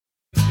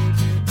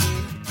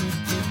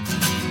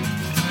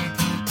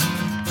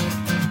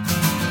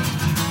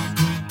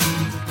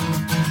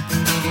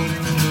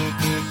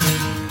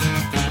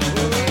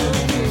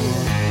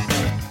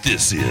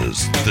This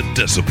is the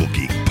Decibel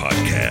Geek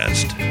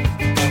Podcast.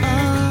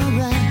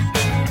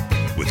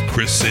 Alright. With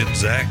Chris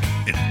Czynszak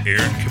and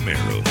Aaron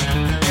Camaro.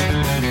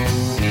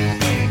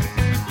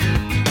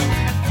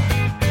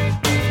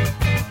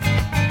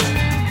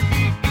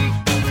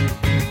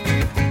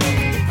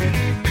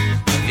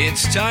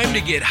 It's time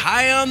to get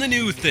high on the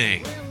new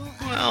thing.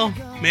 Well,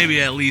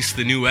 maybe at least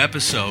the new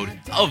episode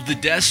of the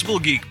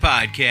Decibel Geek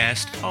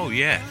Podcast. Oh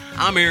yeah,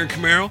 I'm Aaron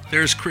Camaro,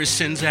 there's Chris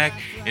Czynszak,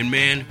 and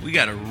man, we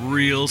got a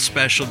real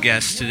special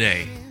guest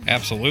today.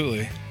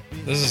 Absolutely.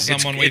 This is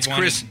someone we've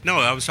wanted. Chris. No,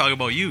 I was talking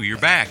about you. You're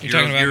back. You're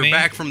talking about me?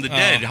 back from the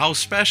dead. How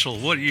special?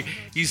 What?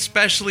 He's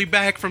specially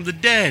back from the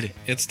dead.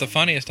 It's the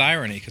funniest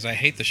irony because I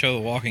hate the show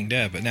The Walking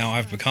Dead, but now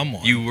I've become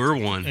one. You were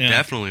one. Yeah.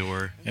 Definitely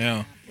were.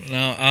 Yeah.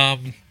 No.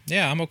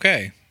 Yeah, I'm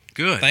okay.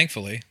 Good.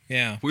 Thankfully.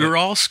 Yeah. We were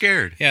all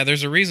scared. Yeah,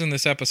 there's a reason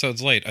this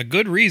episode's late. A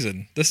good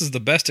reason. This is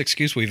the best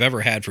excuse we've ever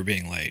had for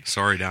being late.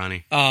 Sorry,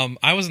 Donnie.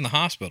 I was in the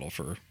hospital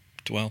for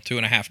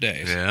 2.5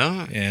 days.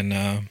 Yeah. And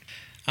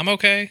I'm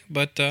okay,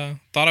 but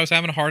thought I was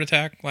having a heart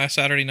attack last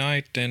Saturday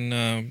night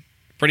and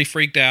pretty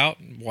freaked out.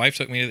 Wife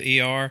took me to the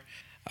ER.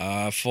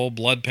 Full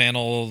blood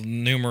panel,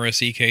 numerous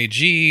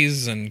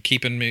EKGs, and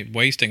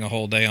wasting a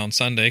whole day on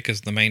Sunday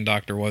because the main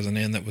doctor wasn't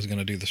in that was going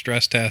to do the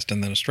stress test,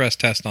 and then a stress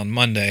test on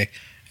Monday.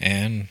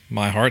 And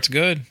my heart's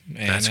good.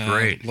 And, That's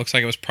great. Looks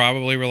like it was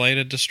probably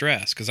related to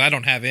stress because I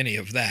don't have any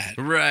of that.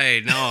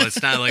 Right. No,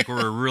 it's not like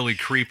we're really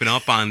creeping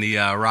up on the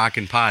Rock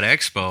and Pod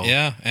Expo.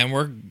 Yeah,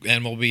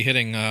 and we'll be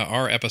hitting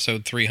our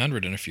episode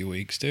 300 in a few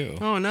weeks too.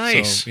 Oh,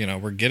 nice. So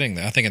we're getting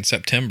there. I think in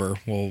September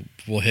we'll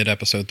hit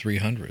episode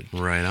 300.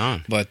 Right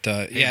on. But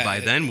yeah, by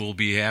then we'll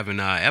be having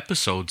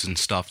episodes and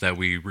stuff that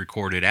we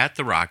recorded at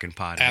the Rock and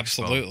Pod Expo.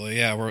 Absolutely.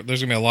 Yeah,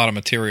 there's gonna be a lot of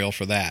material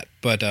for that.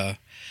 But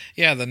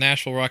yeah, the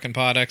Nashville Rock and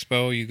Pod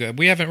Expo.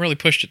 We haven't really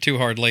pushed it too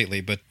hard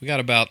lately, but we got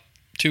about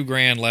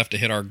 $2,000 left to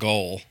hit our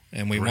goal,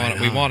 and we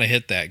want to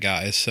hit that,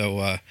 guys.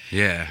 So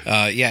yeah,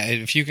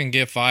 if you can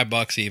give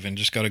 $5 even,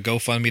 just go to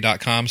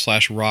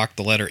GoFundMe.com/rock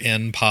the letter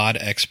N Pod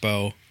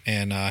Expo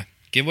and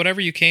give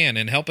whatever you can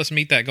and help us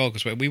meet that goal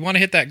because we want to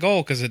hit that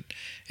goal because it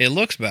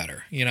looks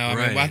better.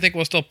 I think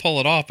we'll still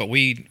pull it off, but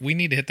we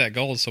need to hit that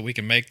goal so we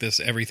can make this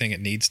everything it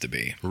needs to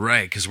be.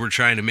 Right, because we're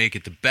trying to make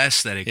it the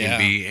best that it can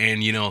be.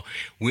 And,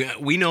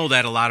 we know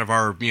that a lot of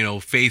our,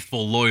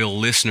 faithful, loyal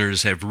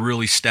listeners have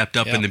really stepped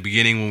up in the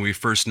beginning when we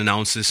first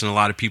announced this, and a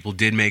lot of people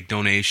did make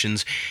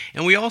donations.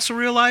 And we also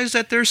realized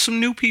that there's some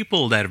new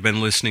people that have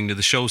been listening to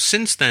the show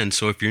since then.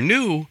 So if you're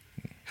new,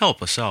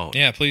 help us out.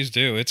 Yeah, please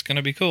do. It's going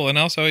to be cool. And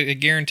also, it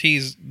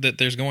guarantees that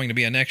there's going to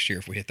be a next year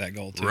if we hit that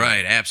goal, too.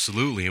 Right,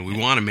 absolutely. And we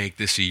want to make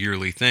this a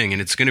yearly thing, and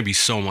it's going to be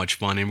so much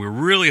fun. And we're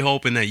really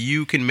hoping that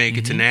you can make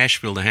it to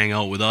Nashville to hang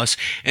out with us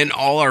and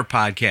all our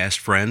podcast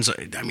friends.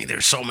 I mean,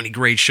 there's so many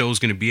great shows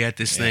going to be at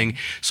this thing.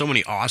 So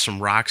many awesome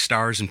rock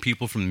stars and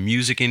people from the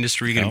music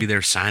industry going to be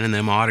there signing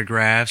them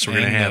autographs. We're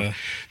going to have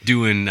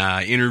doing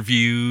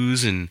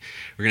interviews, and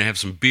we're going to have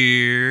some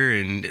beer,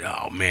 and,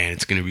 oh, man,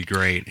 it's going to be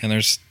great. And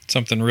there's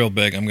something real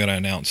big I'm going to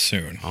announce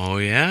soon. Oh,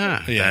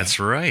 yeah. That's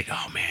right.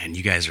 Oh, man,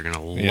 you guys are going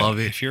to love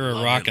it. If you're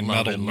a rock and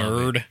metal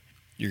nerd,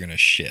 you're going to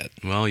shit.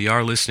 Well, you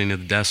are listening to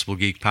the Decibel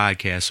Geek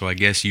Podcast, so I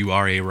guess you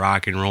are a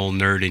rock and roll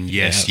nerd, and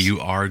yes.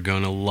 You are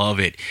going to love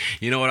it.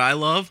 You know what I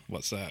love?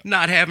 What's that?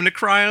 Not having to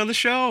cry on the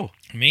show.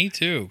 Me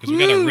too, because we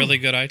got a really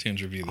good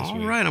iTunes review this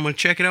week. All right, I'm going to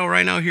check it out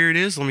right now. Here it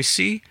is. Let me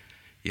see.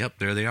 Yep,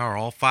 there they are,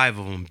 all 5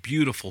 of them.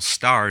 Beautiful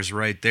stars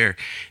right there.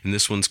 And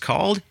this one's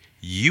called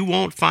You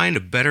Won't Find a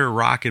Better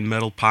Rock and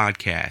Metal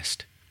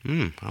Podcast.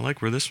 I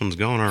like where this one's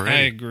going already.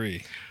 I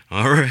agree.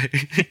 All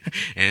right.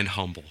 And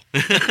humble.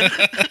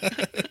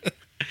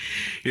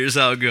 Here's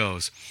how it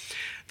goes.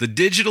 The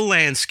digital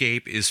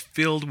landscape is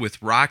filled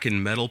with rock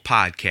and metal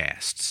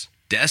podcasts.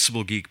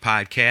 Decibel Geek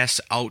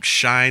podcasts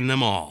outshine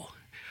them all.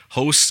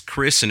 Hosts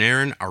Chris and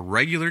Aaron are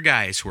regular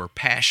guys who are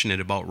passionate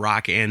about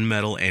rock and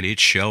metal, and it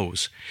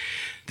shows.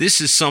 This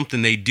is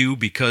something they do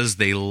because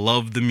they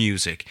love the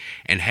music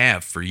and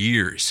have for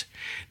years.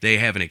 They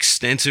have an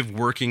extensive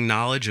working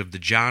knowledge of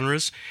the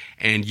genres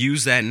and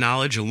use that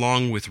knowledge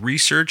along with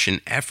research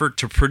and effort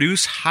to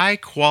produce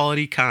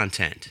high-quality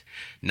content.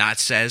 Not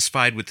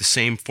satisfied with the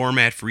same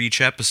format for each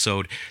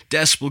episode,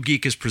 Decibel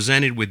Geek is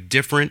presented with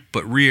different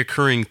but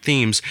reoccurring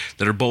themes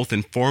that are both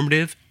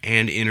informative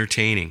and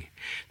entertaining.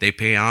 They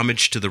pay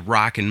homage to the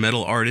rock and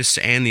metal artists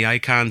and the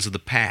icons of the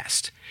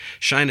past,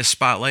 shine a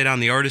spotlight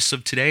on the artists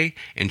of today,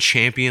 and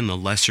champion the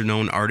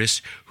lesser-known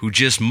artists who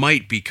just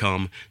might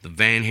become the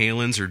Van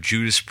Halens or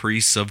Judas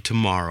Priests of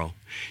tomorrow.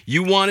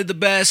 You wanted the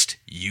best,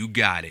 you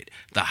got it.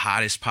 The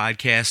hottest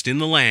podcast in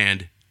the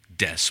land,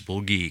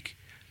 Decibel Geek.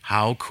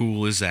 How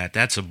cool is that?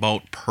 That's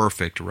about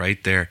perfect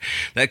right there.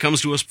 That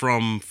comes to us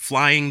from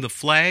Flying the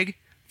Flag,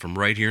 from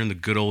right here in the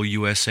good old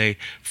USA.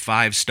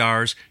 5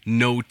 stars,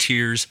 no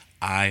tears.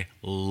 I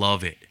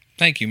love it.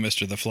 Thank you,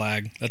 Mr. The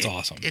Flag. That's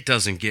awesome. It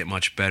doesn't get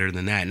much better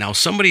than that. Now,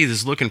 somebody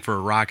that's looking for a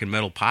rock and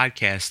metal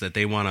podcast that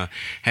they want to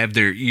have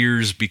their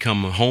ears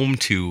become home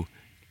to,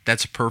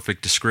 that's a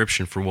perfect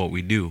description for what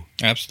we do.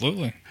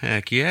 Absolutely.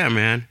 Heck yeah,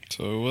 man.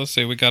 So we'll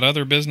see. We got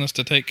other business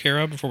to take care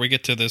of before we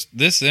get to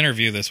this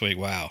interview this week.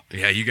 Wow.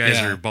 Yeah, you guys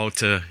are about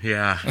to,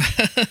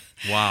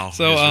 Wow.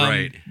 So, that's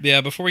right.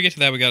 Yeah, before we get to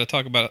that, we got to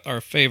talk about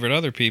our favorite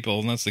other people,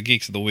 and that's the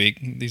Geeks of the Week.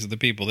 These are the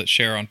people that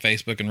share on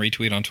Facebook and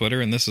retweet on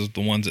Twitter, and this is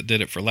the ones that did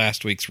it for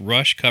last week's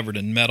Rush, Covered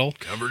in Metal.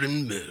 Covered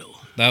in Metal.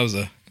 That was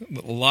a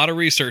lot of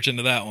research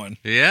into that one.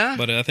 Yeah?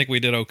 But I think we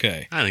did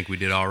okay. I think we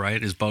did all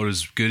right. It's about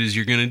as good as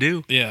you're going to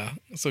do. Yeah.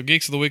 So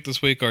Geeks of the Week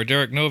this week are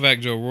Derek Novak,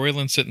 Joe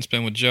Royland, Sit and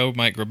Spin with Joe,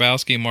 Mike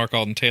Grabowski, Mark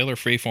Alden Taylor,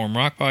 Freeform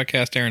Rock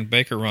Podcast, Aaron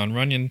Baker, Ron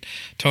Runyon,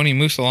 Tony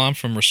Musalam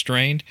from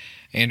Restrained,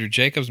 Andrew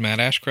Jacobs, Matt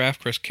Ashcraft,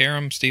 Chris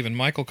Karam, Stephen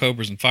Michael,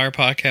 Cobras and Fire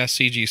Podcast,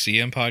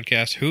 CGCM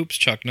Podcast, Hoops,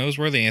 Chuck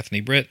Noseworthy,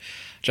 Anthony Britt,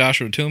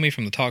 Joshua Toomey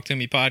from the Talk to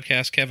Me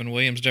Podcast, Kevin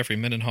Williams, Jeffrey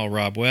Mendenhall,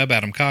 Rob Webb,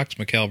 Adam Cox,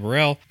 Mikhail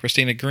Burrell,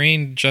 Christina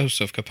Green,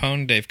 Joseph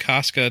Capone, Dave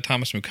Koska,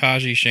 Thomas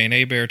Mukaji, Shane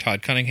Abair,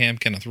 Todd Cunningham,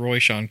 Kenneth Roy,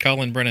 Sean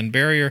Cullen, Brennan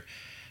Barrier,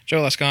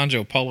 Joe Lascon,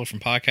 Joe Polo from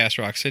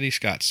Podcast Rock City,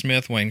 Scott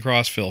Smith, Wayne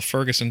Cross, Phil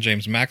Ferguson,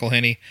 James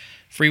McElhenney,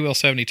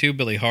 Freewill72,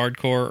 Billy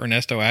Hardcore,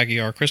 Ernesto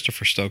Aguiar,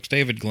 Christopher Stokes,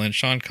 David Glenn,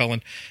 Sean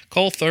Cullen,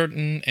 Cole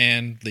Thurton,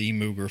 and the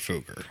Mooger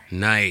Fooger.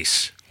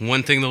 Nice.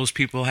 One thing those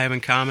people have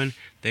in common,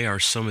 they are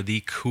some of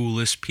the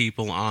coolest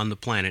people on the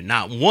planet.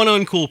 Not one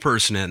uncool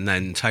person in that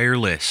entire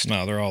list.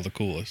 No, they're all the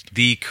coolest.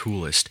 The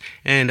coolest.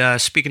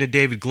 And speaking of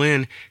David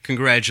Glenn,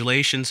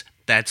 congratulations.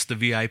 That's the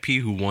VIP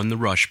who won the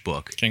Rush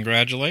book.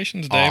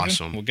 Congratulations, David.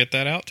 Awesome. We'll get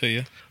that out to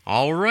you.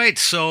 All right,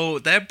 so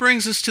that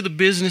brings us to the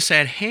business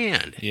at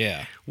hand.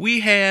 Yeah.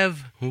 We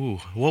have,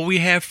 what we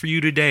have for you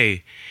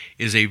today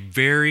is a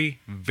very,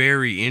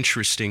 very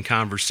interesting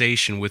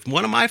conversation with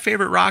one of my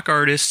favorite rock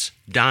artists,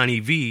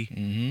 Donnie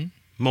V,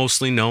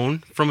 mostly known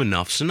from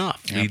Enough's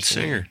Enough, lead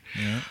singer.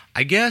 Yeah.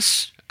 I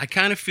guess I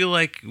kind of feel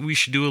like we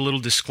should do a little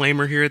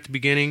disclaimer here at the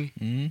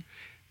beginning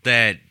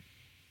that,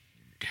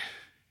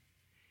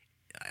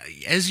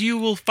 as you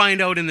will find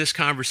out in this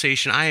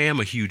conversation, I am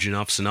a huge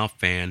Enough's Enough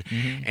fan,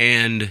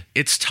 and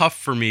it's tough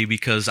for me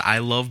because I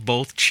love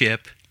both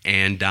Chip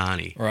and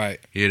Donnie. Right.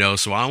 You know,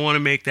 so I want to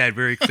make that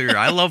very clear.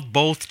 I love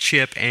both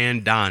Chip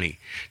and Donnie.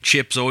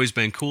 Chip's always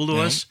been cool to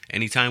us.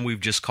 Anytime we've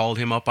just called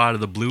him up out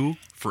of the blue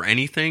for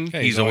anything,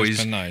 he's always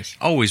been nice.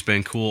 Always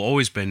been cool,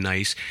 always been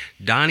nice.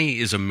 Donnie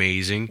is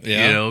amazing.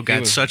 Yeah, you know,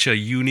 got such a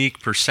unique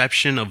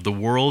perception of the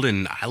world,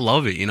 and I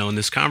love it. You know, and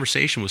this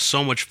conversation was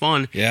so much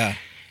fun. Yeah.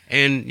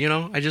 And, you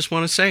know, I just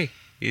want to say,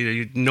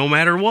 no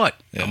matter what,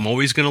 I'm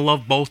always going to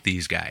love both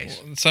these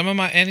guys. Some of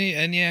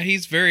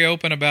he's very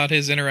open about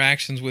his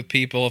interactions with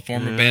people,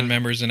 former band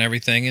members and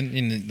everything,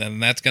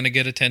 and that's going to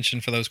get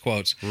attention for those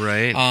quotes.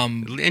 Right.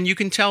 And you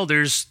can tell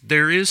there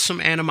is some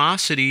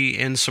animosity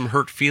and some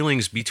hurt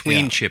feelings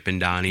between Chip and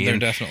Donnie. There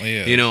definitely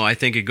is. You know, I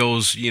think it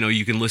goes, you know,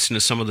 you can listen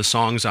to some of the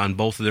songs on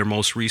both of their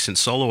most recent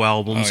solo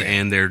albums,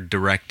 and they're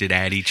directed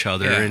at each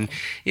other. Yeah. And,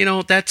 you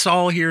know, that's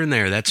all here and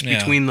there. That's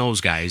between those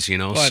guys, you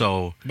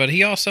know. But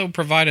he also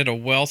provided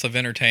a wealth of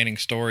entertaining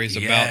stories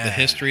about the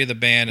history of the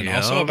band and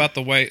also about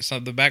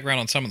the background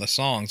on some of the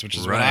songs, which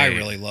is what I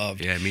really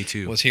loved. Yeah, me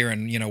too. Was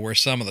hearing, you know, where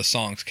some of the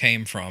songs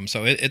came from.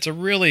 So it's a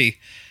very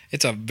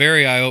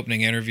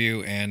eye-opening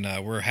interview,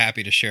 and we're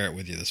happy to share it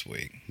with you this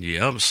week.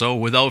 Yep. So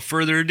without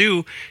further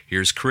ado,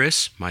 here's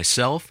Chris,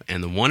 myself,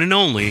 and the one and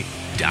only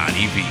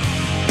Donnie V.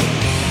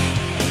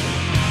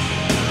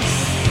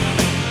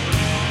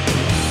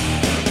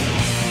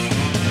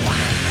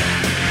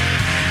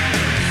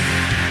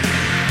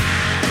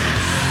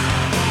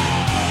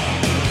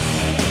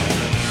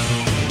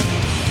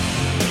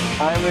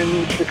 I'm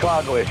in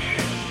Chicago-ish.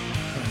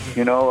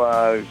 You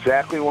know,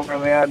 exactly where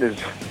I'm at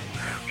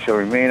shall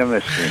remain a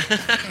mystery.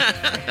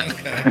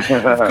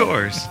 Of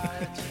course.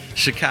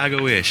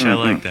 Chicago-ish. I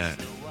like that.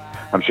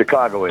 I'm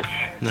Chicago-ish.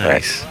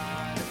 Nice.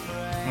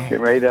 Right. Getting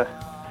ready to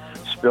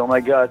spill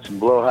my guts and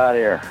blow hot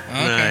air.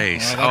 Okay.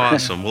 Nice.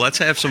 Awesome. Well, let's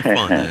have some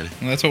fun then.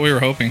 That's what we were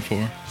hoping for.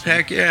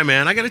 Heck yeah,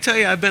 man. I got to tell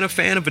you, I've been a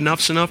fan of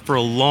Enough's Enough for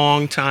a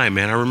long time,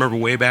 man. I remember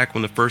way back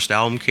when the first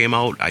album came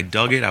out. I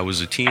dug it. I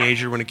was a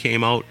teenager when it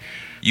came out.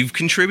 You've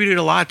contributed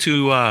a lot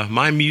to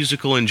my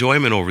musical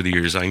enjoyment over the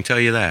years, I can tell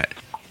you that.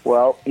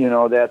 Well, you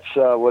know, that's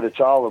what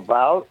it's all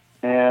about.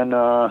 And,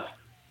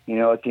 you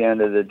know, at the end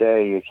of the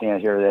day, you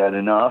can't hear that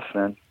enough.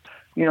 And,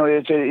 you know,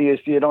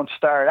 you don't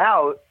start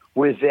out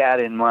with that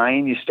in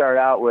mind. You start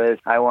out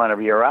with, I want to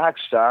be a rock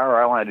star, or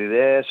I want to do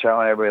this, or I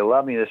want everybody to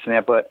love me, this and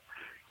that. But,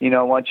 you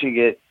know, once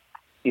you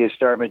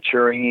start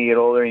maturing, you get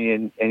older,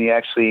 and you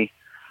actually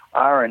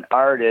are an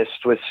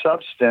artist with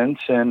substance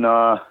and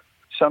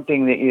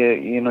something that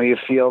you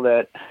feel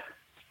that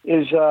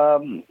is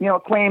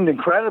acclaimed and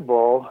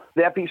credible,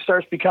 that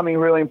starts becoming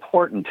really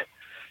important,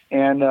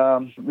 and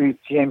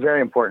became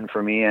very important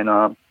for me.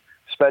 And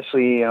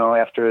especially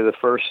after the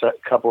first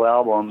couple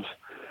albums,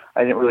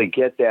 I didn't really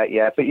get that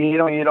yet. But you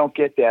don't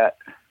get that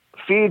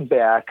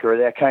feedback or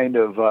that kind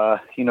of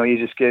you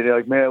just get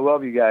like, man, I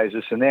love you guys,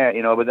 this and that,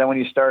 But then when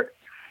you start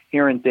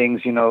hearing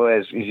things, as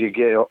you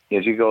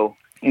go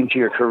into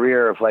your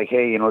career of like,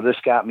 hey, this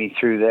got me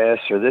through this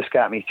or this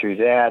got me through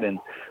that. And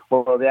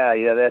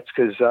that's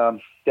because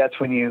that's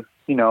when you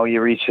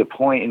reach a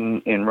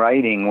point in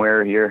writing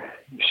where you're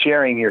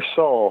sharing your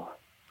soul,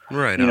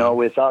 right,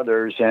 with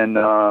others. And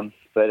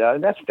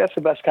but that's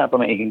the best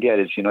compliment you can get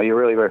is you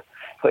really were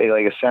play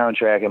like a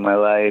soundtrack in my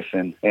life,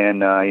 and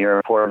you're an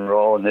important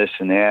role in this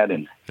and that,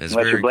 and that's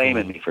unless you're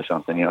blaming me for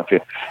something,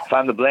 if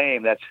I'm to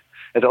blame, that's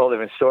a whole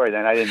different story.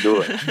 Then I didn't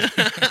do it.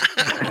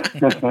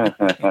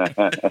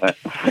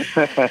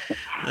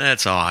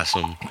 That's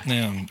awesome.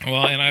 Yeah.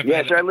 Well, and I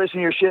started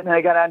listening to your shit, and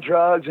I got on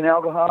drugs and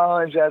alcohol,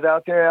 and I was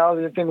out there, all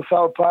the things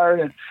fell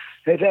apart, and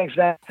hey, thanks,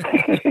 man.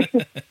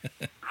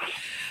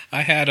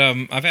 I've had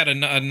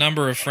a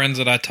number of friends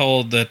that I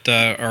told that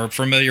are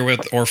familiar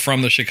with or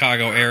from the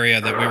Chicago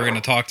area that we were going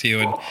to talk to you,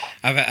 and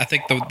I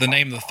think the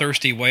name The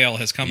Thirsty Whale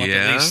has come up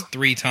at least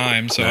 3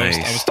 times, so nice.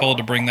 I was told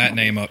to bring that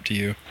name up to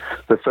you.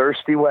 The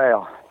Thirsty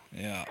Whale.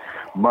 Yeah.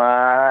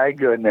 My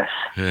goodness.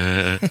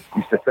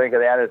 Used to think of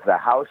that as the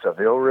house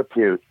of ill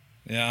repute.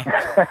 Yeah.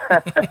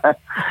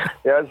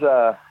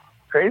 There's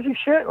crazy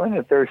shit when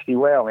the Thirsty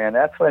Whale, man.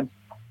 That's when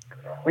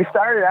we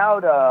started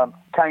out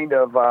kind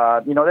of,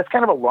 that's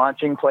kind of a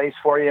launching place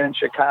for you in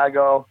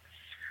Chicago.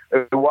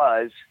 It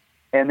was.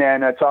 And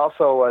then it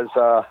also was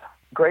a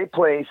great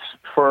place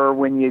for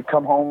when you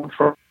come home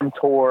from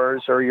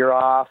tours or you're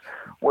off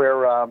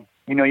where,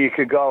 you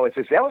could go. It's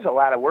just, that was a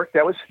lot of work.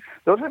 That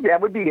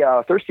would be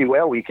Thirsty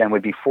Whale weekend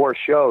would be 4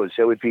 shows.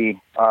 It would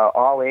be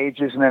all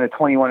ages and then a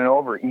 21 and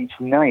over each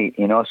night,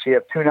 so you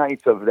have 2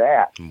 nights of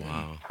that.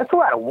 Wow. That's a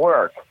lot of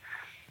what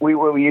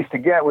we used to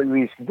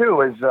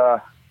do is,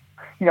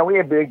 we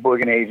had big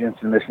booking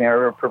agents in this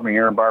area,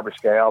 Premier and Barbara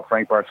Scale,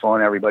 Frank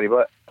Barcelona, everybody.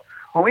 But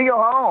when we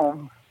go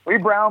home, we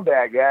brown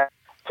bag that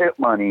tip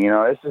money.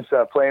 This is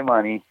play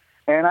money.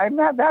 And I'm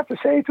not to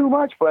say too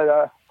much,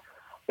 but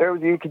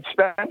you could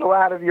spend a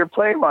lot of your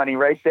play money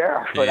right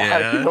there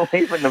without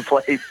leaving the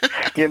place,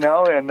 and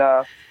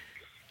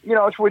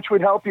which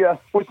would help you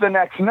with the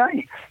next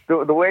night.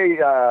 The way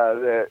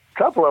the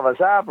couple of us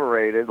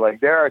operated,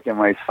 like Derek and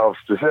myself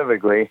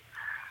specifically.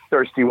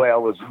 Thirsty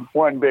Whale was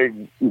one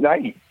big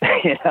night,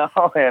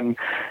 and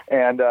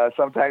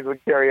sometimes we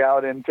carry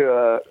out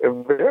into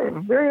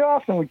very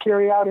often we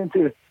carry out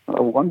into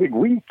one big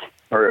week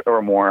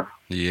or more.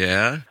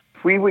 Yeah.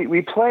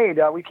 We played.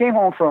 We came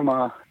home from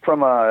a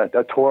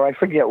tour. I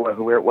forget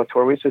what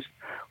tour we just.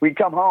 We'd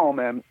come home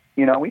and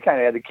we kind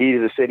of had the key to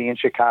the city in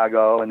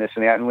Chicago and this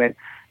and that,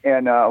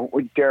 and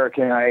Derek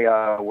and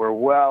I were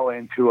well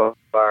into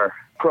our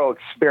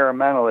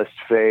pro-experimentalist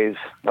phase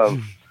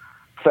of.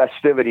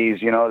 Festivities,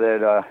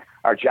 that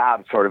our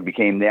job sort of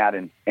became that,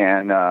 and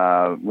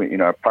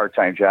a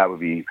part-time job would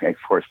be, of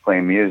course,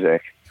 playing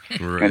music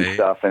and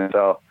stuff. And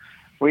so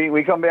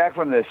we come back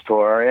from this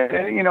tour,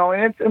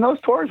 and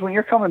those tours when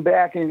you're coming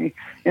back, and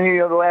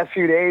the last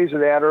few days of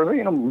that, or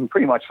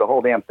pretty much the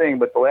whole damn thing,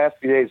 but the last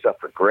few days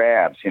up for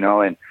grabs,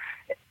 and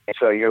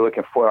so you're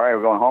looking for, all right,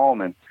 we're going home,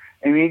 and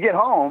when you get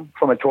home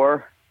from a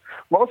tour,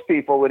 most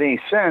people with any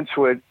sense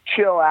would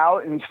chill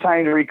out, and it's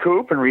time to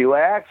recoup and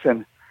relax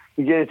and.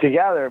 You get it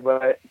together,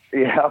 but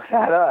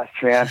not us,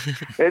 man.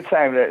 It's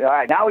time to. All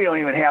right, now we don't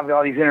even have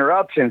all these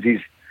interruptions,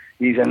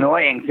 these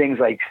annoying things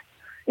like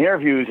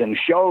interviews and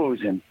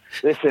shows and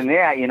this and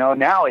that.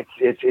 Now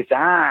it's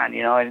on.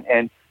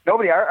 And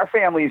nobody, our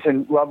families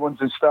and loved ones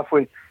and stuff,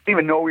 didn't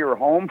even know we were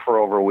home for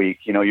over a week.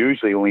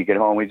 Usually when we get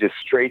home, we just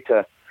straight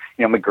to,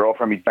 my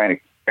girlfriend be trying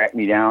to track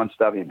me down and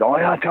stuff.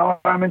 Don't tell her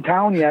I'm in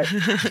town yet.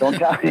 Don't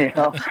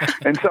tell.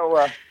 And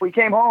so we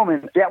came home,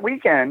 and that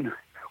weekend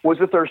was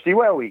the Thirsty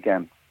Whale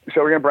weekend.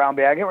 So we're going to brown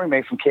bag it. We're going to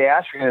make some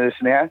cash. We're going to this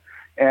and that.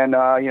 And,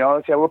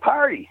 let's have a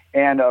party.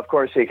 And, of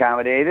course, they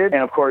accommodated.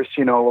 And, of course,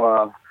 it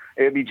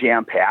would be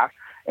jam-packed.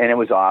 And it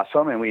was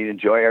awesome. And we'd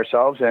enjoy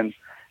ourselves. And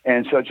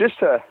so just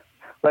to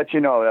let you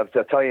know,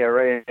 to tell you,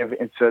 right,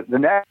 the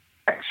next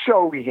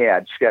show we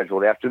had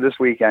scheduled after this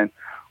weekend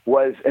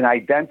was an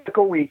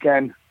identical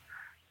weekend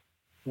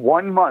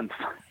 1 month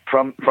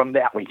from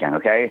that weekend,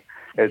 okay?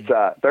 It's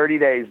 30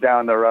 days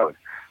down the road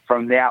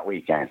from that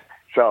weekend.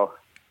 So...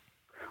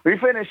 We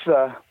finished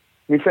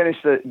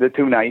the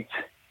 2 nights,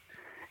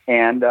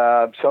 and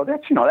so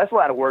that's a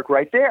lot of work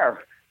right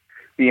there.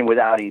 Being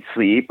without any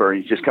sleep, or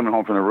just coming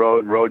home from the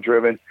road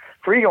driven.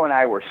 Frigo and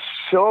I were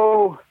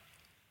so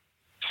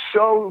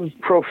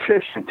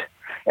proficient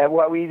at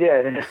what we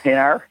did in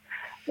our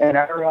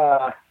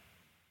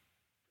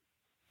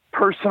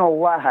personal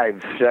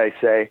lives, should I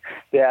say,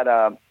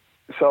 that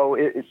so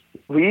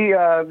we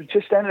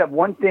just ended up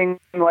one thing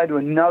led to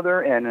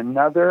another and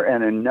another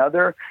and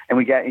another, and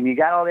you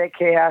got all that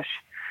cash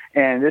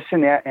and this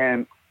and that,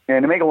 and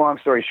to make a long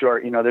story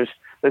short, there's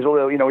a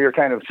little, we were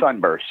kind of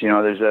sunburst,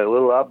 there's a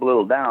little up, a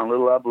little down, a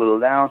little up, a little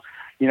down,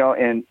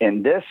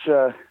 and this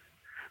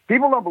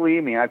people don't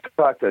believe me. I've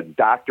talked to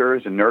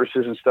doctors and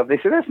nurses and stuff. They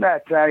say it's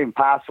not even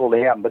possible to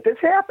happen, but this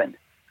happened.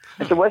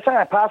 I said, well, it's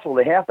not possible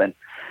to happen,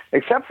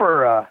 except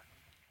for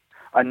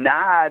a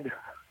nod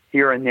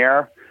here and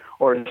there.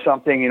 Or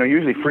something,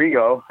 usually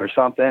Frigo or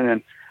something,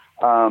 and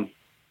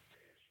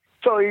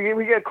So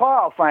we get a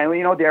call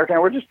finally. Derek and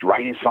I, we're just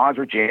writing songs,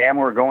 we're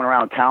jamming, we're going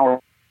around town,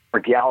 we're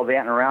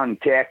gallivanting around in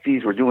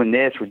taxis, we're doing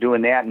this, we're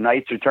doing that.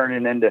 Nights are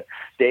turning into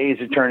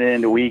days, are turning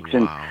into weeks,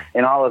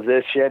 and all of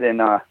this shit.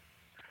 And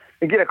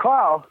we get a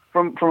call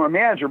from our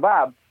manager,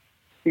 Bob.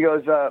 He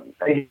goes,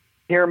 I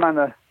hear him on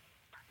the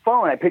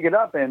phone. I pick it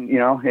up, and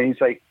and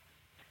he's like,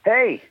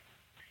 "Hey,"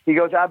 he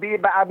goes, "I'll be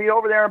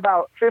over there in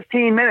about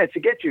 15 minutes to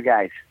get you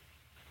guys."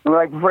 I'm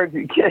like,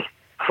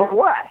 "For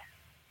what?"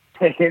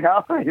 He's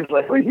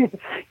like, he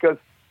goes,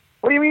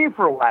 "What do you mean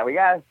for what? We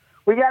got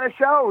a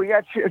show. We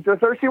got the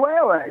Thirsty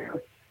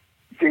Whale."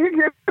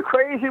 You're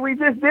crazy. We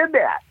just did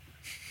that.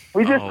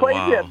 We just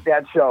played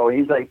that show.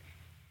 He's like,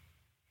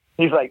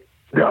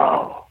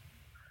 "No."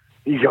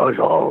 He goes,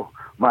 "Oh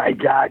my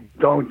God,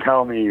 don't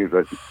tell me." He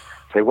goes,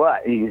 "Say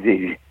what?"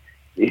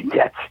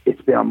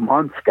 It's been a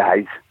month,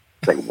 guys.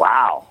 It's like,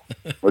 wow.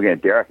 Looking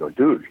at Derek, go,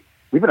 "Dude,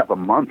 we've been up a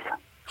month."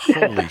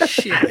 Holy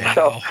shit!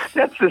 So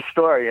that's the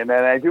story. And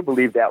then I do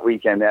believe that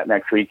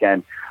next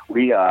weekend,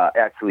 we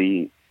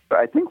actually,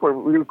 I think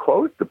we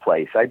closed the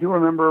place. I do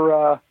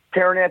remember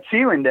tearing that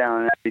ceiling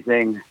down and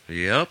everything.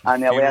 Yep.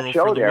 On that last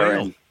show there,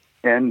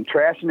 and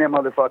trashing that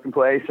motherfucking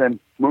place and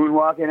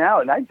moonwalking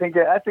out. And I think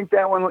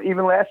that one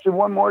even lasted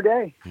one more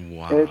day.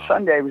 Wow. And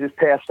Sunday, we just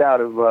passed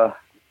out of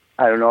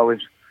I don't know, it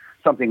was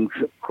something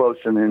close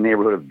in the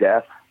neighborhood of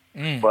death.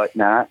 But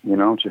not,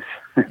 just.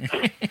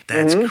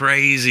 That's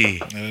crazy.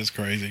 That is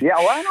crazy. Yeah,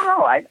 well, I don't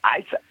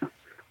know.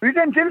 We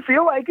didn't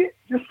feel like it.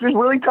 Just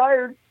really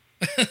tired.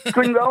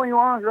 Couldn't go any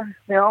longer.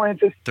 And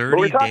just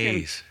 30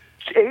 days.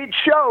 8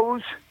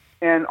 shows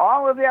and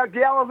all of that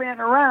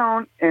gallivanting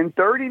around in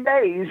 30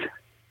 days.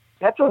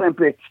 That's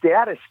Olympic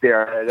status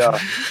there.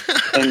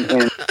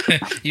 And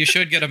you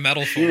should get a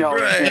medal for it.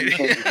 Right.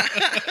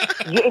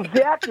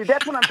 Exactly.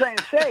 That's what I'm trying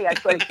to say.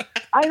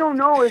 I don't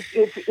know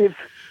if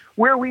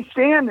where we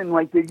stand in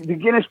like the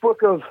Guinness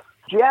Book of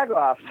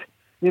Jagoffs,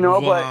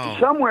 but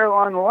somewhere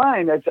along the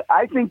line,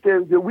 I think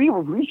that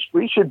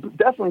we should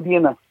definitely be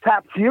in the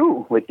top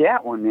few with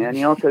that one, man.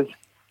 Because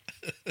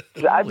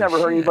I've never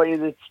heard anybody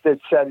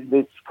that's said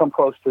that's come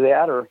close to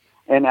that,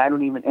 and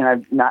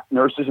I've not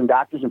nurses and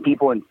doctors and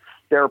people and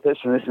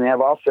therapists and this and that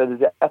have all said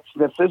that's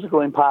the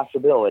physical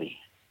impossibility.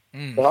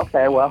 So,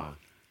 okay, well,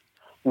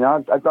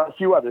 I've got a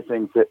few other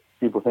things that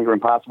people think are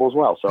impossible as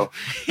well. So,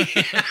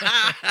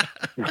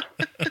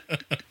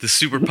 the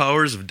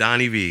superpowers of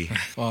Donnie V.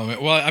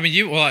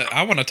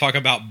 I want to talk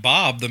about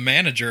Bob, the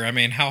manager. I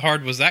mean, how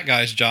hard was that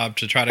guy's job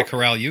to try to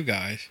corral you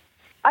guys?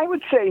 I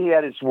would say he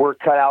had his work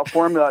cut out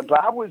for him.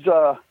 Bob was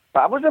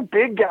a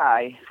big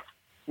guy.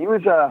 He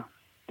was a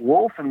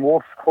wolf in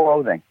wolf's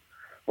clothing,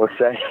 we'll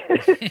say.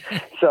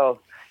 So,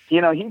 he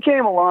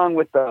came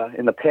along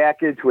in the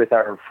package with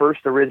our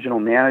first original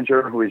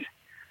manager,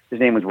 his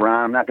name was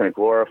Ron. I'm not going to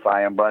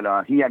glorify him,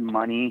 but he had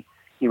money.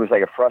 He was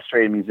like a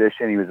frustrated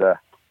musician. He was a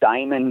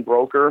diamond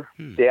broker.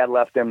 Dad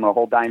left him a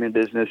whole diamond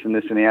business and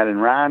this and that.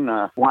 And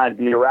Ron wanted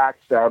to be a rock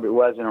star, but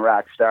wasn't a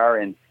rock star.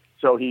 And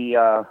so he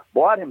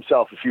bought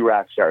himself a few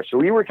rock stars. So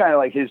we were kind of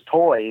like his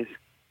toys.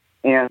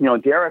 And,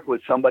 Derek was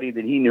somebody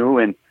that he knew,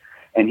 and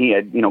he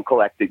had,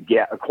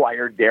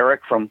 acquired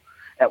Derek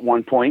at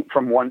one point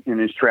from one in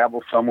his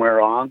travels somewhere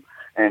along.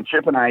 And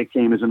Chip and I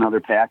came as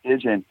another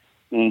package, and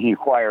he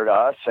acquired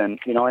us, and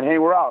hey,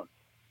 we're out,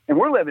 and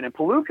we're living in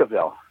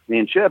Palookaville. Me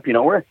and Chip,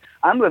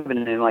 I'm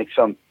living in like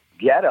some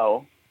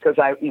ghetto because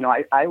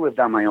I lived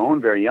on my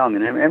own very young,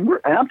 and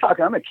I'm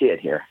talking, I'm a kid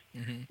here.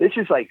 Mm-hmm. This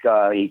is like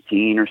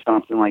 18 or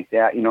something like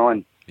that,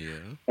 and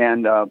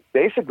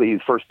basically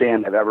the first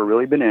band I've ever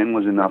really been in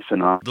was Enough's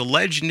Enough. The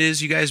legend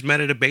is you guys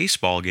met at a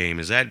baseball game.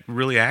 Is that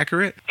really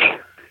accurate?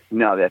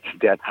 No,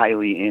 that's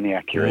highly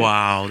inaccurate.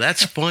 Wow,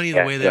 that's funny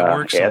the way that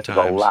works sometimes.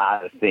 There's a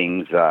lot of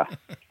things.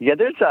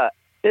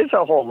 There's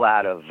a whole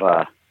lot of,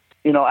 I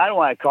don't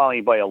want to call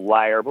anybody a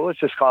liar, but let's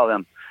just call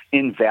them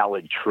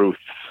invalid truths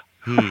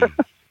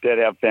that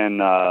have been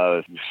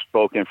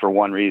spoken for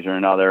one reason or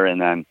another,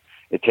 and then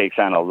it takes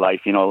on a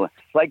life,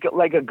 like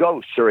a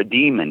ghost or a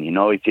demon.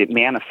 It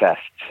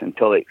manifests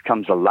until it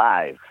comes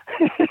alive.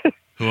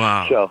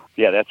 Wow. So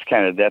that's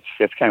kind of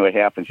what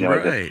happens.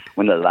 Right.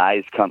 When the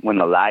lies come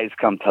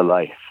to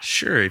life.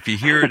 Sure. If you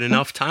hear it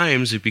enough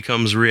times, it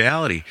becomes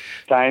reality.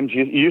 Times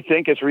you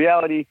think it's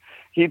reality.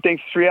 He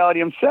thinks it's reality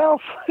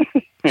himself.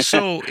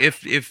 So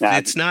if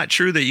it's not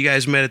true that you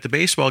guys met at the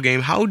baseball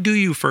game, how do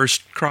you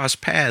first cross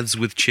paths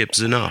with Chip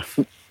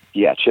Z'Nuff?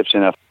 Yeah, Chip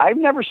Z'Nuff. I've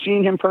never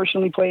seen him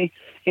personally play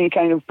any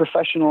kind of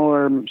professional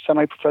or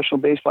semi-professional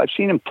baseball. I've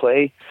seen him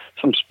play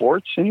some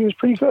sports, and he was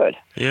pretty good.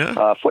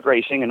 Yeah. Foot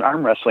racing and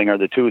arm wrestling are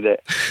the two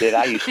that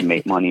I used to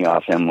make money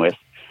off him with.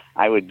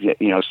 I would,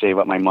 save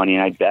up my money,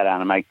 and I'd bet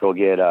on him. I'd go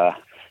get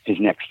his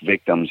next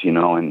victims,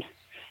 and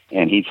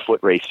he'd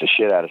foot race the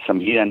shit out of some.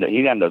 He'd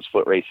end those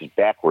foot races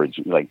backwards,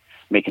 like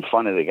making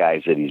fun of the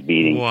guys that he's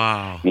beating.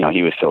 Wow.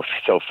 He was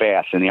so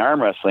fast. And the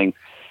arm wrestling,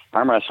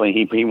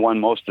 he won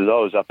most of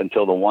those up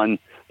until the one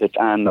that's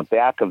on the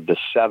back of the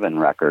 7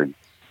 record.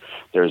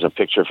 there's a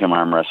picture of him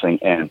arm wrestling,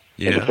 and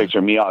there's a picture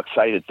of me all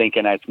excited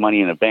thinking that's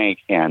Money in the Bank.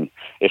 And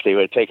if they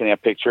would have taken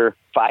that picture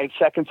 5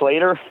 seconds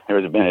later, there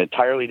would have been an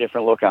entirely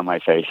different look on my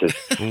face as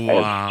Chip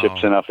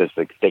Z'Nuff as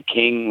the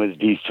king was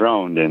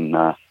dethroned. And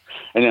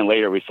then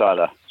later we saw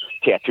the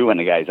tattoo on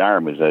the guy's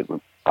arm was a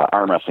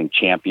arm wrestling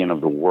champion of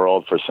the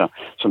world for some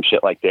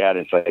shit like that.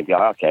 It's like,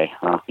 okay,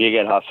 you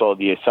get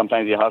hustled.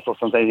 Sometimes you hustle,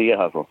 sometimes you get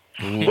hustled.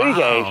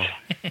 Wow.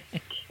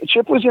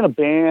 Chip was in a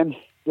band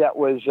that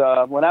was,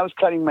 when I was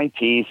cutting my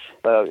teeth,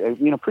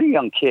 pretty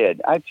young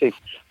kid. I'd say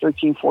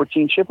 13,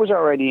 14. Chip was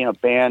already in a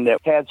band that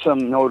had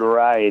some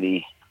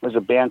notoriety. It was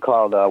a band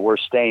called We're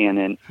Staying.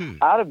 And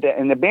out of that,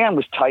 and the band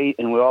was tight,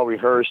 and we all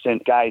rehearsed,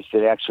 and guys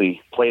that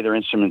actually play their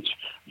instruments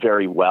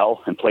very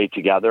well and play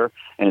together,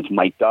 and it's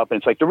mic'd up, and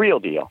it's like the real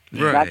deal.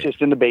 Right. Not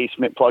just in the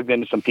basement plugged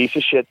into some piece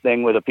of shit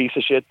thing with a piece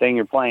of shit thing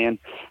you're playing,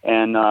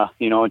 and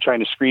and trying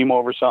to scream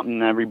over something,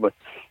 and everybody,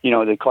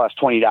 that costs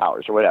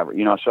 $20 or whatever,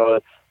 so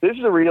this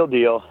is a real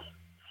deal.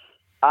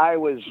 I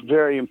was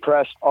very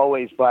impressed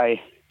always by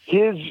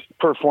his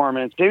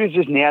performance. He was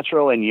just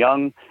natural and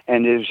young,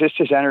 and it was just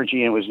his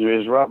energy, and it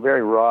was raw,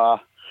 very raw.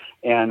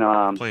 And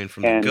playing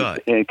from the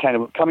gut, and kind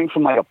of coming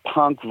from like a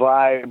punk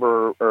vibe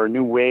or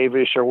new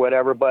wave-ish or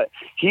whatever. But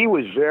he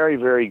was very,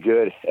 very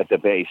good at the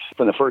bass.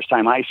 From the first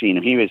time I seen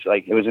him, he was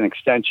like, it was an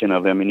extension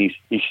of him, and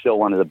he's still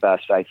one of the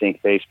best, I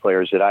think, bass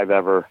players that I've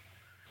ever,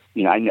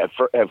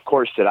 of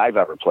course, that I've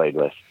ever played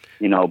with.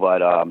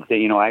 But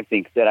I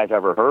think that I've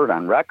ever heard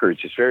on records.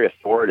 It's very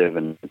authoritative,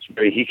 and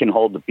he can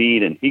hold the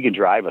beat, and he can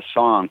drive a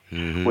song.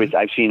 Mm-hmm.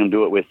 I've seen him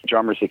do it with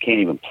drummers that can't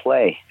even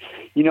play.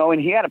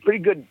 And he had a pretty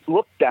good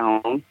look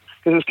down.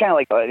 Because it was kind of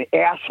like an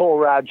asshole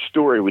Rod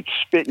Stewart would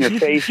spit in your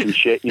face and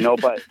shit,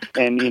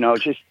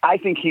 I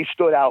think he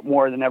stood out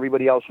more than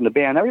everybody else in the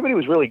band. Everybody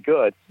was really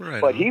good, right,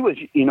 but he was,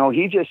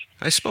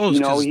 I suppose,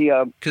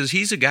 because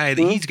he's a guy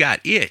that he's got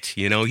it,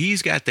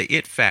 he's got the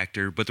it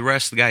factor, but the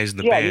rest of the guys in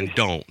the band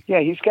don't.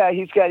 Yeah, he's got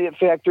it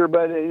factor,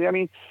 but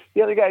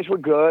the other guys were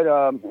good.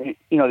 The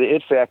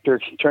it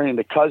factor turned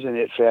into cousin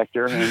it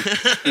factor,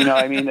 and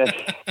I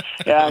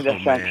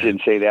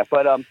didn't say that,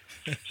 but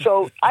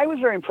so I was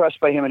very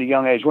impressed by him at a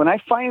young age. When I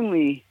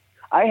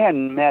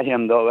hadn't met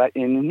him though,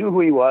 and knew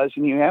who he was,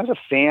 and I was a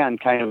fan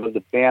kind of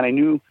the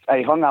band.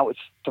 I hung out with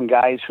some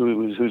guys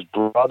whose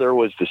brother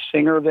was the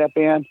singer of that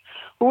band,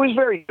 who was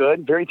very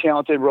good, very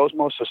talented, wrote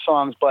most of the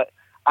songs, but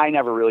I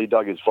never really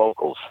dug his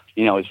vocals.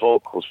 His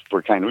vocals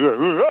were kind of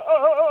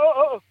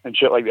and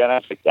shit like that. And I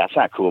was like, that's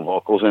not cool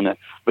vocals in it.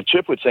 But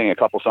Chip would sing a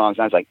couple songs,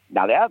 and I was like,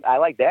 now that I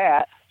like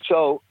that.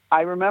 So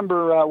I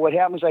remember what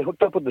happened was I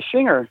hooked up with the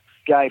singer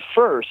guy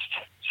first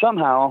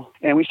somehow,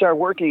 and we started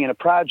working in a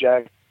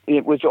project.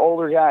 It was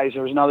older guys.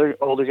 There was another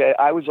older guy.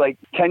 I was like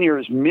 10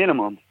 years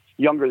minimum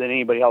younger than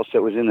anybody else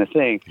that was in the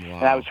thing. Wow.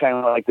 And I was kind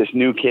of like this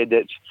new kid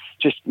that's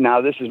just, now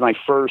this is my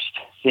first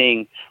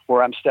thing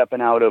where I'm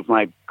stepping out of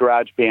my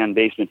garage band,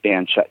 basement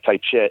band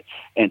type shit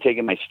and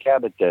taking my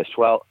stab at this.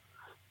 Well,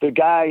 the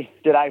guy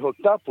that I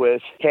hooked up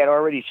with had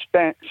already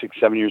spent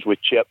 6-7 years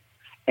with Chip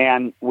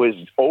and was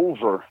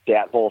over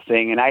that whole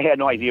thing. And I had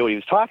no idea what he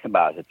was talking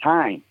about at the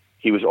time.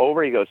 He was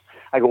over. He goes,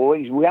 I go, well,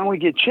 why don't we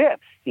get Chip?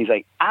 He's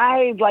like,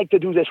 I'd like to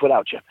do this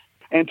without Chip.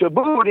 And to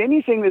boot,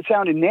 anything that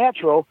sounded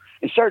natural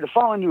and started to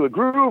fall into a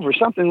groove or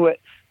something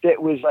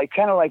that was like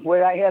kind of like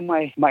what I had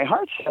my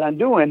heart set on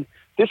doing,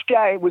 this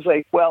guy was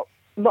like, well,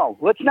 no,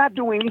 let's not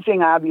do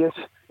anything obvious,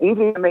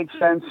 anything that makes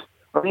sense,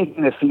 or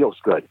anything that feels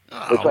good.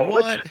 It's like,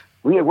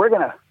 we're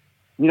going to,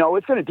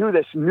 it's going to do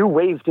this new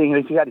wave thing.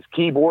 And he got his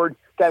keyboard.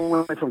 Guy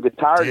went from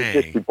guitar to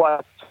just, we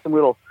bought some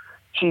little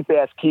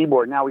cheap-ass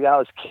keyboard. Now we got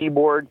his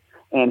keyboard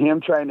and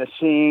him trying to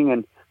sing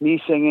and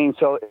me singing.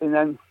 So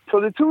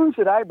the tunes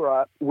that I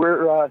brought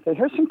were,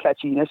 there's some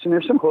catchiness and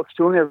there's some hooks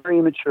to them. They're very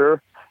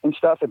immature and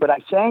stuff, but I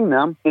sang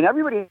them, and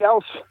everybody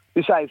else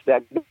besides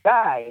that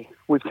guy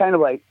was kind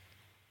of like,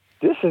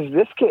 this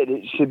kid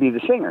should be the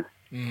singer.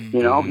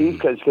 Mm-hmm.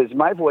 Because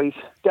my voice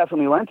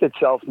definitely lent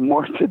itself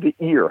more to the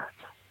ear,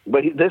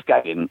 but this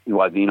guy didn't. He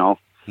was, No,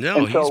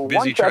 and he's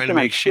busy trying to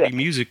make shitty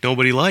music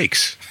nobody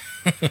likes.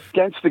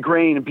 Against the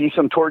grain and be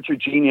some tortured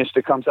genius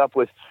that comes up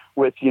with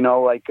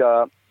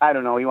I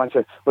don't know, he wants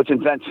to, let's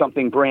invent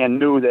something brand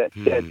new that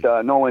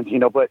no one's,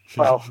 but,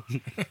 well,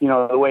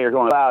 the way you're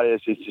going about it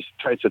is it's just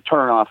tries to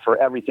turn off for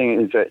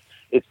everything.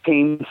 It's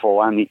painful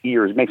on the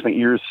ears. It makes my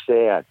ears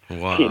sad.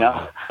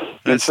 Wow.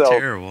 That's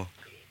terrible.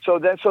 So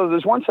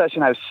there's one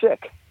session I was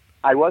sick.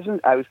 I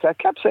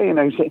kept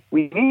saying,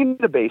 we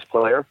need a bass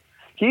player.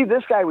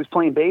 This guy was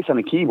playing bass on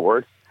the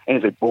keyboard, and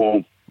it's like,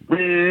 boom,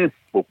 boom,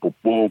 boom,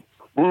 boom,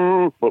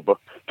 boom.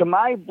 To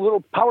my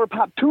little power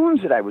pop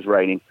tunes that I was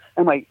writing.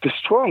 I'm like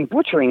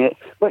butchering it.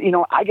 But,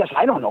 I guess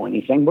I don't know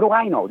anything. What do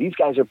I know? These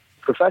guys are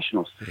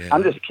professionals. Yeah.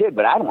 I'm just a kid,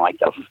 but I don't like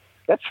that.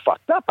 That's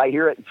fucked up. I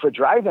hear it for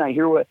driving. I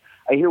hear what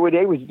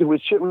they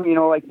was Chip,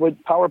 like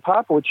what Power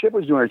Pop or what Chip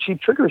was doing, or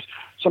Cheap Triggers,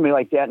 somebody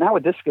like that. Now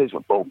with this guy's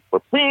boom,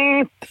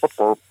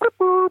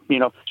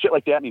 shit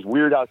like that, and these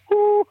weird out,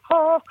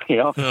 Oh,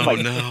 like,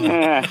 no.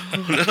 no.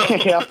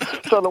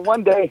 So the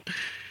one day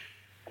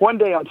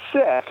I'm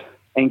sick.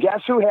 And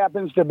guess who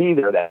happens to be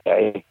there that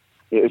day?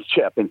 It was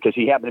Chip, because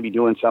he happened to be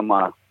doing some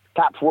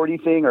top 40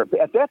 thing, or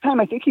at that time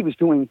I think he was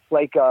doing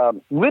like a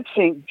lip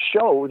sync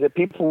show that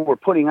people were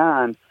putting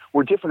on,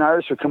 where different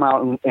artists would come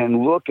out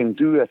and look and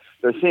do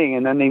their thing,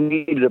 and then they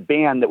needed a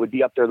band that would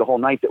be up there the whole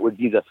night that would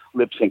be the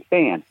lip sync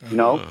band, you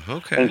know?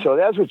 Okay. And so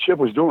that's what Chip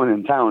was doing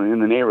in town, in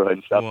the neighborhood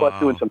and stuff, plus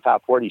doing some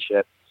top 40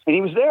 shit. And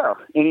he was there,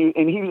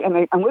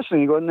 and I'm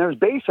listening. He goes, and there's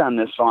bass on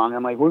this song.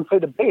 I'm like, we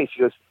played the bass.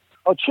 He goes,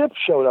 oh, Chip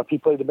showed up. He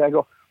played the bass. I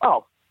go,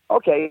 oh,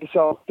 okay.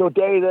 So the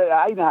day that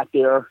I'm not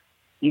there,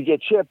 you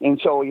get Chip.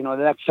 And so, you know,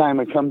 the next time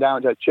I come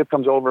down, Chip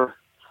comes over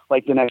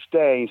like the next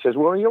day. He says,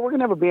 well, you know, we're going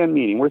to have a band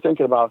meeting. We're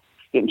thinking about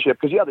getting Chip,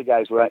 because the other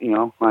guys were, you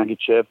know, want to get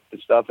Chip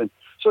and stuff. And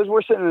so as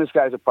we're sitting in this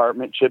guy's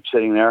apartment, Chip's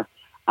sitting there.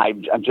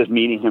 I'm just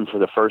meeting him for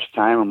the first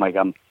time. I'm like,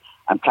 I'm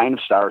kind of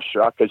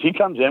starstruck, because he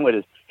comes in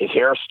with his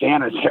hair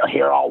standing, his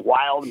hair all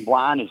wild and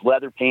blonde, his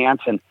leather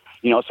pants, and,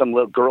 you know, some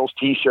little girl's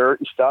T-shirt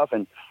and stuff,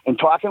 and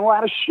talking a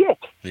lot of shit,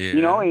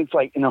 you know, and it's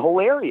like, and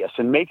hilarious,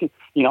 and making,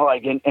 you know,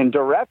 like, and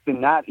direct,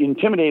 and not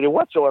intimidated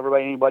whatsoever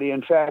by anybody.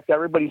 In fact,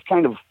 everybody's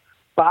kind of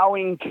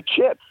bowing to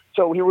Chip.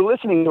 So we were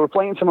listening, they were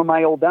playing some of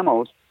my old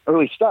demos,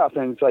 early stuff,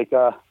 and it's like,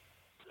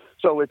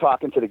 so we're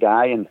talking to the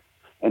guy, and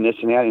this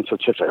and that, and so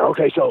Chip's like,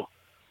 okay, so,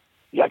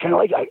 yeah, I kind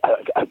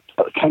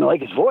of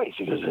like his voice.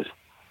 He goes,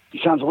 he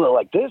sounds a little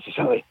like this. He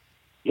sounds like,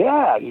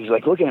 yeah. He's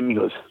like looking at me.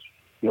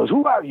 He goes,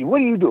 who are you? What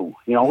do you do?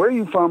 You know, where are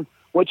you from?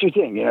 What's your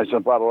thing? You know, so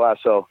blah blah blah.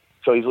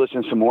 So he's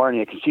listening some more, and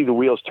you can see the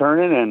wheels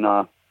turning,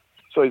 and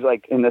so he's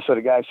like, and this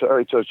other guy. So all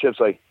right, so Chip's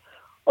like,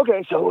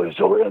 okay, so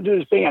we're gonna do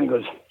this band. He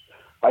goes,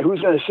 all right,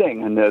 who's gonna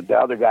sing? And the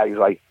other guy, he's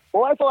like,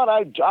 well, I thought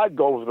I'd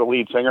go with the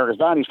lead singer, because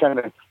Donnie's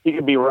he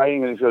could be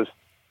writing, and he goes,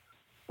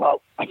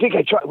 well, I think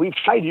we've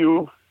tried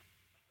you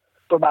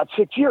for about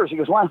 6 years. He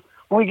goes, why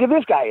don't we give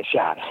this guy a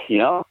shot, you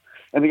know?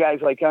 And the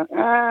guy's like, he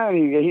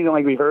don't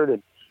like we heard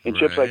it. And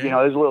Chip's like, you know,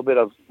 there's a little bit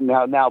of,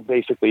 now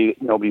basically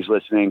nobody's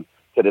listening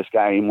to this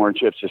guy anymore.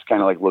 Chip's just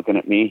kind of like looking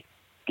at me,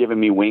 giving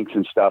me winks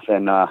and stuff.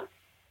 And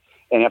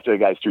after the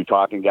guy's through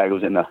talking, the guy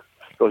goes in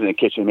the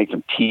kitchen and makes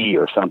some tea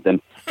or something.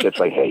 Chip's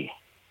like, hey,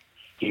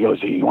 he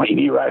goes, you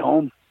need a ride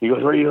home? He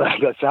goes, where are you? I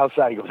go, south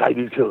side. He goes, I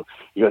do too.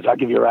 He goes, I'll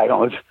give you a ride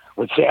home.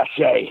 Let's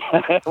sashay.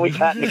 We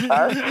got in the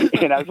car,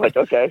 and I was like,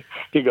 okay.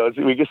 He goes,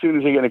 as soon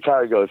as we get in the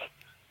car, he goes,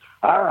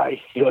 all right.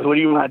 He goes, what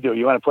do you want to do?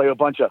 You want to play with a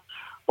bunch of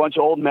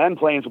old men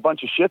playing a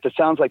bunch of shit that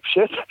sounds like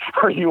shit,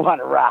 or you want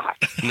to rock?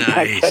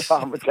 Nice.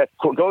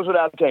 Goes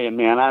without saying,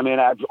 man. I mean,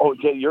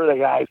 you're the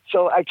guy.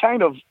 So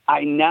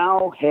I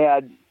now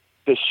had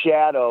the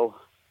shadow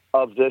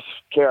of this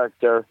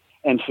character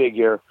and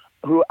figure,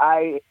 who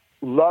I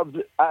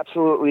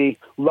absolutely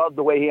loved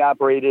the way he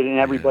operated, and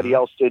everybody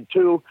else did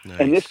too. Nice.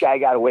 And this guy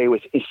got away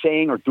with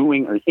saying or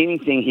doing or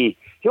anything.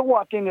 He'll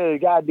walk into the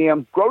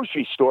goddamn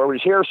grocery store with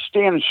his hair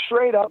standing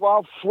straight up,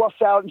 all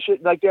fluffed out and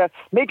shit like that,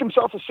 make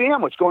himself a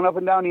sandwich going up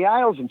and down the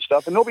aisles and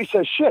stuff, and nobody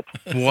says shit.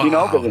 Wow, you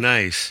know,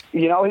 nice.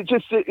 You know, it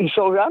just,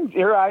 so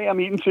I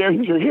am eating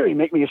sandwich. You're here. He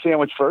make me a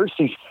sandwich first.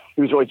 He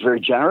was always very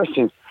generous.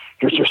 And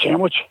here's your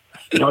sandwich.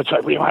 You know, it's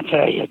like, what do you want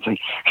today? It's like,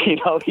 you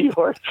know,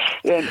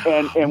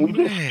 and we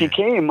just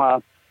became,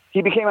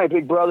 he became my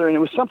big brother, and it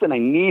was something I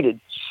needed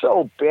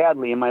so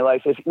badly in my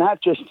life. If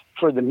not just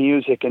for the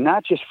music and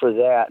not just for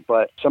that,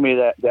 but somebody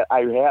that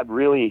I had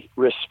really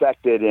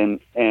respected, and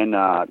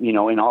you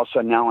know, and all of a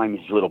sudden now I'm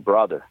his little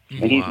brother,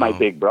 and he's my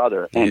big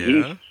brother,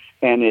 and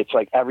and it's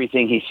like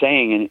everything he's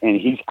saying,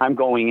 and I'm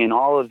going in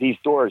all of these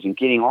doors and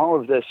getting all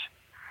of this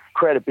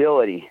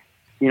credibility.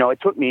 You know,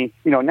 it took me,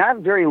 you know, not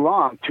very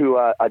long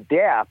to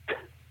adapt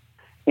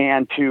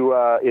and to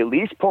at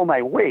least pull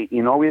my weight.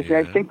 You know,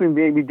 I think we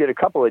maybe did a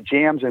couple of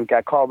jams and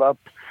got called up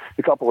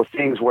a couple of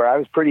things where I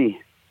was pretty,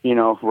 you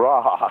know,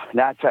 raw,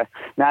 not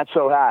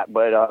so hot,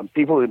 but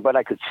but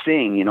I could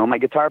sing. You know, my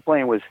guitar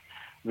playing was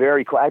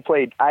very cool.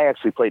 I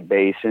actually played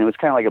bass, and it was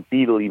kind of like a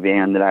Beatle-y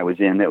band that I was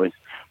in.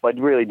 But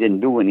really didn't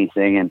do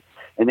anything.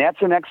 And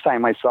that's the next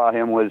time I saw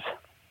him was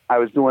I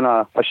was doing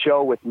a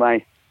show with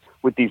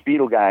these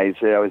Beatle guys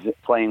that I was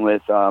playing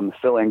with,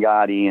 Phil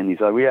Angotti, and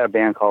we had a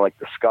band called like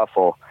The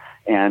Scuffle,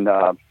 and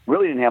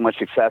really didn't have much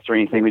success or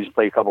anything. We just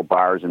played a couple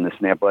bars in this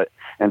and that,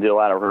 and did a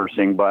lot of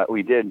rehearsing, but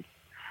we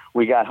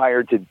got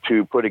hired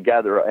to put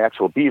together an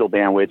actual Beatle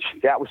band, which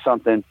that was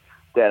something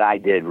that I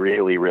did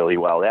really, really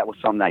well. That was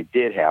something I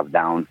did have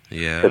down,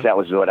 because that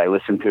was what I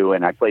listened to,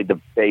 and I played the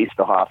bass,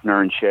 the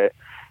Hofner and shit,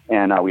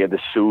 and we had the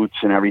suits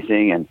and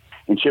everything, and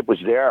Chip was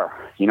there,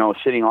 you know,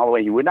 sitting all the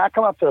way. He would not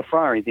come up to the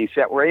front or anything. He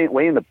sat way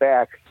in the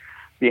back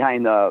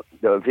behind the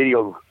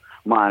video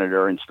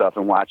monitor and stuff,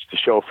 and watched the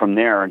show from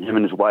there, and him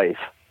and his wife.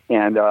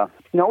 And, you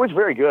know, it was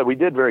very good. We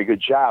did a very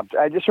good job.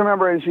 I just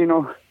remember, as you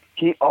know,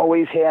 he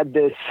always had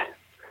this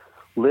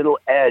little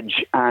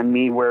edge on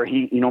me where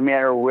he, you know, no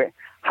matter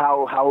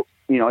how,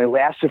 you know, it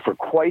lasted for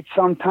quite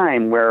some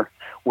time where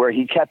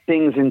he kept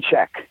things in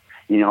check.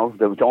 You know,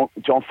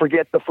 don't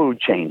forget the food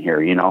chain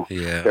here, you know.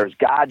 Yeah. There's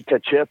God to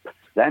Chip,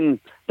 then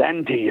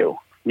to you.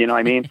 You know what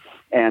I mean?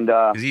 And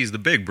he's the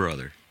big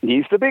brother.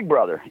 He's the big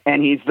brother,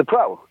 and he's the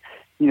pro.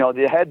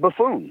 the head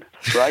buffoon,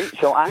 right?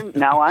 So I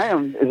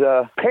am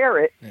the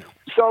parrot. Yeah.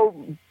 So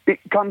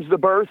becomes the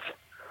birth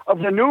of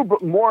the new,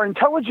 more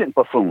intelligent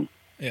buffoon.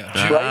 Yeah.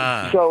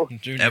 Right. So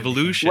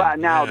evolution. Well,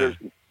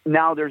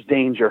 now there's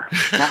danger.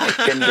 Now it's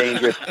getting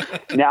dangerous.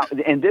 Now,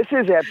 and this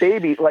is that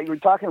baby. Like we're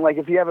talking, like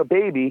if you have a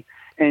baby.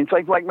 And it's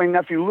like my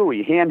nephew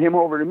Louis, hand him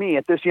over to me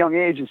at this young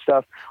age and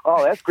stuff.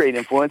 Oh, that's great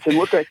influence. And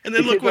look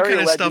what kind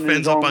of stuff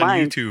ends up on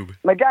YouTube.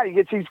 My God,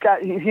 he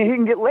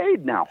can get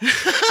laid now.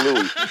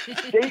 Louis,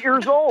 8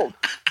 years old.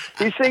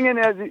 He's singing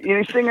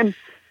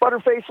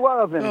Butterface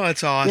Love and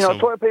that's awesome.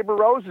 Toilet Paper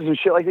Roses and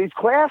shit like that. He's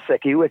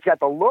classic. He's got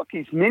the look.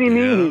 He's mini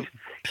me. Yeah.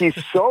 He's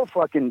so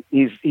fucking.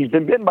 He's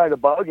been bitten by the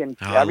bug, and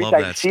every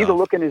time I see the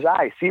look in his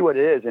eye, see what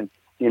it is, and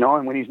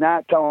and when he's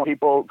not calling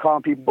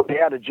people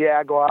dad a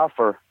jag-off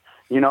or.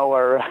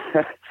 Or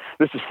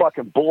this is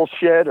fucking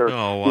bullshit, or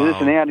this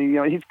and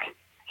that.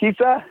 He's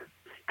a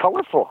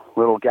colorful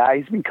little guy.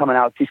 He's coming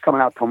out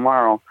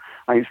tomorrow.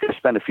 He's going to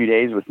spend a few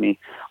days with me.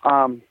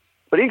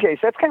 But in any case,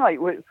 that's kind of like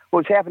what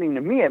was happening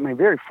to me at my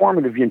very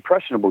formative,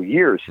 impressionable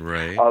years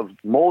of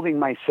molding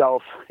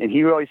myself. And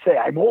he would always say,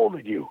 "I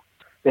molded you."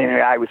 And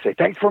I would say,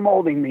 "Thanks for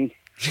molding me."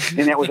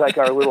 And that was like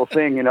our little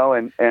thing,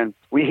 and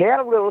we had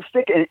a little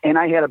stick, and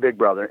I had a big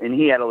brother, and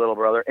he had a little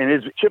brother,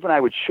 and Chip and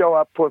I would show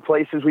up to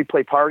places, we'd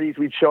play parties,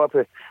 we'd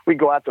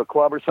go out to a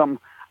club or something,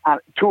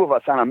 two of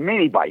us on a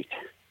mini bike.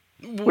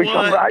 We'd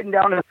come riding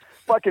down to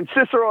fucking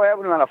Cicero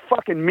Avenue on a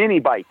fucking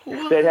mini bike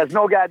that has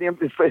no goddamn,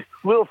 it's a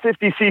little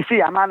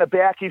 50cc, I'm on the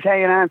back, he's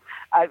hanging on,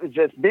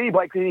 this mini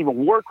bike didn't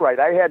even work right,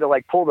 I had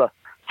to pull the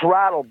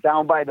throttle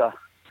down by the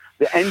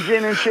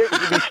engine and shit,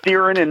 we'd be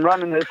steering and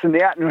running this and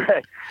that, and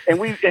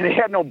it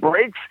had no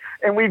brakes,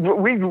 and we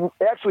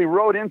actually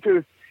rode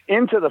into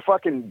the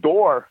fucking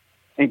door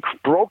and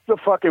broke the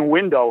fucking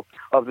window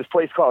of this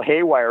place called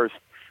Haywires.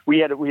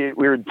 We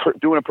were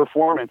doing a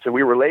performance, and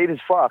we were late as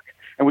fuck,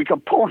 and we come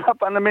pulling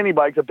up on the mini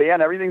bike, the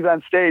band, everything's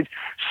on stage,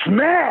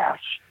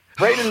 smash!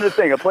 Right into the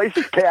thing. The place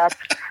is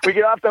packed. We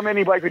get off the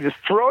mini bike. We just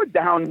throw it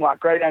down,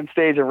 walk right on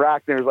stage, and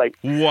rock. And it was like,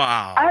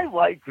 wow. I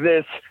like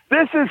this.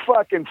 This is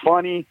fucking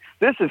funny.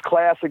 This is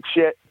classic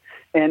shit.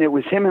 And it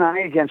was him and I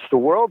against the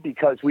world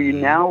because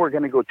now we're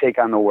going to go take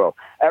on the world.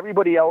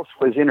 Everybody else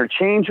was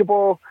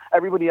interchangeable.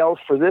 Everybody else,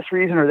 for this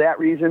reason or that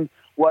reason,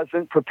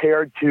 wasn't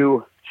prepared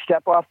to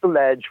step off the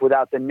ledge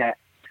without the net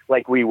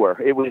like we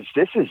were. It was,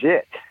 this is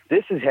it.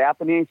 This is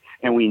happening.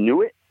 And we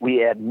knew it. We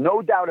had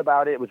no doubt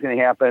about it. It was going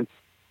to happen.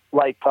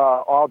 Like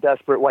all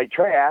desperate white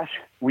trash,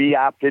 we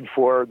opted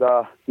for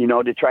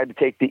to try to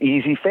take the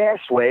easy,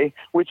 fast way,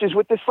 which is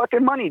with this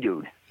fucking money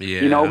dude.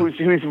 Yeah. Who's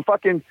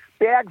fucking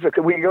bags of.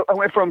 I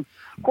went from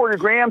quarter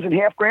grams and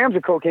half grams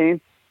of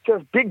cocaine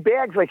to big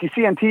bags like you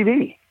see on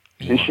TV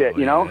and shit.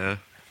 Yeah.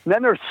 And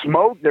then there's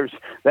smoke. Then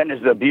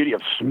there's the beauty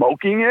of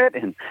smoking it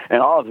and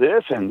all of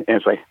this, and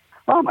it's like,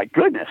 oh my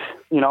goodness,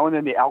 and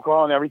then the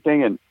alcohol and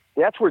everything, and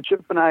that's where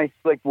Chip and I,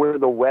 where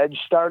the wedge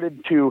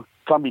started to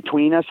come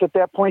between us at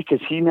that point,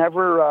 because he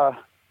never,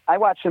 I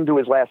watched him do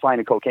his last line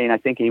of cocaine. I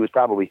think he was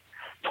probably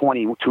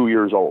 22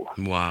 years old.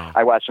 Wow.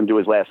 I watched him do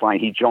his last line.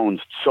 He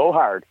jonesed so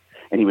hard,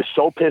 and he was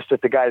so pissed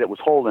at the guy that was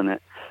holding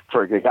it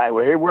for the guy,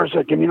 hey, where's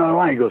it? Give me another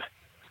line. He goes,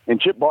 and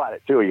Chip bought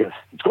it too. He goes,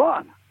 it's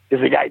gone.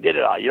 Because the guy did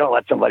it all. You don't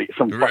let some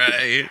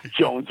fucking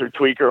Jones or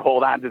tweaker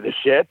hold on to the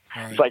shit.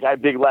 Right. It's like, I have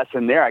a big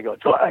lesson there. I go,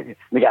 it's gone. And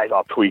the guy's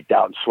all tweaked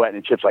out and sweating,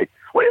 and Chip's like,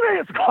 what do you mean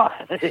it's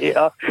gone?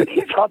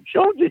 He's all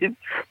Jonesy,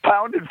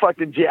 pounding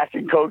fucking Jack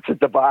and Cokes at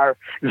the bar.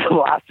 He's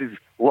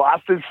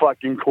lost his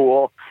fucking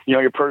cool.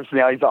 Your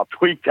personality's all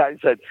tweaked out. He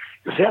said,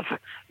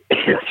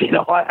 you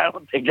know what? I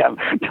don't think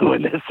I'm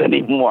doing this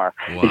anymore.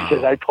 Wow. He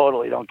says, I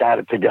totally don't got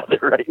it together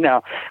right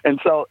now. And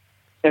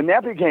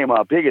that became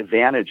a big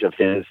advantage of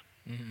his.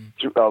 Mm-hmm.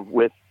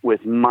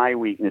 With my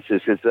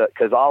weaknesses,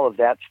 because all of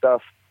that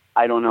stuff,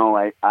 I don't know.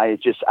 I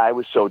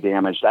was so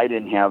damaged. I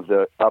didn't have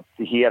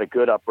he had a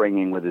good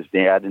upbringing with his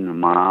dad and the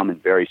mom,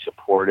 and very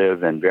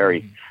supportive and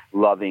very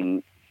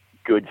loving,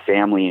 good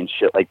family and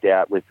shit like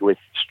that, with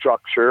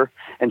structure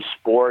and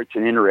sports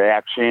and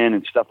interaction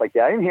and stuff like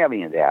that. I didn't have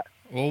any of that.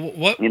 Well,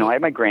 what? I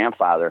had my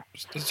grandfather.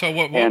 So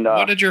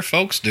what did your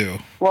folks do?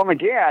 Well, my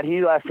dad,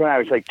 he left when I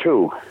was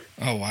 2.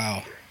 Oh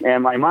wow.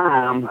 And my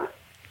mom.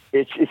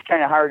 It's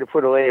kind of hard to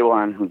put a label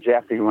on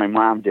exactly what my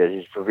mom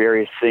did. For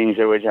various things,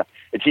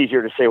 it's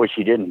easier to say what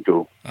she didn't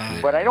do.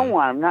 But I don't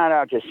want. I'm not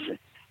out to.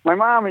 My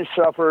mom has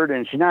suffered,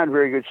 and she's not in a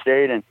very good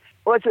state. And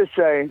let's just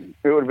say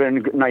it would have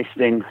been a nice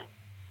thing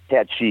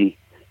had she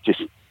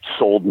just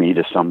sold me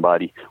to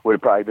somebody. Would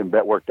have probably been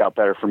worked out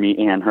better for me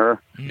and her.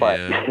 But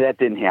that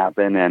didn't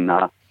happen, and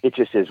it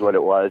just is what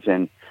it was.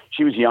 And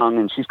she was young,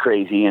 and she's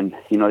crazy, and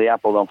the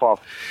apple don't fall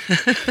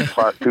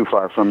too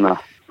far from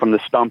the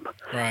stump.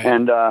 Right.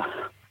 And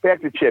back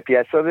to Chip,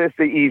 yeah. So this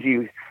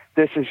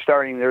is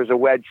starting. There's a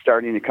wedge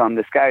starting to come.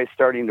 This guy is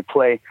starting to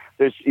play.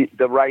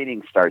 The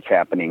writing starts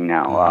happening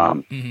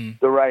now.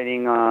 The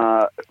writing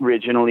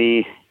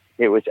originally,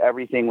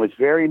 everything was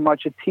very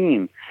much a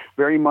team.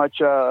 Very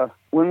much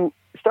when we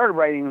started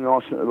writing a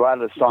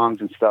lot of the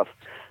songs and stuff.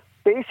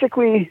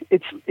 basically,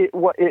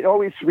 it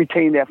always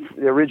retained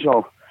the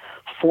original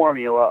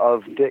formula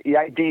of the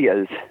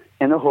ideas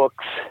and the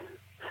hooks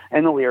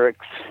and the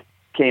lyrics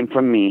came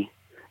from me,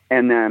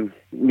 and then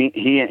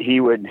he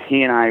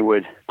and I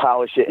would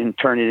polish it and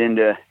turn it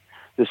into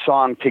the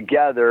song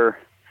together,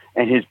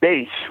 and his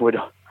bass would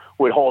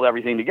hold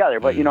everything together.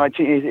 But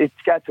it's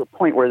got to a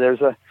point where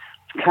there's a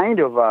kind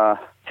of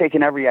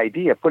taking every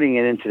idea, putting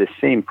it into the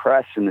same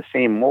press and the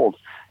same mold,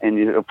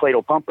 and a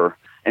Play-Doh pumper,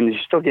 and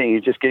you're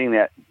just getting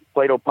that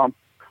Play-Doh pump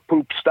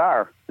poop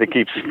star that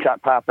keeps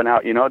popping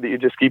out. That you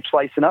just keep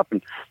slicing up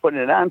and putting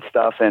it on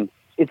stuff. And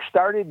it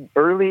started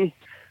early,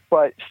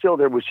 but still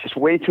there was just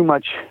way too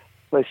much,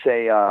 let's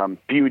say,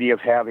 beauty of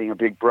having a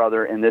big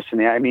brother and this and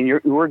that. I mean,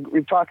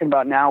 we're talking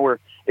about now where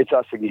it's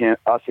us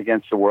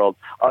against the world,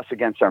 us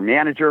against our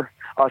manager,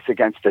 us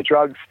against the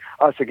drugs,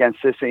 us against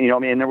this.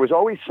 And there was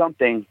always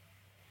something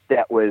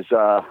that was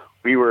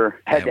we were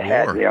head to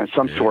head,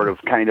 some sort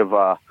of kind of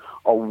a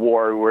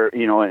war where,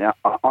 an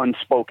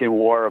unspoken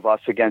war of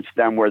us against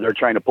them, where they're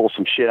trying to pull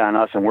some shit on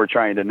us and we're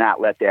trying to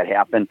not let that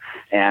happen.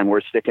 And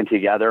we're sticking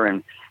together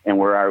and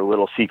we're our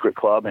little secret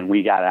club and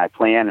we got a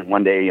plan. And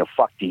one day,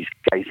 fuck these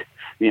guys,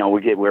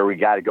 we get where we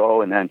got to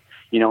go. And then,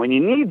 and you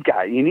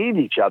need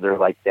each other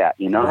like that,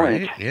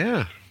 Right.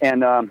 Yeah.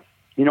 And, and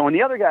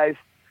the other guys,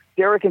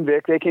 Derek and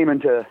Vic, they came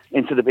into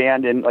the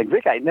band, and like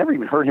Vic, I'd never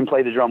even heard him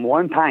play the drum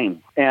one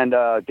time. And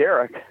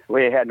Derek,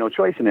 we had no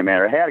choice in the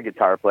matter. I had a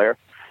guitar player.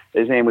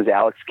 His name was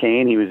Alex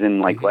Kane. He was in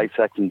like Life,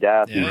 Sex, and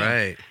Death. Yeah.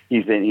 Right.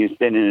 He's been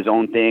in his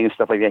own thing and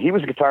stuff like that. He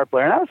was a guitar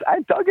player, and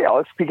I dug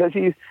Alex because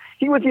he was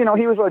he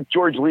was a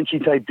George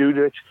Lynchy type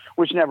dude,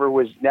 which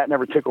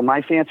never tickled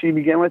my fancy to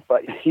begin with.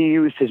 But he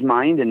used his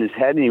mind and his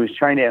head, and he was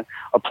trying to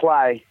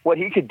apply what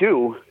he could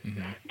do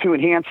to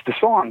enhance the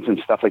songs and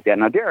stuff like that.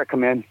 Now Derek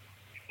come in.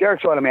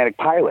 Derek's automatic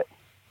pilot.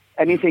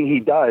 Anything he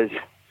does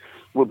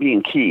will be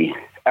in key.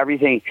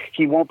 Everything,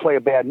 he won't play a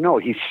bad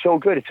note. He's so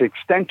good. It's an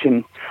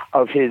extension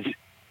of his.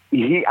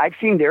 I've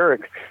seen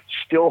Derek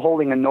still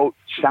holding a note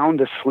sound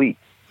asleep.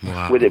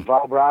 Wow. With it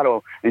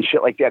vibrato and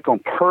shit like that going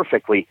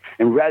perfectly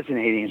and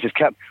resonating and just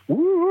kept.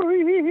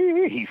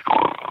 He's,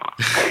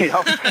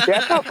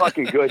 that's how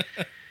fucking good.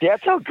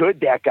 That's how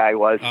good that guy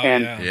was. Oh,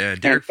 and yeah,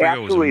 Derek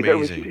Frigo was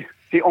amazing.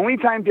 The only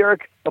time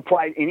Derek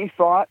applied any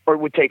thought or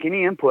would take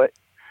any input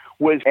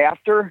was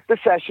after the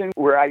session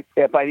where I,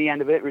 by the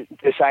end of it,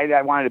 decided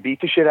I wanted to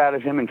beat the shit out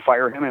of him and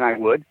fire him, and I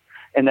would.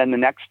 And then the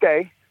next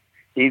day,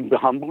 he'd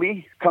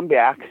humbly come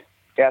back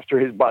after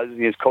his buzz,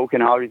 his coke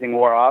and everything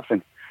wore off,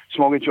 and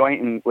smoke a joint,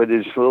 and with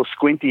his little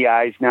squinty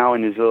eyes now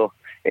and his little,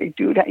 hey,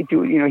 dude,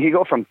 he'd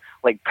go from,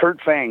 like,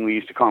 Kurt Fang, we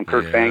used to call him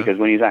Kurt Fang, because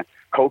when he's on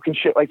coke and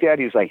shit like that,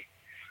 he was like,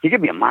 he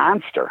could be a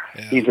monster.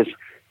 Yeah. He's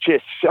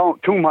just so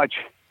too much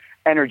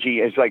energy,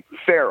 is like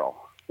feral.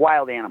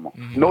 Wild animal,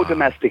 no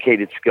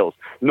domesticated skills,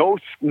 no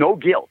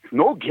guilt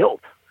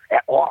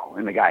at all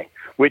in the guy,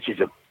 which is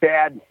a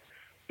bad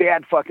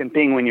fucking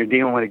thing when you're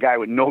dealing with a guy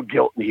with no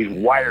guilt and he's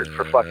wired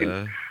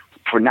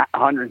for not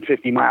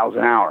 150 miles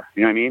an hour.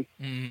 You know what I mean?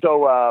 Mm-hmm.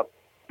 So,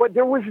 but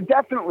there was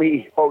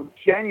definitely a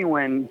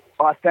genuine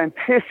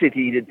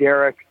authenticity to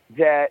Derek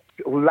that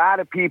a lot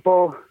of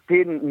people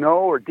didn't know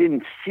or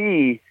didn't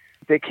see,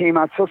 that came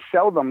out so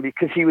seldom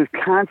because he was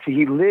constant.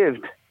 He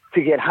lived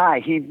to get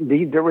high.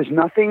 There was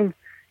nothing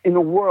in the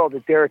world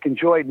that Derek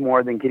enjoyed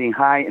more than getting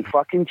high and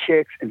fucking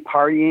chicks and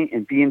partying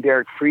and being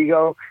Derek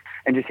Frigo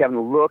and just having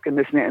a look and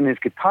this and that. And his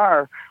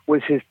guitar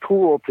was his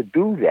tool to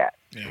do that,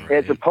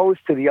 as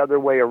opposed to the other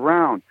way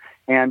around.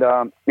 And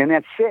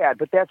that's sad,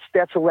 but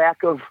that's a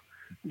lack of,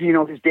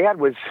 his dad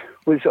was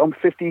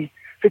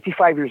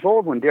 55 years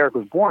old when Derek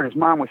was born. His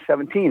mom was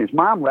 17. His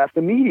mom left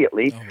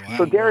immediately. Oh, wow.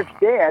 So Derek's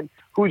dad,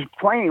 who's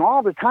playing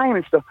all the time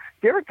and stuff,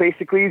 Derek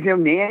basically is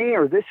nanny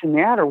or this and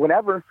that or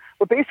whatever,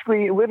 but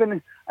basically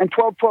living on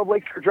 1212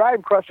 Lakeshore Drive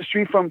across the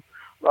street from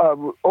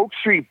Oak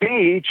Street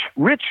Beach,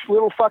 rich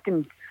little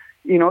fucking,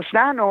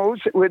 snot-nose,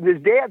 with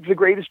his dad's the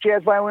greatest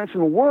jazz violinist in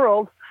the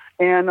world,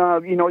 and,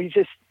 he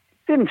just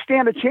didn't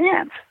stand a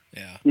chance.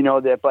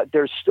 Yeah. But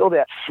there's still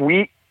that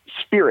sweet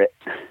spirit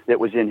that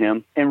was in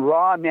him and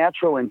raw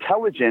natural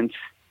intelligence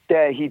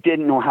that he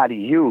didn't know how to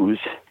use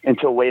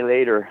until way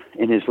later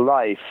in his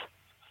life.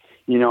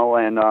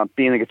 And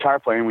being a guitar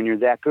player, and when you're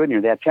that good and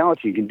you're that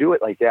talented, you can do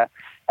it like that.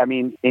 I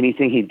mean,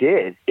 anything he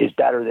did is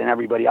better than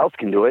everybody else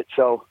can do it.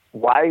 So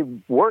why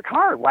work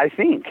hard? Why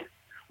think?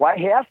 Why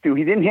have to?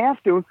 He didn't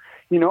have to,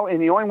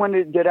 and the only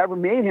one that ever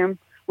made him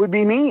would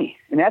be me.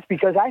 And that's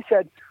because I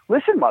said,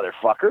 listen,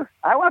 motherfucker,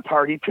 I want to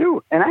party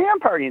too. And I am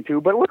partying too,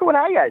 but look at what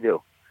I got to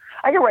do.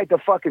 I got to write the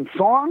fucking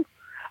song.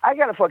 I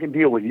got to fucking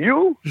deal with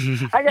you.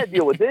 I got to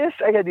deal with this.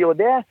 I got to deal with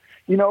that.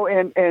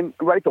 And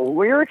write the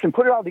lyrics and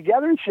put it all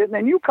together and shit. And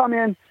then you come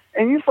in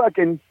and you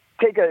fucking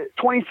take a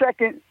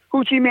 20-second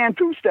Hoochie Man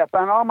two-step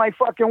on all my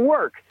fucking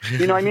work.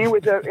 You know what I mean?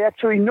 With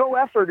actually no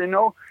effort and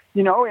no,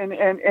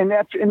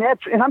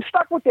 and I'm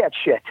stuck with that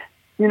shit.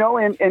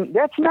 And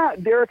that's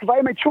not, Derek, if I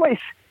had my choice,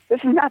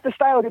 this is not the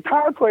style of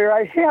guitar player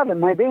I have in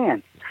my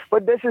band.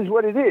 But this is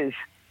what it is.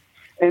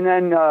 And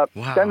then,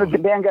 then the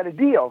band got a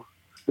deal.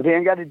 the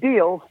band got a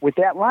deal with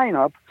that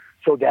lineup.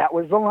 So that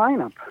was the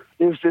lineup.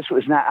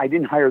 I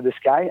didn't hire this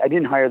guy. I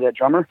didn't hire that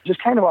drummer.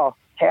 Just kind of all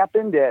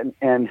happened,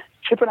 and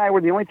Chip and I were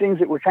the only things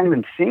that were kind of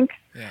in sync,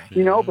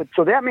 but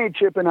so that made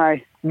Chip and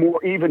I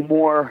even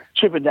more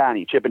Chip and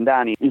Donnie,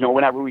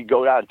 whenever we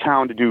go out of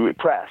town to do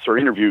press or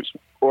interviews,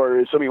 or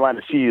if somebody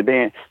wanted to see the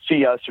band,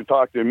 see us or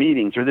talk to their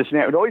meetings or this and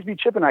that, it would always be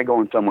Chip and I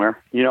going somewhere,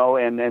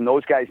 and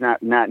those guys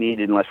not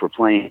needed unless we're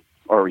playing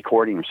or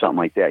recording or something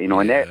like that,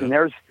 and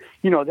there's,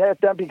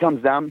 that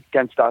becomes them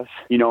against us,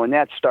 and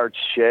that starts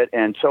shit.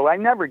 And so I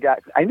never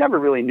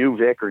really knew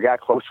Vic or got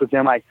close with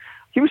him.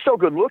 He was so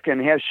good looking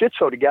and had shit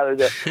so together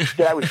that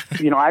I was,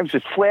 I was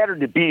just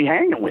flattered to be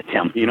hanging with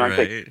him.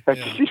 Right. I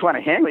just want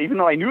to hang with him, even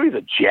though I knew he's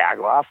a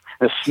jagoff,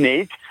 a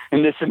snake,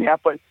 and this and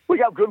that. But look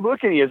how good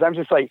looking he is. I'm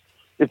just like,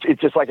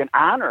 it's just like an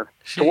honor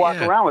to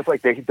walk around with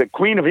like the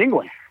Queen of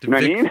England. You know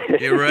what I mean?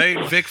 You're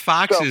right. Vic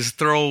Fox's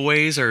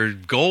throwaways are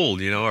gold,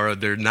 or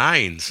they're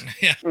nines.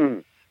 Yeah.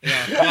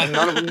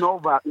 None of them know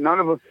about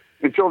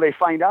until they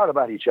find out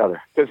about each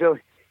other. Because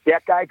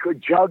that guy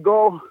could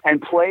juggle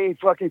and play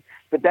fucking.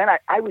 But then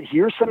I would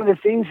hear some of the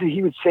things that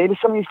he would say to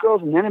some of these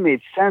girls, and then it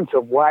made sense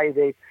of why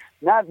they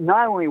not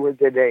only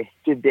did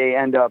they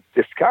end up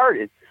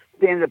discarded,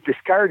 they ended up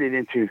discarded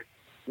into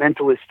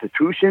mental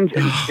institutions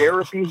and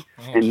therapy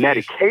and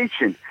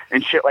medication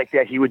and shit like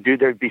that. He would do.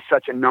 There'd be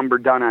such a number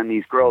done on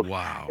these girls.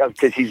 Wow.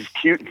 Because he's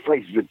cute and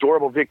plays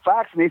adorable Vic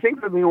Fox, and they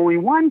think they're the only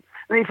one,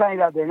 and they find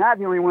out they're not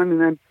the only one,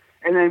 and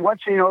then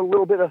once a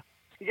little bit of.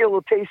 You get a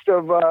little taste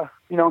of,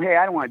 hey,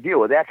 I don't want to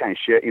deal with that kind of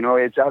shit.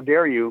 It's how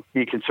dare you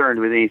be concerned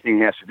with anything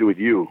that has to do with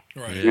you.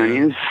 Right. You know what I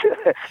mean?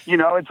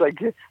 It's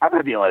like, I'm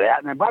not dealing with that.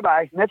 And then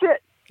bye-bye. And that's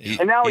it.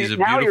 And now he's a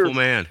beautiful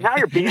man. Now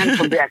you're banned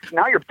from back.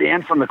 Now you're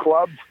banned from the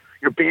clubs.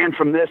 You're banned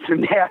from this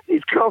and that.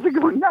 These girls are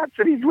going nuts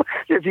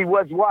as he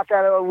was walk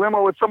out of a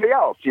limo with somebody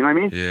else. You know what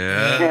I mean?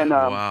 Yeah. And,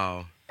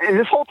 wow. And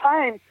this whole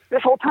time,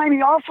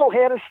 he also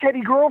had a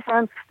steady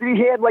girlfriend that he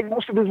had like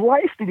most of his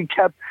life that he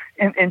kept.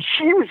 And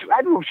she was,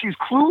 I don't know if she was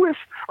clueless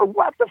or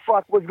what the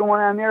fuck was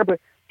going on there, but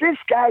this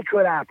guy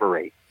could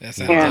operate. That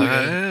and,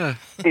 sounds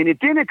good. And it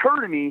didn't occur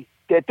to me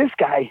that this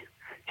guy,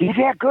 he's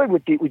that good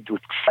with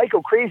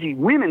psycho crazy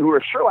women who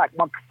are Sherlock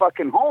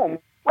fucking Holmes.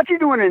 What's he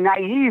doing to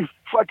naive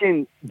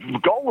fucking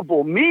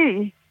gullible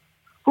me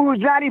who's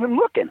not even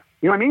looking?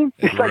 You know what I mean?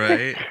 It's like,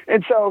 right.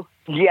 And so,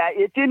 yeah,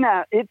 it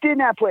did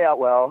not play out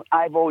well.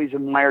 I've always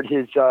admired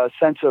his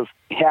sense of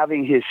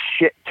having his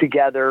shit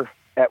together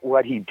at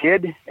what he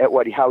did,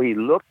 how he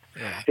looked.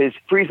 Yeah. His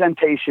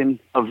presentation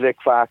of Vic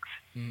Fox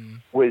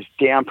was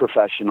damn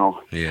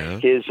professional. Yeah.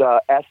 His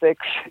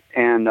ethics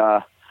and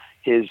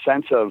his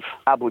sense of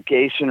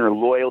obligation or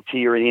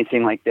loyalty or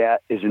anything like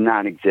that is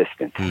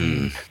non-existent.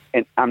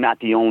 And I'm not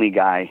the only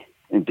guy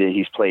that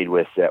he's played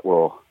with that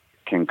will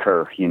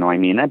concur, you know what I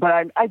mean?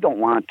 But I don't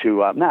want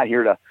to, I'm not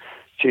here to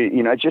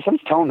I'm just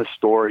telling the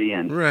story,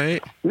 and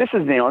right. This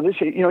is,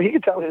 he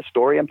can tell his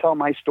story. I'm telling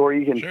my story.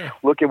 You can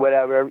look at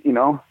whatever,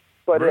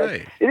 but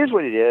right. It is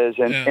what it is.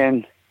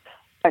 And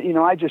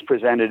I just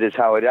present it as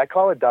how I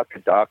call it duck a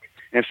duck.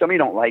 And if somebody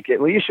don't like it,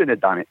 well, you shouldn't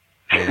have done it.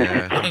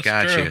 Yeah,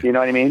 gotcha. You know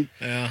what I mean?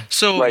 Yeah.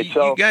 So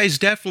you guys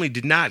definitely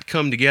did not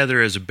come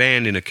together as a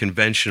band in a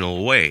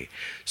conventional way.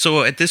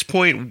 So at this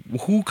point,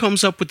 who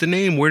comes up with the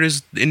name? Where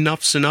does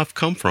Enough's Enough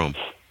come from?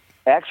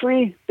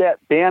 Actually, that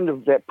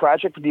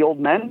project with the old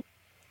men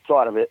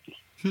thought of it.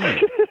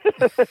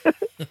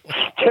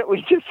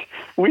 we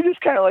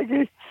just kind of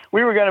like,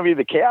 we were going to be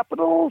the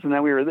Capitals, and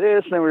then we were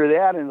this, and then we were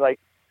that, and like,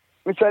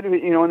 we tried to,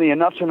 in the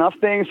Enough's Enough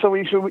thing, so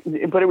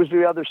but it was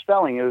the other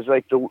spelling. It was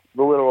like the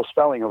literal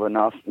spelling of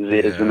enough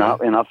is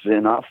enough, enough is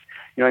enough.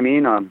 You know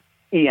what I mean?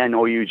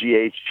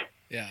 ENOUGH.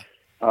 Yeah.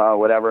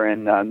 Whatever,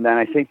 and then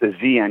I think the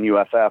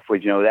ZNUFF,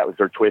 which, that was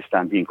their twist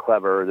on being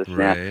clever or this and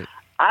that.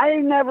 I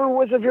never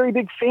was a very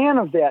big fan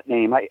of that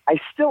name. I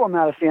still am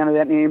not a fan of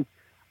that name.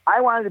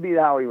 I wanted to be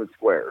the Hollywood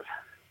Squares.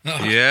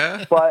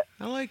 Yeah, but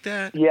I like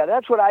that. Yeah,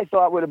 that's what I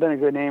thought would have been a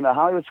good name, the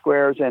Hollywood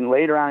Squares, and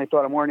later on I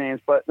thought of more names.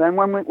 But then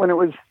when it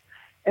was,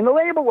 and the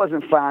label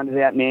wasn't fond of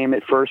that name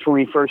at first when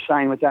we first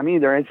signed with them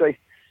either. It's like,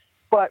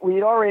 but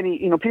we'd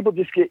already, people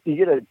just get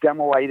a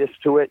demoitis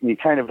to it, and you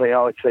kind of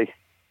it's like,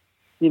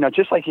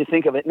 just like you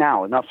think of it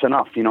now, Enough's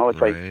Enough.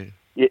 It's like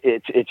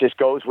it just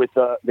goes with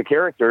the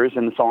characters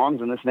and the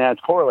songs and this and that.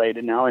 It's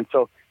correlated now, and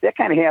so that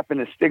kind of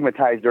happened, is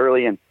stigmatized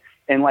early, and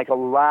like a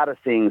lot of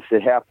things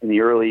that happened in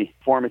the early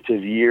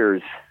formative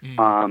years,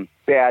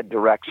 bad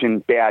direction,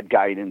 bad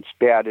guidance,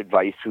 bad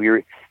advice.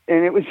 And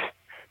it was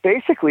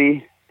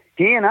basically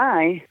he and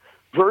I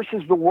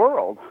versus the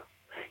world,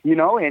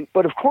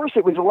 but of course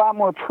it was a lot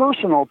more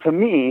personal to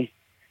me.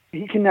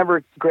 He can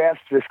never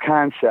grasp this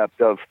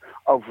concept of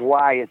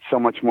why it's so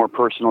much more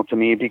personal to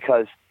me,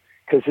 because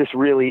this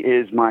really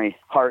is my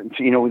heart. And,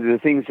 the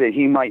things that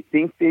he might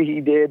think that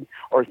he did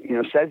or,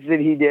 says that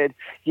he did.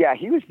 Yeah,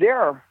 he was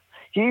there.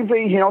 He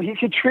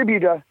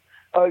contributed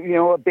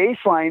a bass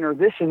line or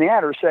this and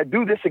that, or said,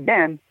 do this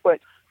again. But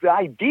the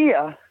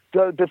idea,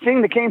 the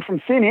thing that came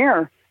from thin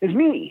air is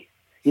me.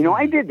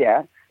 I did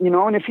that.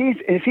 and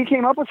if he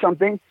came up with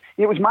something,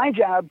 it was my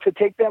job to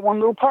take that one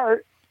little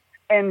part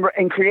and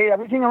create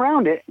everything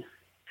around it,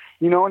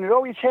 and it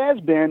always has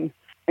been.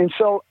 And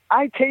so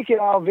I take it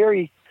all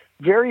very,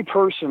 very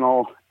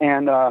personal.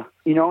 And,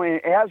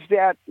 and as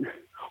that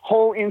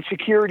whole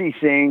insecurity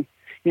thing,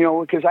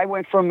 because I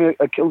went from a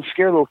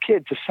scared little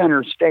kid to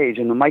center stage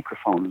and the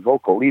microphone,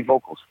 lead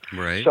vocals.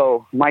 Right.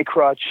 So my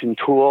crutch and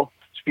tool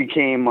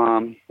became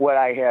what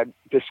I had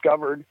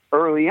discovered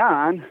early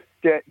on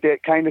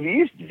that kind of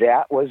eased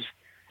that was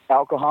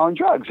alcohol and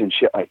drugs and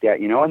shit like that,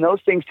 and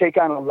those things take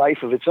on a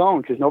life of its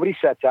own because nobody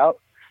sets out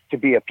to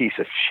be a piece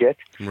of shit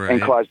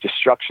and cause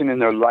destruction in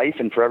their life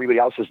and for everybody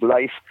else's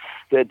life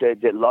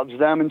that loves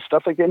them and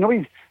stuff like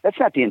that. That's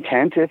not the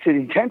intent. The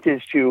intent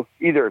is to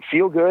either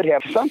feel good,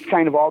 have some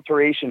kind of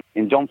alteration,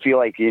 and don't feel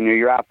like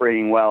you're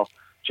operating well.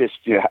 Just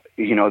the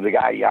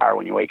guy you are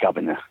when you wake up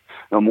in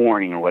the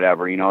morning or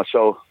whatever.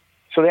 So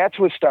that's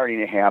what's starting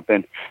to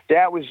happen.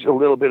 That was a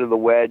little bit of the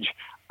wedge.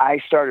 I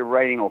started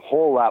writing a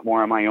whole lot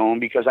more on my own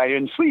because I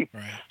didn't sleep.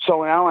 Right.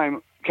 So now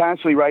I'm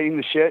constantly writing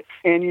the shit.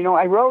 And,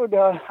 I wrote,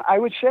 I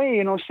would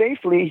say,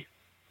 safely,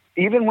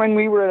 even when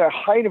we were at the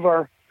height of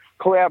our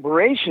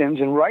collaborations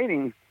and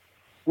writing,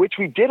 which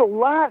we did a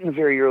lot in the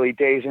very early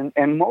days.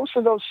 And most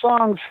of those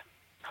songs,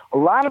 a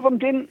lot of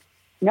them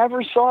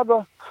never saw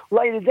the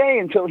light of day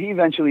until he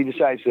eventually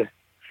decides to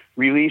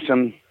release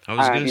them.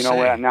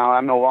 Now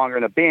I'm no longer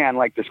in a band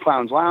like this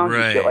Clown's Lounge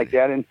and shit like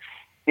that.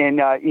 And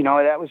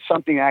that was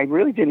something I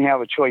really didn't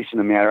have a choice in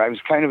the matter. I was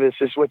kind of, this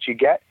is what you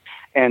get.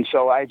 And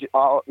so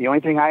the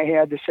only thing I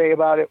had to say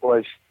about it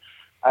was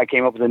I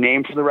came up with a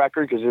name for the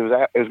record because it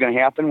was going to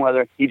happen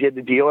whether he did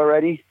the deal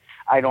already.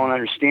 I don't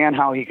understand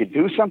how he could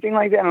do something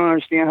like that. I don't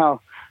understand how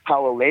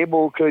a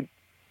label could.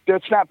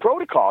 That's not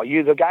protocol.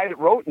 The guy that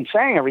wrote and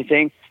sang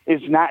everything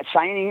is not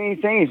signing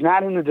anything. He's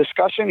not in the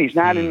discussion. He's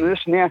not in this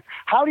and that.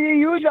 How do you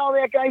use all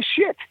that guy's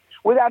shit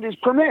without his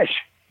permission?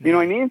 You know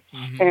what I mean?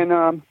 Mm-hmm.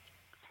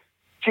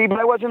 And but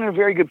I wasn't in a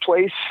very good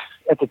place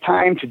at the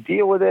time to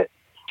deal with it.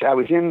 I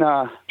was in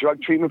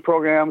drug treatment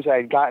programs. I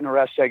had gotten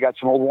arrested. I got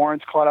some old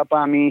warrants caught up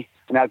on me.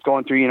 And I was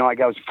going through, I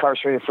was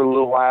incarcerated for a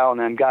little while and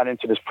then got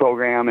into this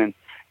program. And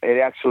it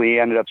actually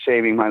ended up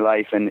saving my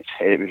life. And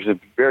it was a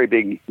very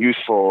big,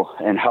 useful,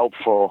 and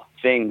helpful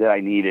thing that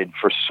I needed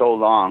for so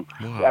long.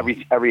 Wow.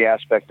 Every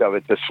aspect of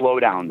it, the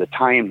slowdown, the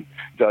time,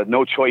 the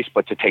no choice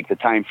but to take the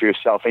time for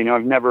yourself.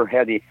 I've never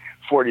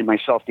afforded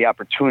myself the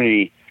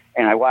opportunity.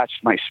 And I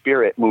watched my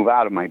spirit move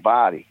out of my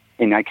body.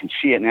 And I can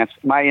see it, and that's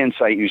my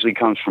insight usually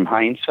comes from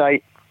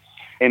hindsight.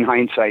 In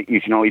hindsight, you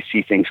can always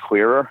see things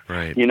clearer,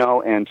 right.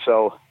 And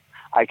so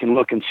I can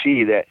look and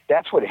see that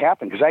that's what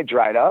happened because I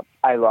dried up.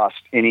 I lost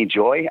any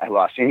joy.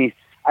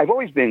 I've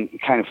always been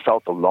kind of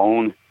felt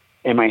alone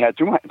in my head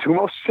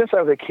since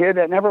I was a kid.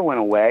 That never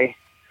went away,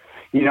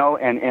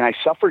 and I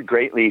suffered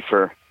greatly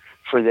for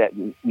that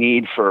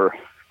need for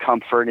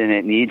comfort and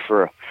that need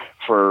for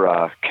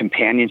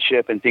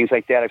companionship and things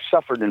like that. I've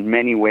suffered in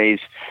many ways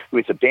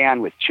with the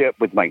band, with Chip,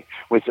 with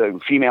the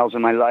females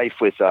in my life,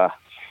 with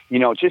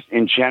just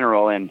in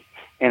general. And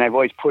I've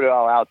always put it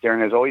all out there,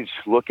 and I was always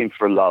looking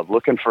for love,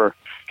 looking for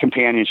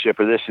companionship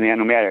or this and that,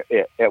 no matter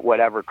at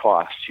whatever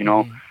cost,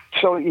 Mm-hmm.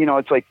 So,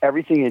 it's like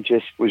everything it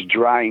just was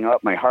drying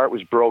up. My heart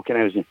was broken.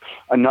 It was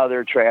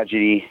another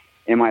tragedy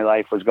in my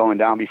life was going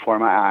down before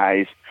my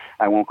eyes.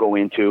 I won't go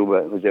into,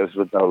 but it was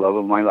with the love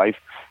of my life.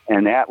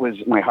 And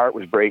my heart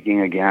was breaking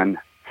again.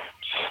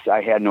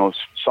 I had no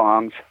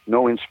songs,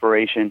 no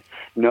inspiration.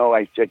 No,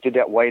 I did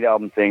that White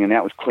Album thing, and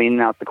that was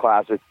cleaning out the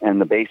closet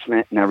and the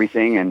basement and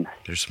everything. And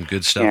there's some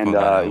good stuff.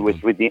 And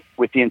with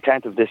the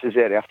intent of this is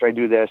it. After I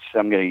do this,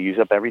 I'm going to use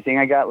up everything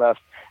I got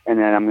left, and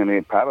then I'm going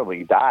to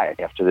probably die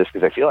after this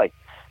because I feel like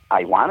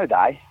I want to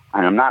die,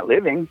 and I'm not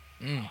living.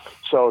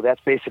 So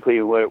that's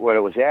basically what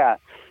it was at.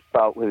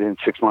 About within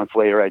 6 months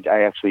later,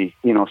 I actually,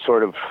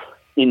 sort of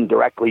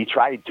indirectly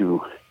tried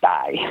to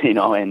die,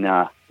 and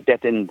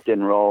that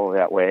didn't roll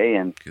that way.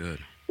 And good.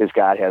 Because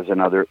God has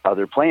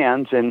other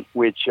plans, and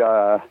which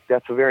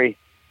that's a very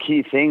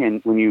key thing.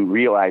 And when you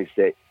realize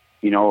that,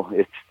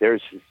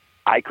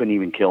 I couldn't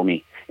even kill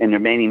me, and there are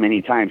many,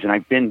 many times, and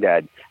I've been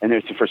dead. And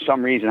there's for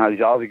some reason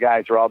all the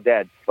guys are all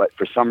dead, but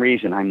for some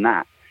reason I'm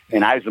not,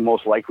 and I was the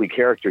most likely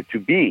character to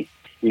be.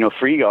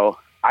 Frigo.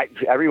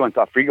 Everyone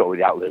thought Frigo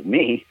would outlive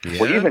me.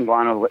 Yeah. Well, he's been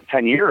gone over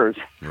 10 years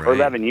or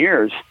 11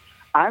 years.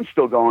 I'm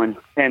still going.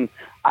 And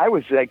I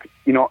was like,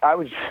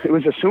 it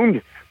was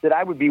assumed that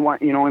I would be one,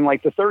 in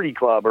like the 30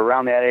 club or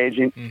around that age.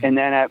 And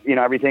then,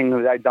 everything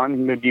that I'd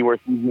done would be worth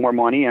more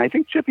money. And I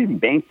think Chip even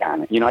banked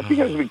on it. I think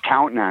I was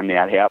counting on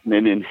that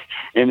happening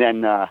and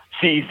then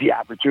seized the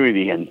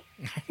opportunity and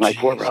my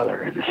poor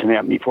brother and this and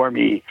that before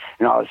me.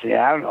 And all this,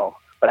 I don't know,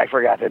 but I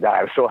forgot to die.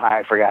 I was so high,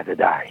 I forgot to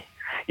die.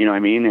 You know what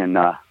I mean?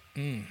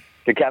 And,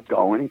 it kept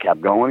going and kept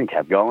going and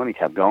kept going and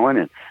kept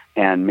going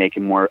and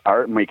making more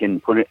art,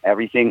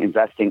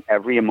 investing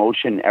every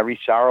emotion, every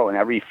sorrow and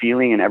every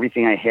feeling and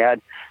everything I had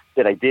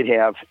that I did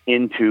have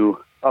into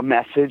a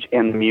message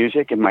and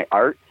music and my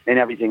art and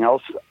everything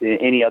else,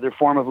 any other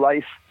form of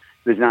life,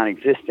 was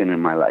non-existent in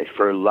my life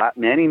for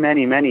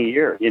many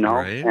years, you know?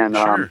 Right, and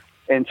sure.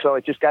 And so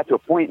it just got to a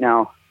point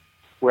now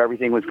where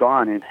everything was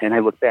gone. And I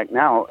look back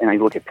now and I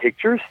look at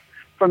pictures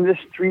from this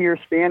 3-year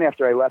span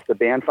after I left the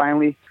band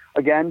finally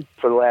again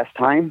for the last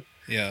time.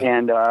 Yeah.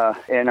 And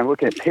I'm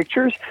looking at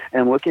pictures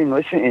and listening,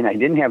 and I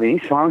didn't have any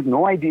songs,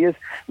 no ideas,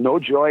 no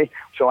joy.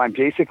 So I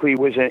basically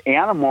was an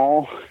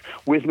animal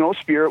with no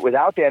spirit,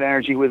 without that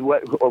energy, with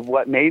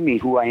what made me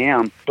who I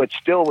am, but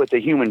still with the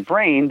human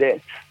brain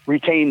that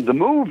retained the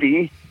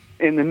movie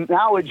and the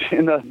knowledge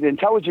and the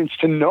intelligence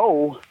to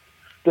know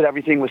that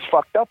everything was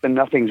fucked up and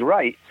nothing's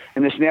right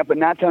and this and that, but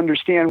not to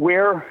understand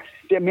where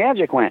the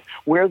magic went,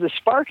 where the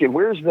spark is,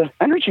 where's the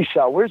energy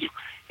cell,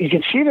 you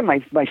can see it in my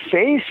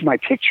face, my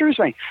pictures,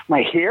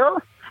 my hair,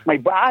 my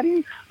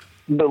body,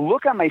 the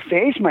look on my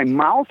face, my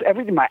mouth,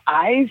 everything, my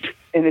eyes.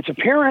 And it's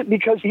apparent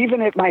because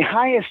even at my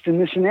highest and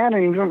this and that,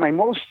 and even at my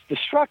most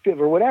destructive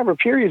or whatever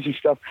periods and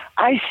stuff,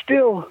 I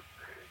still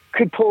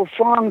could pull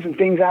songs and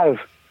things out of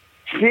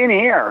thin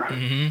air,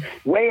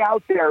 way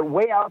out there.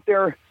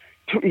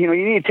 You know,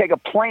 you need to take a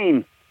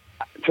plane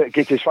to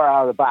get this far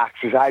out of the box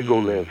as I go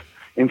live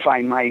and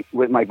find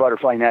with my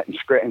butterfly net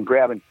and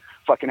grabbing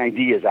fucking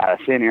ideas out of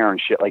thin air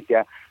and shit like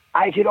that.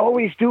 I could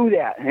always do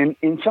that, and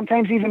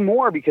sometimes even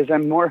more because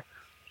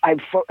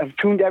I've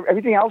tuned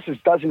everything else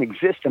doesn't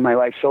exist in my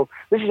life. So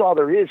this is all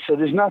there is. So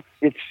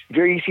it's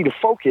very easy to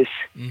focus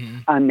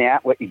on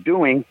that, what you're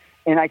doing.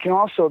 And I can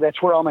also,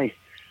 that's where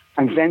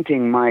I'm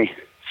venting my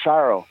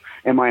sorrow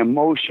and my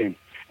emotion.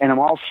 And I'm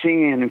all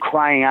singing and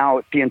crying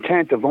out. The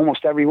intent of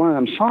almost every one of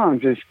them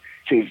songs is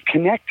to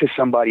connect to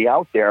somebody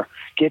out there,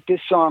 get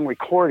this song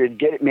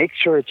recorded, make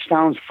sure it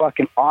sounds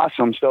fucking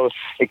awesome so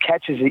it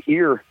catches the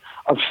ear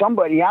of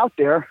somebody out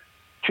there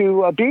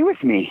to be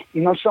with me,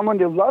 you know, someone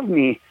to love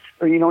me,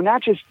 or, you know,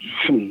 not just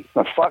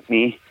fuck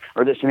me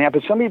or this and that,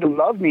 but somebody to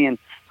love me and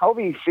help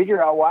me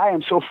figure out why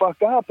I'm so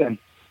fucked up. And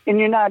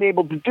you're not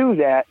able to do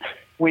that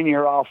when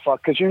you're all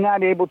fucked, because you're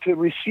not able to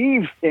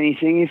receive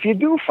anything if you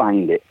do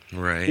find it.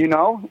 Right. You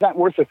know, it's not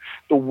worth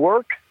the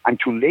work. I'm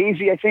too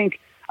lazy, I think.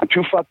 I'm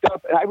too fucked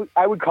up. And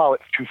I would call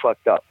it too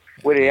fucked up.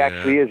 What it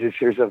actually is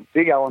there's a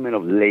big element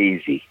of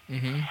lazy.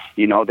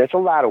 You know, that's a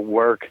lot of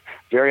work,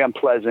 very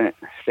unpleasant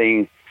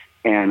thing.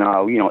 And,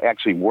 you know,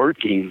 actually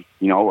working,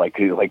 you know, like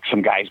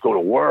some guys go to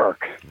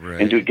work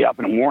and get up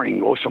in the morning,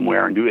 go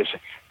somewhere and do this.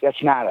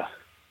 That's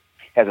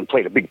hasn't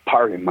played a big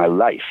part in my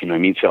life, you know what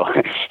I mean? So,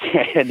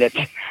 and that's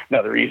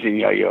another reason,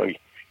 you know, you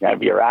gotta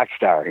be a rock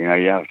star, you know,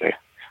 you have to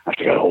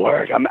go to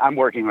work. I'm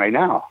working right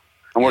now.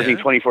 I'm working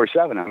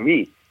 24/7 on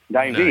me.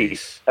 Dive V.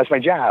 That's my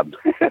job.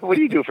 What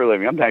do you do for a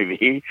living? I'm Dive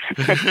V.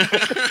 You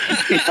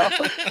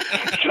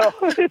know?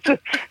 So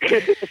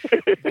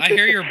I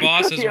hear your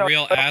boss is a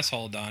real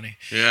asshole, Donnie.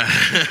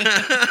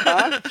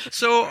 Yeah.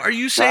 So are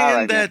you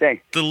saying that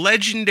the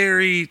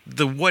legendary,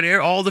 what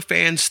all the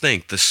fans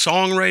think, the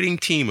songwriting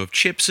team of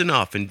Chips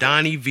Enough and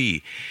Donnie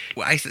V,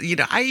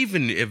 I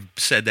even have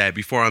said that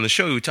before on the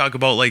show. We talk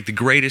about like the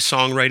greatest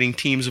songwriting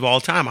teams of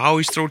all time. I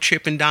always throw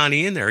Chip and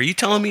Donnie in there. Are you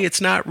telling me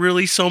it's not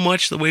really so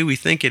much the way we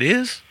think it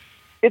is?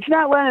 It's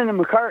not Lennon and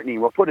McCartney,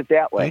 we'll put it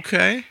that way.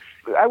 Okay.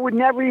 I would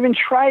never even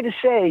try to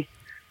say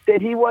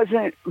that he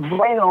wasn't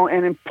vital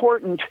and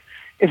important,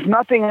 if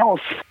nothing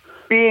else,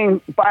 being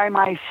by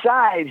my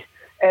side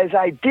as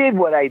I did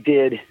what I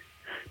did.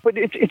 But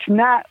it's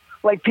not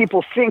like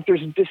people think.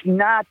 There's just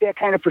not that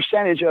kind of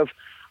percentage of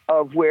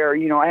where,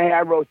 you know,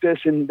 I wrote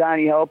this and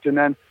Donnie helped and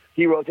then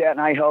he wrote that and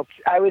I helped.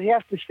 I would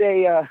have to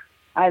say,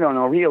 I don't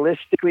know,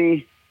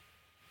 realistically,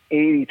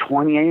 80-20.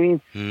 I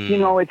mean, you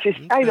know, it's just,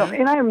 I don't,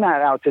 and I'm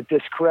not out to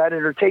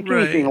discredit or take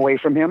anything away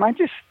from him. I'm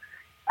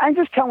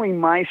just telling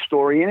my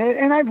story,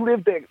 and I've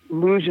lived the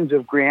illusions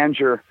of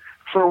grandeur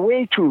for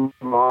way too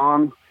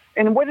long.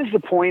 And what is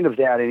the point of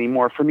that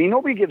anymore? For me,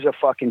 nobody gives a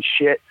fucking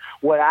shit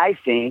what I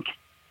think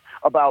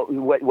about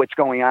what's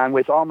going on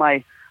with all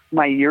my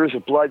years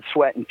of blood,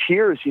 sweat, and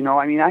tears. You know,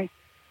 I mean,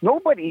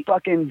 nobody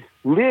fucking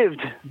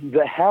lived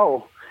the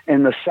hell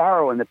and the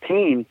sorrow and the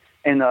pain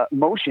and the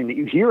emotion that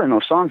you hear in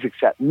those songs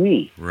except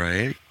me.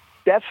 Right.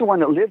 That's the one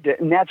that lived it,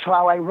 and that's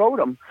how I wrote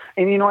them.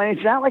 And, you know, and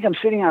it's not like I'm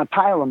sitting on a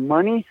pile of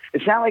money.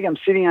 It's not like I'm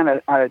sitting on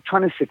a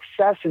ton of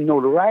success and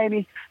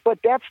notoriety, but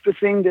that's the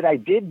thing that I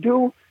did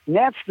do, and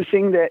that's the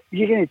thing that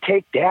you're going to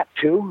take that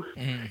too.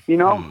 You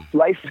know,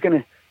 life is going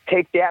to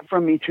take that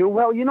from me too.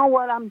 Well, you know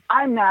what?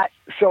 I'm not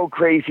so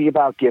crazy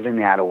about giving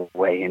that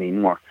away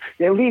anymore.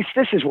 At least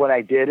this is what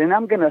I did, and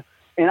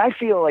I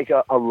feel like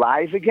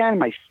alive again.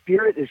 My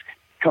spirit is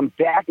come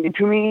back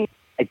into me.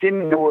 I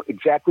didn't know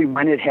exactly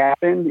when it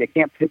happened. I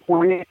can't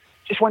pinpoint it.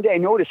 Just one day I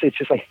noticed it's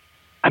just like,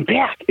 I'm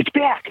back. It's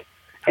back.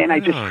 And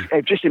I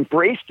just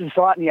embraced the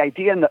thought and the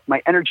idea and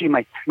my energy,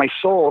 my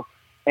soul,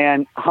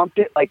 and humped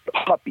it like a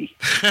puppy.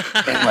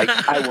 And like,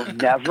 I will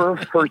never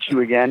hurt you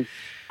again.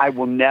 I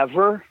will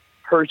never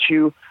hurt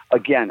you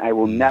again. I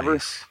will never,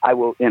 I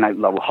will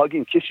hug you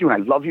and kiss you,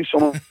 and I love you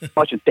so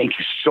much, and thank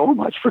you so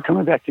much for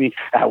coming back to me.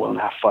 I will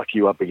not fuck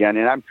you up again.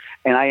 And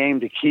I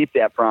aim to keep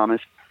that promise.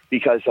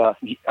 Because,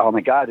 oh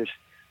my God,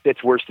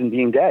 that's worse than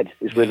being dead,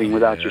 is living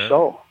without your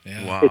soul.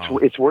 Yeah. Wow.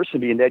 It's worse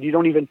than being dead. You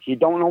don't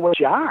know what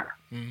you are.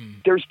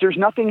 There's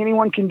nothing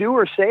anyone can do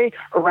or say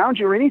around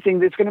you or anything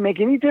that's going to make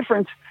any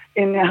difference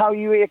in how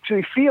you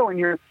actually feel, and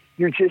you're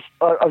just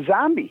a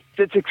zombie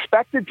that's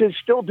expected to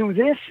still do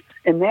this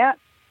and that,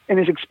 and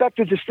is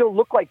expected to still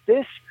look like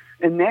this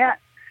and that,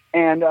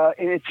 and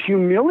it's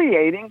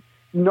humiliating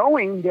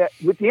knowing that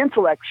with the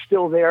intellect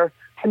still there,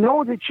 to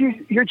know that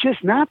you're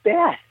just not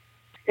that,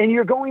 and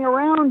you're going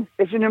around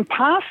as an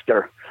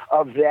imposter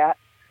of that,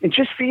 and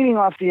just feeding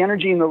off the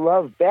energy and the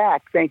love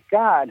back, thank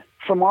God,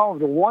 from all of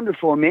the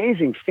wonderful,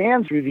 amazing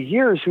fans through the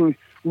years who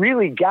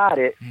really got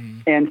it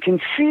and can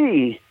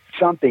see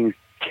something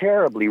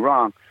terribly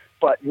wrong,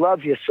 but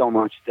love you so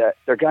much that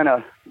they're going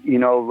to,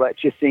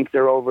 let you think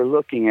they're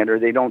overlooking it or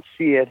they don't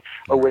see it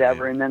or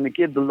whatever. And then they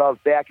give the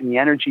love back and the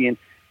energy.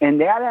 And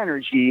that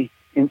energy,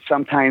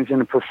 sometimes in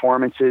the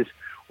performances,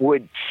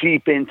 would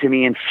seep into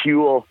me and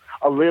fuel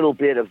a little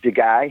bit of the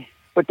guy.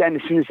 But then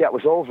as soon as that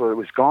was over, it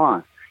was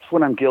gone.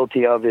 What I'm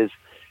guilty of is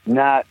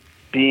not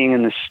being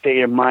in the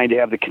state of mind to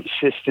have the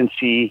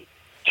consistency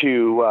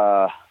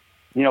to,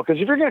 because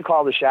if you're going to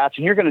call the shots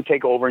and you're going to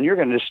take over and you're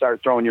going to just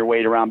start throwing your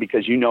weight around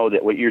because you know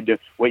that what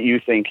you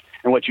think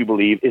and what you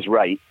believe is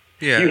right,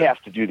 you have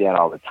to do that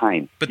all the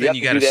time. But then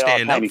you got to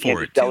stand up for it. You can't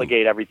just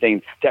delegate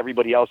everything to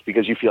everybody else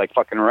because you feel like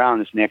fucking around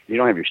this next. You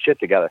don't have your shit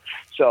together.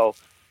 So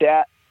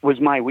that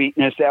was my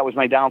weakness. That was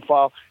my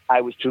downfall.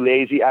 I was too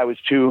lazy. I was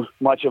too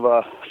much of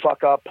a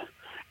fuck up.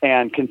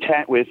 And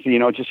content with,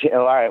 just,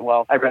 all right,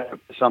 well, I'd rather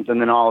something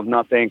than all of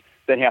nothing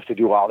than have to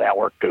do all that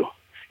work too,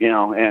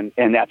 and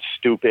that's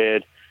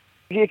stupid.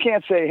 You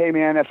can't say, hey,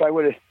 man,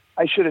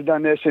 I should have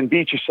done this and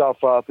beat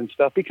yourself up and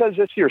stuff, because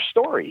it's your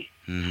story.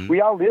 Mm-hmm.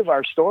 We all live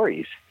our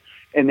stories,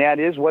 and that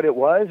is what it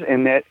was.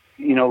 And that,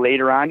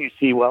 later on you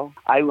see, well,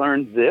 I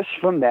learned this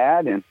from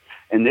that, and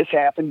this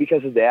happened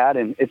because of that.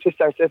 And it's just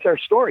that's our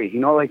story,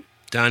 like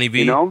Donnie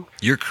V,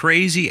 your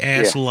crazy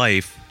ass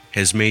life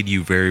has made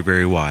you very,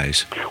 very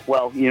wise.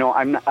 Well,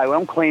 I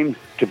don't claim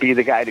to be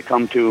the guy to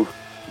come to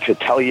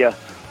tell you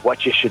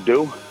what you should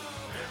do,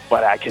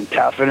 but I can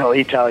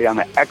definitely tell you I'm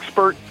an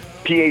expert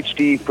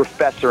PhD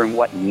professor in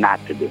what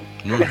not to do.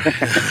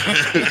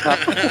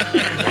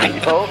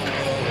 I know.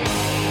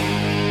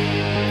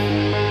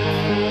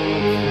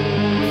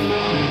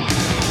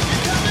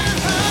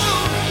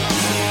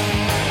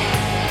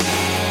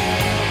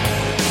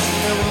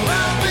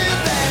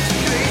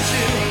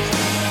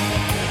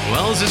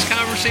 Well, has this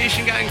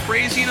conversation gotten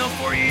crazy enough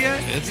for you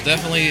yet? It's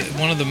definitely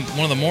one of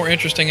the more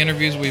interesting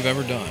interviews we've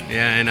ever done.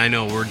 Yeah, and I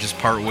know we're just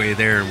part way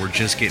there, and we're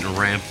just getting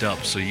ramped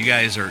up. So you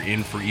guys are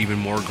in for even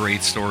more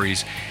great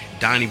stories.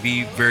 Donnie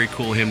V, very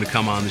cool of him to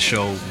come on the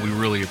show. We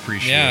really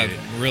appreciate it.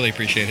 Yeah, really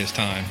appreciate his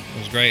time. It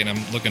was great, and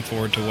I'm looking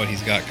forward to what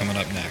he's got coming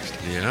up next.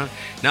 Yeah.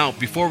 Now,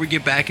 before we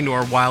get back into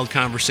our wild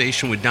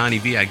conversation with Donnie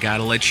V, I got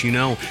to let you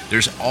know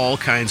there's all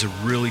kinds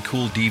of really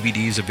cool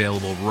DVDs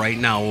available right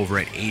now over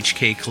at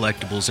HK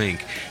Collectibles,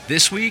 Inc.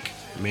 This week,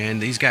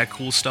 man, these got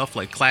cool stuff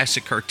like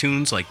classic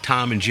cartoons like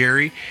Tom and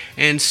Jerry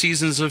and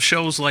seasons of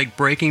shows like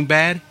Breaking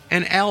Bad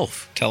and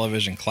Elf.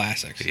 Television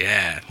classics.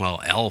 Yeah, well,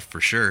 Elf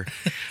for sure.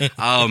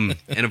 And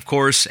of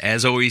course,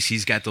 as always,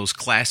 he's got those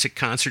classic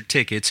concert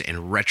tickets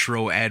and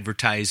retro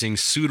advertising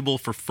suitable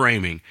for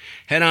framing.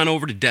 Head on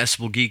over to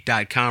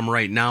DecibelGeek.com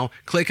right now.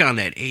 Click on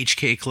that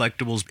HK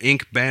Collectibles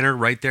Inc. banner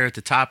right there at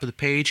the top of the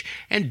page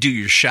and do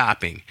your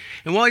shopping.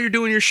 And while you're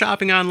doing your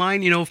shopping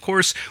online, of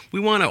course, we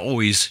want to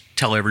always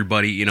tell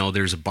everybody,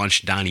 there's a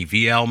bunch of Donnie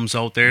V albums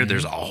out there. Mm-hmm.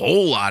 There's a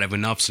whole lot of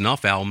Enough's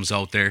Enough albums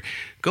out there.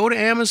 Go to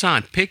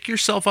Amazon. Pick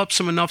yourself up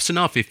some Enough's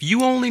Enough. If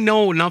you only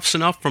know Enough's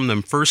Enough from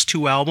them first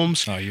two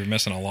albums... Oh, you're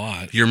missing a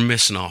lot. You're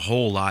missing a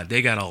whole lot.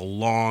 They got a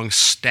long,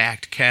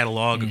 stacked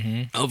catalog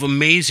of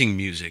amazing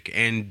music.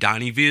 And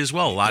Donnie V as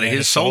well. A lot of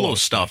his solo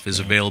stuff is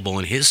available,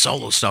 and his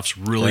solo stuff's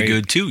really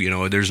good,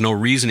 too. There's no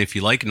reason, if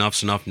you like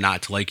Enough's Enough,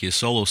 not to like his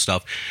solo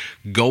stuff.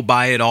 Go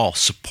buy it all.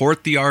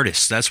 Support the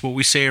artists. That's what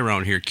we say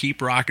around here.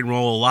 Keep rock and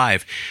roll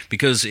alive.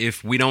 Because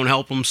if we don't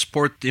help him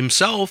support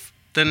himself,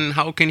 then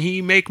how can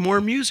he make more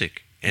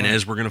music? And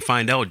as we're going to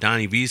find out,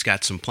 Donnie V's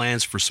got some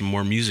plans for some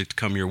more music to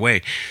come your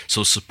way.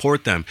 So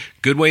support them.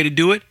 Good way to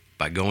do it,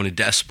 by going to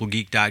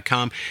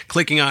DecibelGeek.com,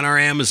 clicking on our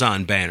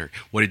Amazon banner.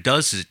 What it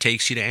does is it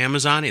takes you to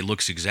Amazon. It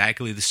looks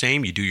exactly the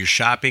same. You do your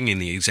shopping in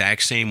the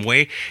exact same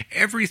way.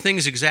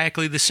 Everything's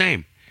exactly the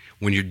same.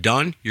 When you're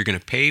done, you're going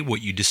to pay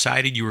what you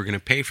decided you were going to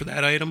pay for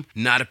that item,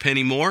 not a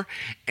penny more.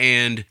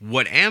 And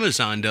what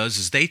Amazon does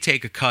is they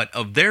take a cut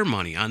of their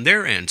money on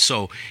their end.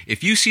 So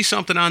if you see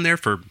something on there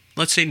for,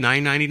 let's say,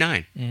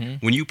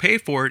 $9.99, when you pay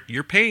for it,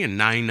 you're paying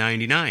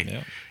 $9.99.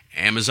 Yep.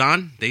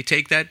 Amazon, they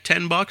take that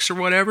 $10 or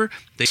whatever,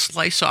 they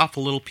slice off a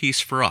little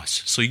piece for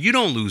us. So you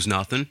don't lose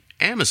nothing.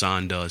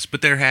 Amazon does.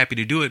 But they're happy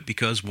to do it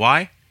because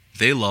why?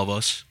 They love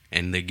us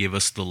and they give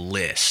us the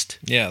list.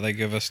 Yeah, they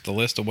give us the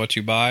list of what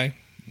you buy.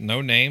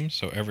 No names,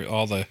 so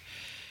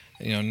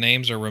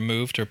names are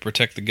removed to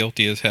protect the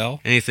guilty as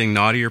hell. Anything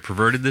naughty or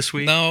perverted this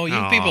week? No,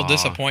 you people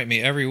disappoint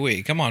me every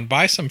week. Come on,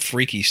 buy some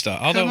freaky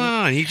stuff. Come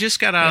on, he just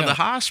got out of the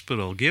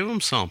hospital. Give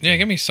him something. Yeah,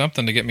 give me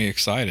something to get me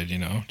excited,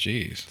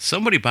 Jeez.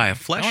 Somebody buy a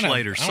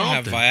fleshlight or something.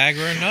 I don't have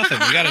Viagra or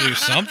nothing. You got to do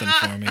something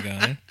for me,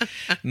 guy.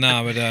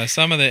 No, but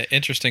some of the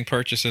interesting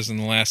purchases in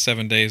the last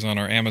 7 days on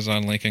our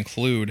Amazon link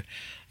include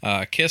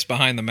Kiss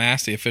Behind the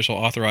Mask, the official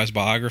authorized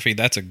biography.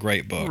 That's a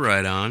great book.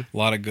 Right on. A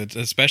lot of good,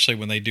 especially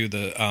when they do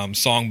the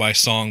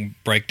song-by-song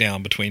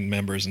breakdown between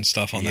members and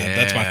stuff on that.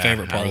 That's my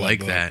favorite part of that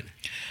book. I like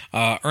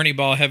that. Ernie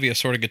Ball Heavy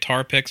assorted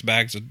guitar picks,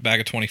 bag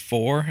of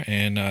 24,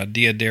 and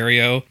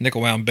Diodario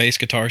nickel-wound bass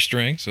guitar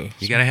string. So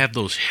you got to have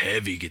those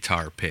heavy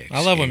guitar picks.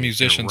 I love when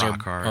musicians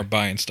are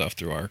buying stuff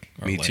through our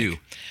Me link. too.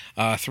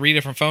 3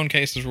 different phone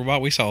cases were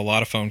bought. We saw a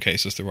lot of phone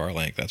cases through our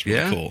link. That's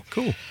really cool.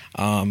 Cool.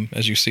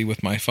 As you see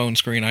with my phone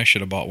screen, I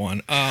should have bought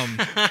one. On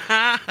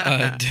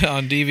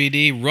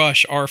DVD,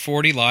 Rush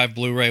R40 live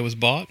Blu-ray was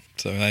bought.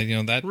 So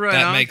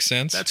that makes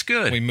sense. That's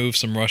good. We moved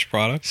some Rush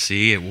products.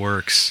 See, it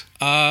works.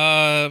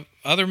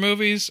 Other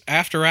movies,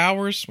 After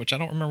Hours, which I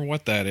don't remember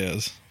what that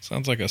is.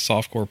 Sounds like a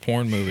softcore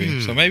porn movie.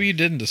 So maybe you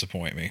didn't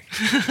disappoint me.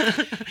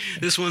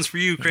 This one's for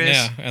you, Chris.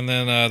 Yeah, and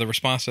then the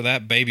response to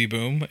that, Baby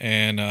Boom,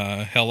 and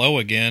Hello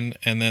Again,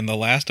 and then The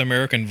Last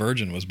American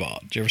Virgin was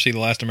bought. Did you ever see The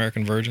Last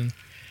American Virgin?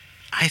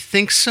 I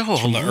think so.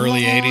 From the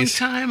early 80s.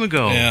 Time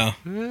ago.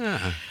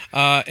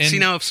 Yeah. See,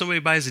 now if somebody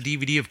buys a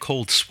DVD of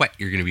Cold Sweat,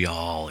 you're going to be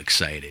all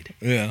excited.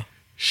 Yeah.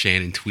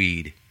 Shannon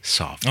Tweed,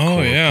 soft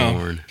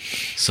porn.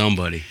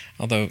 Somebody.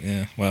 Although,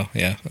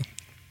 yeah.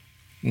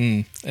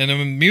 And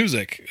in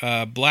music,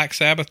 Black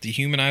Sabbath,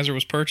 Dehumanizer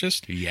was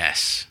purchased.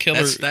 Yes.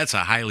 Killer. That's a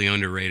highly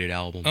underrated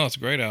album. Oh, it's a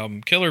great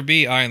album. Killer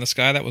Bee, Eye in the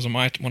Sky, that was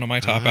one of my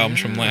top albums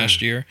from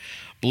last year.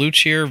 Blue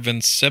Cheer,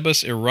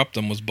 Vincebus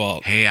Eruptum was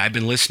bought. Hey, I've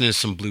been listening to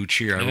some Blue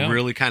Cheer. I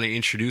really kind of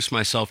introduced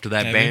myself to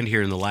that band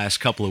here in the last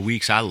couple of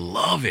weeks. I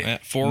love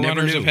it.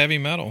 Forerunners of heavy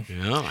metal.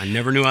 Yeah, I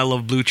never knew I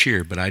loved Blue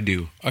Cheer, but I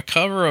do. A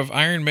cover of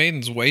Iron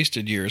Maiden's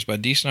Wasted Years by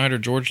Dee Snider,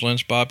 George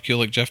Lynch, Bob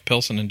Kulick, Jeff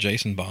Pilson, and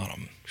Jason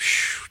Bonham.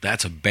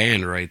 That's a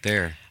band right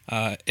there.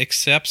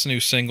 Accept's new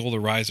single, The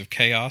Rise of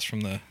Chaos,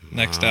 from the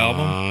next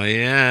album. Oh,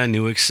 yeah,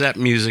 new Accept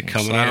music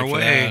coming our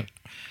way.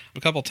 A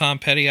couple Tom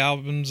Petty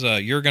albums,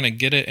 You're Gonna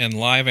Get It, and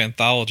Live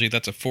Anthology.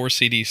 That's a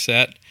 4-CD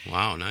set.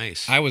 Wow,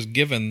 nice. I was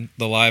given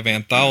the Live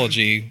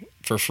Anthology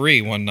for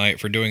free one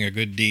night for doing a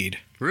good deed.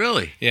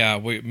 Really? Yeah,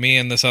 me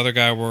and this other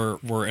guy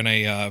were in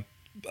a...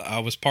 I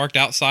was parked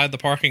outside the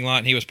parking lot,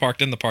 and he was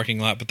parked in the parking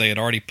lot, but they had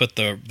already put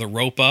the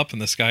rope up,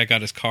 and this guy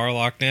got his car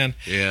locked in.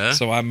 Yeah.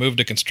 So I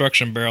moved a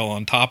construction barrel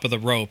on top of the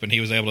rope, and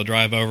he was able to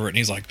drive over it, and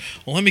he's like,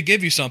 well, let me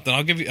give you something.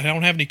 I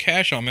don't have any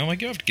cash on me. I'm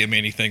like, you don't have to give me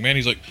anything, man.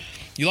 He's like,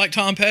 you like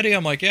Tom Petty?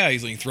 I'm like, yeah.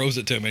 He throws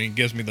it to me, and he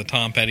gives me the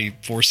Tom Petty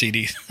 4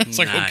 CDs. It's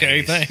like,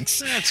 okay, thanks.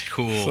 That's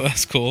cool. So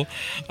that's cool.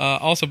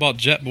 Also bought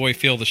Jet Boy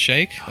Feel the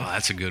Shake. Oh,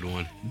 that's a good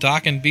one.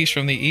 Doc and Beast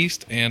from the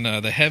East, and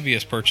the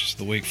heaviest purchase of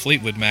the week,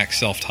 Fleetwood Mac's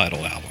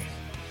self-titled album.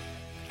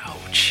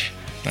 Ouch.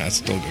 That's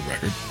still a good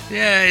record.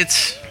 Yeah,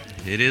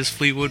 it is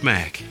Fleetwood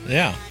Mac.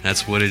 Yeah.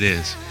 That's what it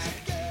is.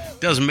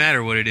 Doesn't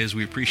matter what it is.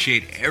 We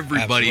appreciate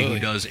everybody who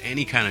does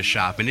any kind of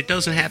shopping. It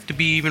doesn't have to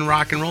be even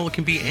rock and roll. It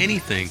can be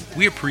anything.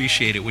 We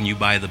appreciate it when you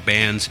buy the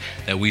bands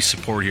that we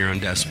support here on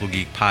Decibel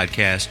Geek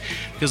Podcast.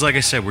 Because like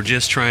I said, we're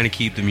just trying to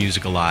keep the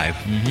music alive.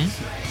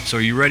 Mm-hmm. So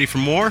are you ready for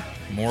more?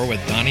 More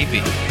with Donnie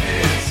B.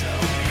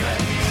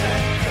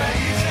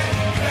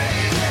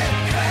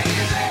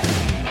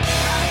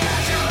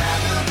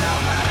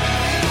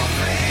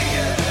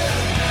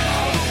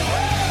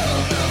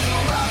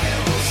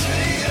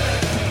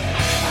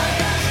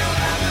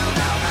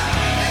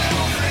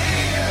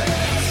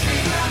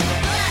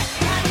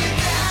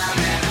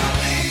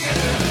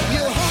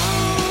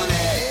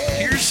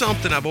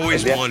 Something I've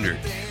always wondered.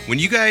 When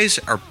you guys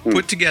are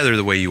put together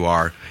the way you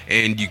are,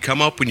 and you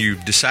come up when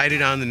you've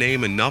decided on the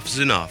name Enough's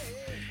Enough,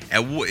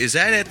 is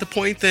that at the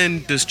point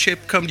then, does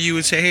Chip come to you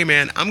and say, hey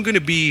man, I'm going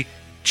to be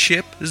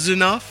Chip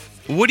Z'Nuff?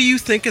 What do you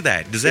think of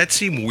that? Does that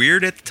seem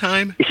weird at the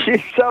time?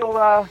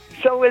 So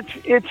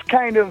it's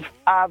kind of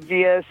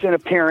obvious and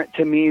apparent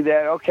to me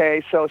that,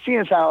 okay, so seeing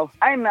as how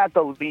I'm not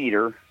the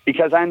leader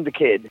because I'm the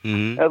kid.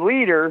 Mm-hmm. A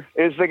leader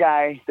is the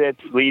guy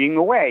that's leading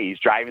the way. He's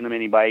driving the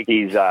mini bike.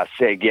 He's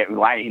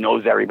he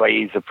knows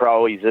everybody. He's a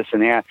pro. He's this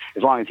and that.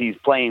 As long as he's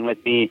playing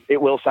with me, it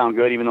will sound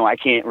good, even though I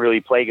can't really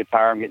play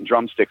guitar. I'm getting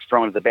drumsticks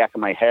thrown at the back of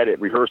my head at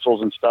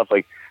rehearsals and stuff.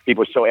 Like,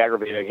 people are so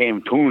aggravated I can't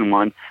even tune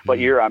one. But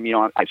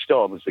I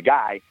still was the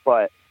guy.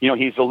 But,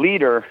 he's the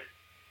leader.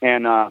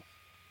 And,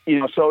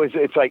 so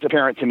it's like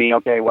apparent to me,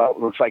 okay, well, it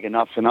looks like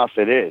Enough's Enough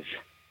it is.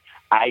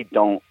 I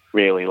don't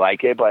really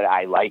like it, but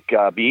I like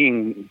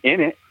being in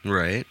it.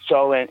 Right.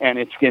 So, and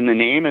it's in the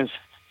name is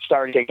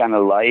starting to take on a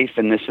life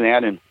and this and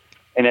that.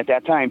 And at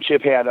that time,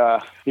 Chip had,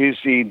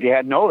 he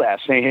had no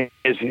last name.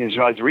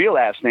 His real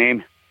last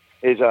name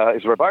is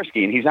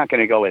Rabarsky, and he's not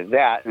going to go with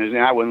that. And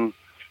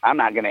I'm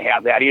not going to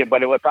have that either,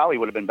 but it probably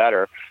would have been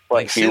better.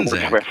 But,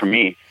 like for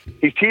me,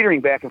 he's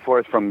teetering back and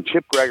forth from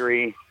Chip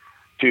Gregory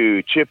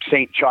to Chip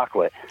St.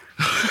 Chocolate.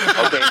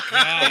 Okay,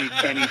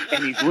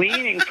 and he's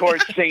leaning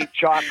towards St.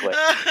 Chocolate.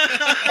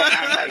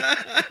 And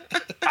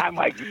I'm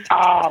like,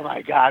 oh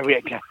my God,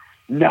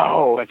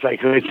 no. It's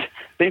like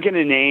thinking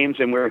of names,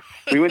 and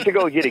we went to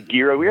go get a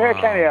gyro. We were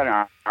kind of having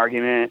an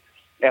argument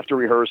after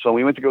rehearsal.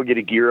 We went to go get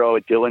a gyro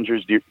at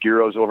Dillinger's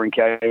Gyros over in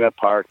Calumet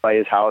Park by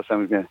his house. I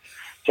was going to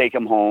take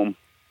him home,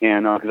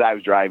 and because I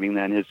was driving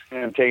then,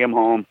 take him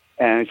home.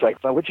 And it's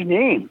like, well, what's your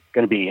name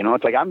going to be? You know,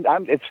 it's like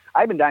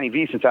I've been Donnie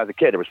V since I was a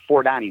kid. There was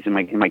 4 Donnies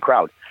in my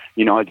crowd.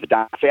 You know, it's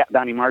Fat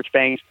Donnie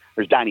Marchbanks.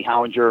 There's Donnie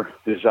Hollinger.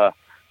 There's this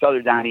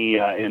other Donnie,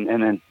 and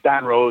then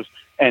Don Rose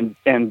and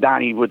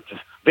Donnie with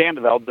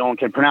Vandeveld. No one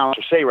can pronounce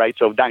or say right,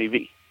 so Donnie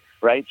V,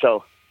 right?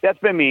 So that's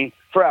been me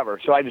forever.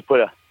 So I just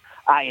put a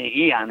I and an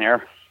E on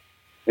there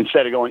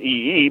instead of going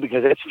EE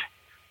because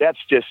that's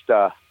just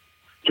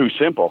too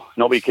simple.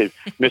 Nobody could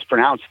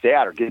mispronounce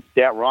that or get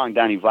that wrong,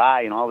 Donnie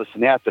Vi, and all this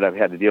and that I've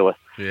had to deal with.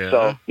 Yeah.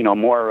 So, you know,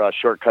 more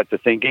shortcut to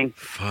thinking.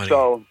 Funny.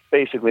 So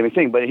basically, the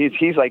thing, but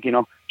he's like, you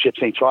know, Chips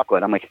St.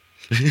 Chocolate. I'm like,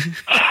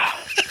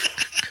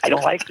 I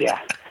don't like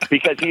that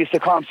because he used to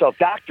call himself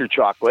Dr.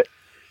 Chocolate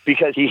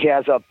because he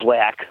has a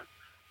black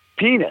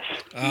penis.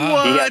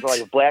 What? He has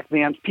like a black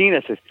man's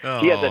penis.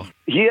 Oh.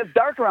 He has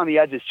dark around the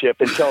edges,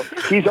 Chip, and so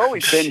he's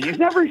always been. He's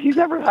never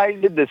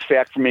hidden this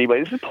fact from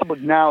anybody. This is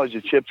public knowledge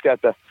that Chip's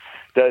got the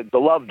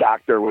love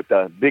doctor with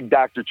the big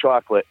Dr.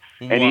 Chocolate,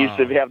 and he used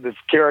to have this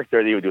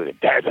character that he would do.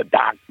 There's the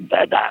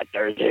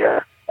doctor's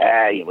here.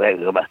 Hey,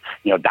 you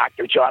know,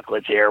 Dr.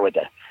 Chocolate's here with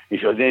the. He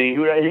goes,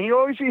 and he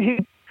always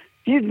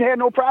he had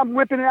no problem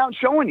whipping it out and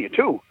showing you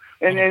too.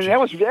 And that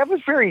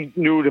was very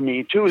new to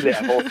me too.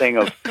 That whole thing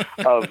of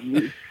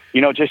you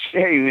know, just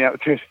hey,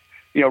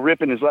 you know,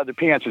 ripping his leather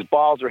pants, his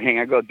balls are hanging.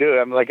 I go, dude,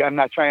 I'm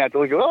not trying not to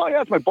look. Oh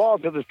yeah, it's my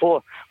balls. I'll just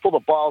pull the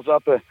balls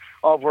up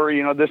over,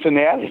 you know, this and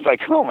that. It's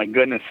like, oh my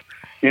goodness,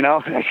 you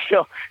know.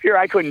 So here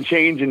I couldn't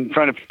change in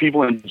front of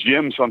people in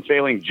gyms, so I'm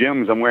failing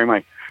gyms. I'm wearing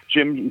my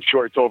gym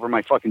shorts over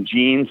my fucking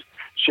jeans.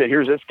 Shit,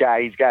 here's this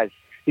guy.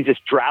 He's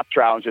just drop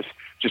trout, just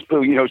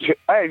you know.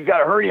 Hey, he's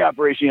got a hernia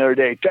operation the other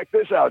day. Check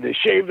this out. They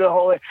shaved the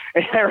whole,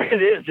 and there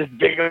it is, this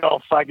big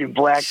old fucking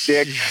black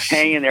dick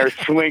hanging there,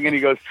 swinging. He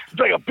goes, it's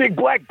like a big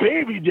black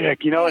baby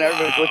dick, you know. And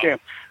everybody's looking at him.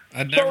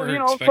 I never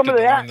expected to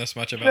learn this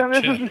much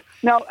about Chip.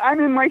 Now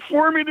I'm in my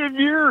formative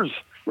years,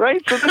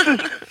 right? So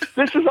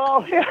this is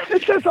all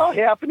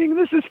happening.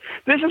 This is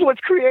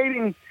what's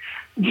creating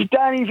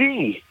Donnie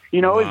V.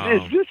 You know,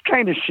 it's this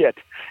kind of shit.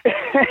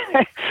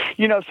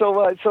 You know,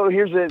 so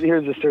here's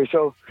the story.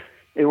 So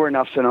we're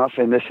Enough's Enough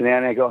and this and that,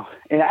 and I go,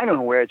 and I don't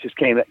know where it just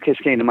came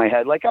to my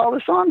head, like all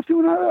the songs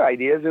doing other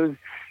ideas. It was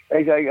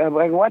like,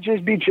 why don't you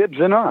just be Chips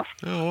Enough?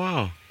 Oh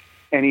wow!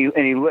 And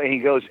he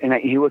goes, and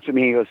he looks at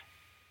me, and he goes,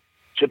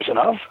 Chips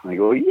Enough? I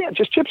go, yeah,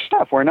 just Chips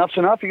Enough. We're Enough's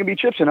Enough. You can be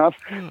Chips Enough.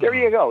 Oh. There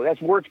you go.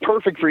 That works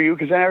perfect for you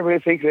because then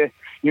everybody thinks that,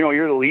 you know,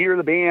 you're the leader of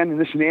the band and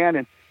this and that,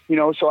 and you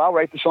know, so I'll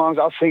write the songs,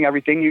 I'll sing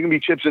everything. You can be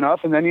Chips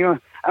Enough, and then, you know,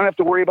 I don't have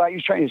to worry about you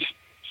trying to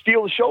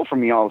steal the show from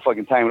me all the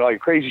fucking time with all your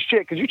crazy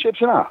shit because you're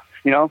Chips Enough,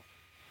 you know?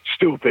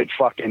 Stupid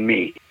fucking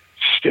me.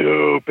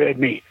 Stupid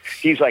me.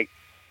 He's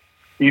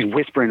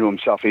whispering to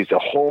himself. He's the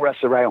whole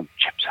rest of the ride home,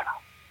 Chips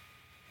Enough.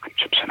 I'm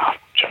Chips Enough.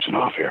 Chips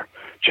Enough here.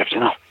 Chips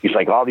Enough. He's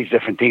like all these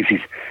different things.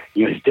 He's,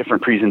 you know, his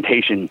different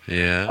presentation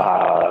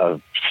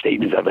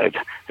statements of it.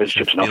 There's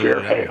Chips Enough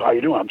here. Hey, how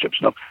you doing? I'm Chips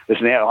Enough. This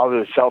and that. All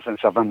this self and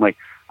stuff. I'm like,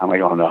 oh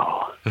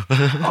no.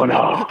 Oh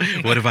no.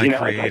 What have I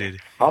created?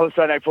 Like, all of a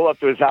sudden I pull up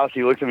to his house.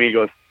 He looks at me. He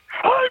goes,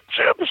 I'm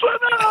Chips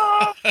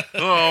Enough.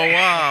 Oh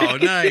wow,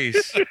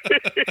 nice.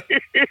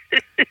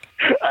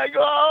 I go,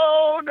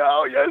 oh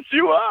no, yes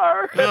you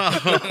are. and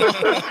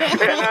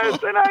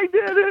I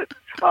did it.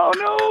 Oh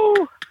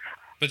no.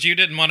 But you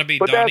didn't want to be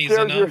Donnie's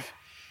Enough?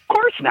 Of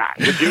course not.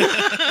 Would you?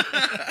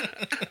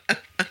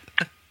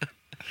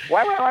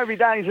 Why would I want to be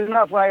Donnie's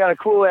Enough when I got a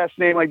cool ass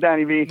name like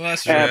Donnie V and a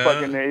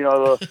fucking, you know,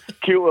 little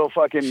cute little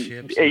fucking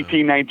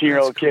 18,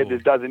 19-year-old kid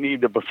that doesn't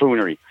need the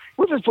buffoonery?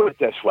 We'll just put it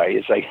this way.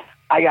 It's like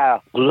I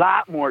got a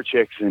lot more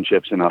chicks than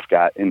Chips Enough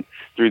got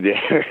through the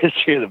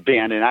history of the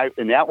band,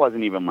 and that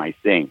wasn't even my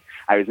thing.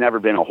 I was never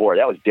been a whore.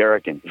 That was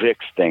Derek and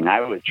Vic's thing.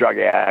 I was a drug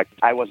addict.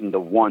 I wasn't the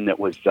one that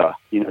was,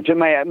 you know, to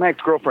my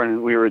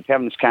ex-girlfriend, we were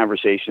having this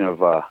conversation of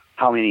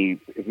how many,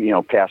 you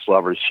know, past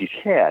lovers she's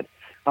had.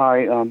 All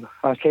right,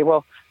 okay,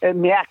 well, at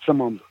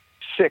maximum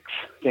 6,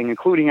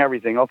 including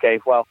everything. Okay,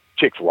 well,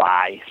 chicks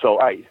lie. So, all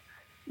right,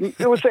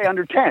 it would say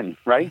under 10,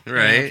 right?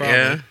 Right,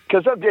 yeah.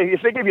 Because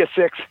if they give you a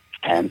 6,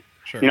 10.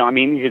 Sure. You know, I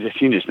mean, you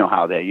just know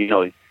how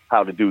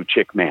to do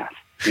chick math.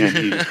 You know,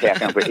 you just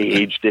tack on for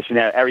age, this and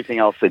that, everything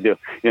else they do.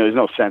 You know, there's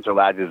no sense or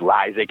logic. There's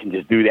lies. They can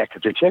just do that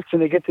because they're chicks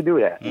and they get to do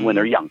that when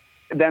they're young.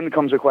 And then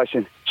comes the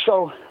question.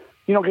 So,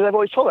 you know, because I've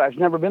always told her I've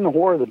never been the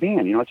whore of the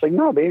band. You know, it's like,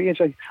 no, baby. It's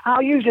like, oh,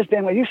 you've just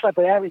been, you slept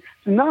with Abby.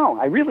 No,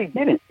 I really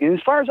didn't. And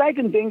as far as I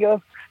can think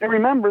of and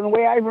remember the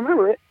way I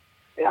remember it,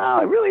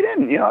 I really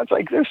didn't. You know, it's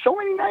like there's so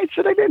many nights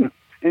that I didn't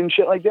and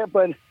shit like that.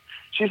 But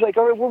she's like,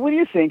 all right, well, what do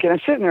you think? And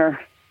I'm sitting there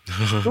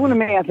doing the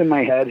math in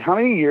my head, how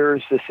many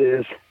years this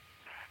is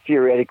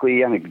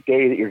theoretically on a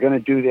day that you're going to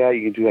do that.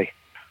 You can do like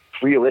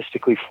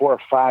realistically 4 or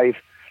 5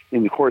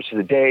 in the course of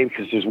the day,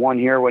 because there's one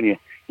here when you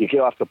get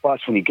off the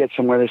bus, when you get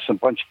somewhere, there's some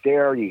bunch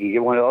there, you can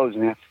get one of those,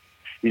 and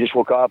you just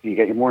woke up, you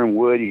get your morning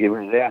wood, you get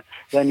rid of that.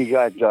 Then you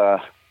got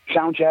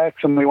sound check.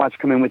 Somebody wants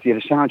to come in with you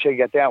to sound check, you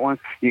got that one.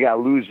 You got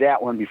to lose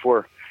that one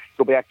before,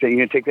 you're going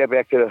to take that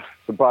back to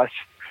the bus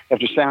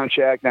after sound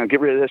check. Now get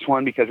rid of this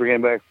one because we're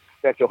getting back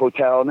to the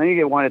hotel. And then you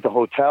get one at the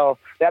hotel.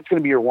 That's going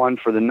to be your one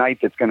for the night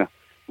that's going to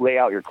lay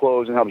out your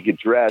clothes and help you get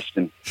dressed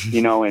and,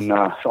 and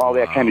all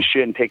that kind of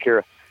shit, and take care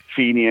of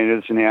feeding you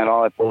and this and that,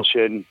 all that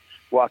bullshit, and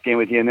walk in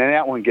with you. And then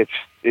that one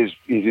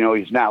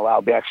he's not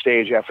allowed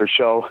backstage after a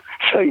show,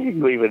 so you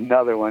can leave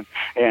another one.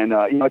 And,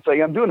 it's like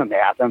I'm doing the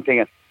math. I'm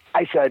thinking,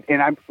 I said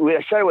it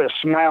with a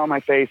smile on my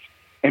face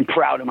and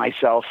proud of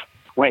myself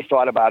when I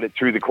thought about it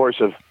through the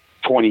course of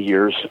 20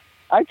 years.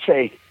 I'd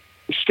say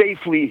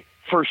safely,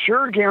 for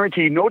sure,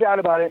 guaranteed, no doubt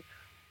about it,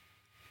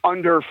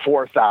 under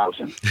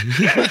 4,000.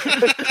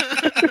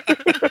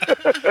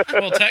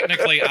 Well,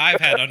 technically, I've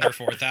had under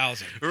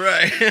 4,000.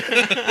 Right.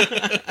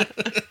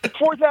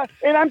 4,000,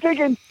 and I'm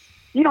thinking,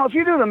 if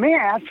you do the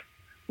math,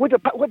 what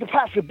the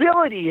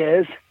possibility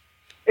is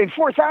in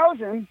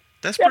 4,000,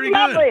 that's pretty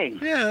nothing.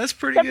 Good. Yeah, that's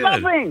pretty that's good.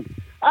 That's nothing.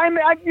 I'm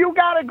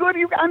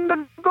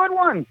the good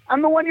one.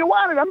 I'm the one you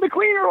wanted. I'm the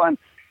cleaner one.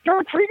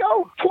 Dirt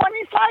Frigo,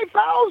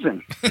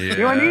 25,000.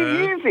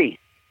 Yeah. Easy.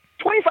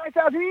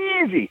 25,000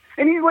 easy.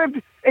 And he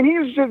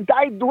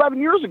died 11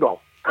 years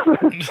ago.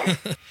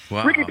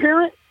 Wow. Ricky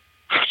Parent,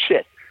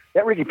 shit.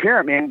 That Ricky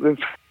Parent, man,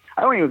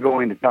 I don't even go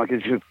into town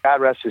because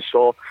God rest his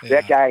soul. Yeah.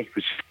 That guy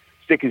was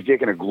stick his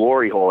dick in a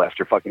glory hole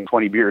after fucking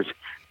 20 beers. I'm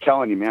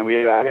telling you, man,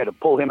 I had to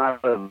pull him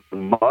out of the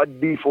mud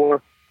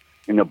before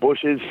in the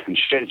bushes and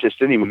shit. It just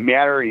didn't even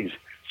matter. He's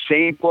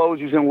same clothes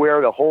he's going to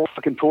wear the whole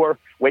fucking tour.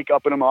 Wake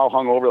up in them all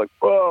hung over like,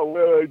 oh,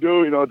 what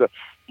do I do?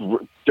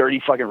 The dirty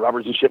fucking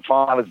rubbers and shit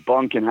falling out of his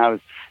bunk, and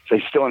so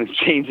he's still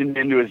changing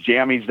into his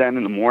jammies then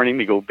in the morning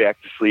to go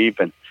back to sleep.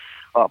 And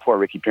oh, poor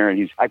Ricky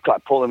Parent. I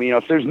caught pulling him.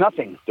 If there's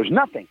nothing.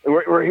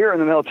 We're here in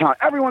the middle of town.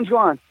 Everyone's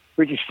gone.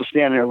 Ricky's still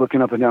standing there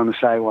looking up and down the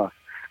sidewalk,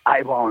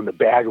 eyeballing the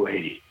bag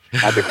lady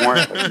at the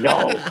corner.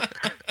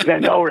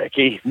 Like, no,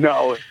 Ricky,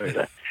 no.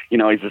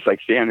 He's just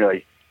like standing there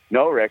like,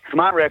 no, Rick, come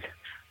on, Rick.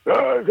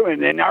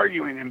 And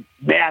arguing and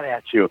mad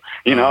at you.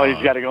 He's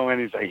got to go in.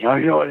 He's like,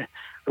 what?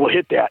 We'll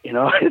hit that,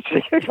 It's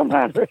like, come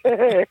on.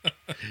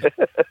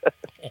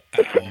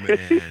 Oh,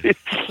 man.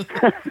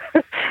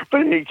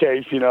 But in any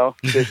case,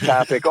 this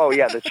topic,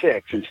 the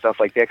chicks and stuff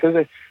like that.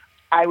 Because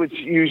I would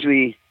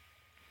usually,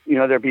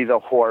 there'd be the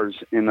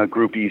whores and the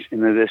groupies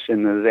and the this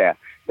and the that.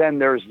 Then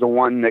there's the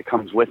one that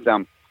comes with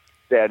them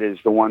that is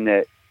the one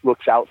that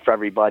looks out for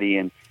everybody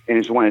and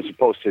is the one that's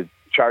supposed to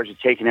charge of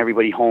taking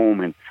everybody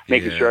home and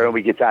making sure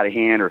everybody gets out of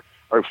hand or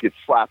if gets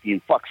sloppy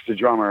and fucks the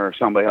drummer or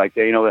somebody like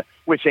that,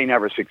 which they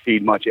never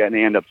succeed much at, and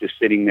they end up just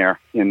sitting there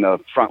in the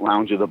front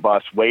lounge of the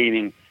bus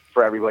waiting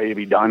for everybody to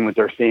be done with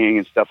their thing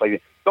and stuff like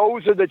that.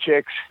 Those are the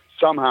chicks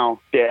somehow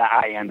that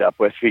I end up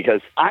with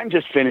because I'm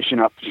just finishing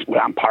up when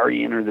I'm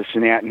partying or this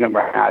and that, and I'm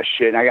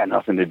shit, I got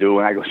nothing to do,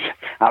 and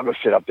I'll go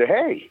sit up there.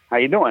 Hey, how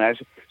you doing? I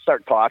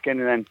start talking,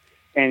 and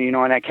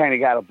I kind of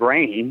got a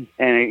brain,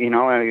 and it was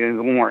a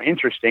little more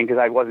interesting because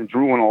I wasn't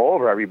drooling all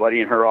over everybody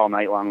and her all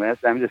night long.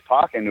 I'm just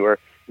talking to her,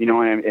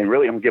 and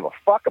really don't give a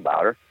fuck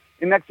about her.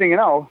 And next thing you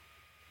know,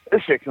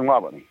 this chick's in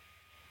love with me,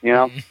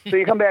 So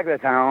you come back to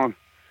town,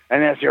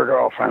 and that's your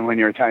girlfriend when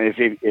you're trying.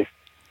 If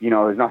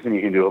there's nothing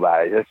you can do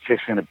about it. This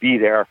chick's going to be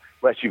there,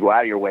 let you go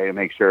out of your way to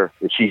make sure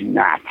that she's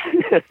not.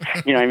 You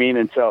know what I mean?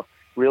 And so,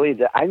 really,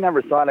 I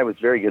never thought I was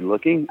very good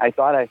looking. I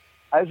thought I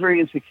was very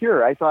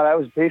insecure. I thought I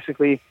was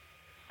basically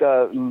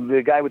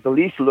the guy with the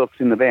least looks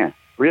in the band.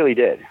 Really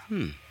did.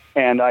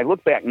 And I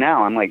look back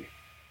now, I'm like,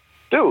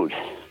 dude,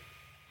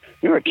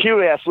 you're a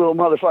cute-ass little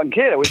motherfucking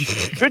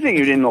kid. Good thing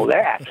you didn't know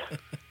that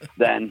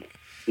then,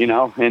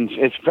 and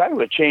it's probably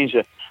would change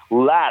a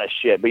lot of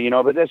shit.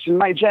 But that's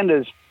my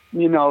agenda's,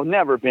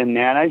 never been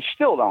that. I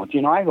still don't,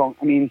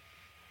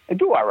 I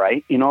do all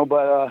right,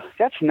 but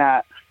that's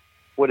not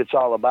what it's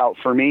all about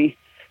for me,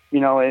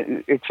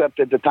 except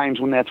at the times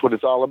when that's what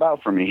it's all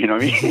about for me, you know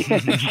what I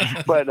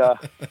mean? But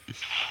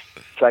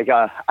it's like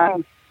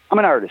I'm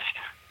an artist.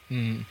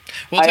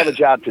 Well, I have a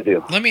job to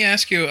do. Let me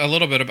ask you a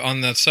little bit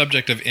on the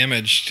subject of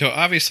image. So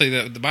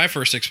obviously, my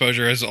first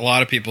exposure, as a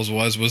lot of people's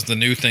was the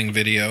New Thing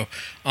video,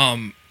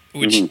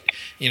 which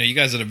you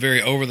guys had a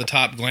very over the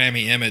top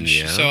glammy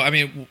image. Yeah. So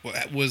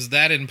was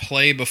that in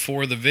play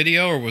before the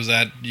video, or was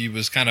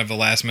kind of a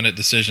last minute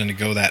decision to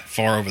go that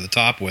far over the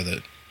top with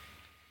it?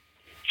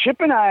 Chip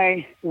and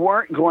I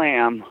weren't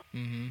glam.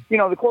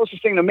 The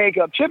closest thing to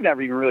makeup, Chip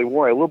never even really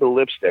wore a little bit of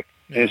lipstick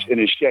in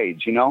his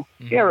shades, He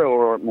never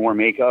wore more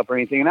makeup or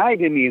anything, and I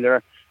didn't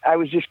either. I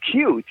was just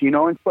cute,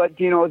 but,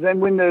 then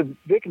when the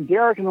Vic and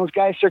Derek and those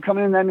guys started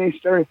coming in, then they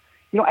started,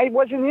 I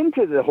wasn't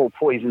into the whole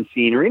Poison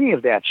scene or any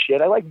of that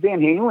shit. I liked Van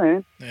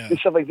Halen and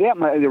stuff like that,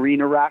 the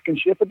arena rock and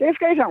shit, but those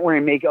guys aren't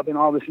wearing makeup and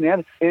all this and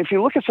that. And if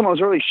you look at some of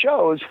those early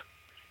shows,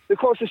 the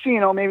closest thing,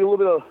 maybe a little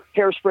bit of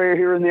hairspray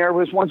here and there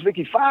was once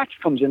Vicky Fox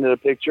comes into the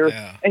picture,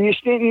 and you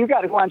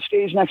got to go on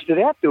stage next to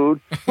that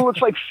dude who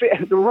looks like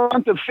the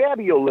runt of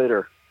Fabio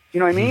litter. You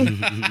know what I mean?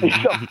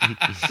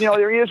 So,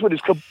 there he is with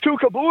his two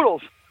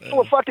caboodles full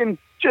of fucking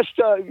just,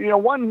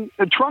 one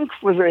trunk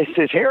for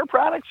his hair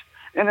products,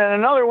 and then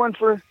another one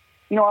for,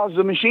 all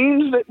the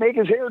machines that make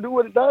his hair do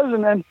what it does,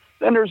 and then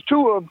there's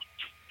two of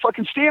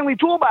fucking Stanley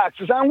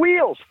toolboxes on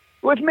wheels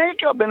with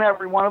makeup in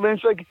every one of them.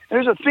 It's like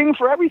there's a thing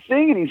for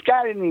everything, and he's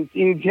got it, and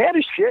he had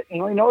his shit, he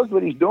knows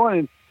what he's doing,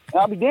 and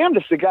I'll be damned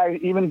if the guy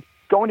even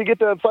going to get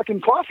the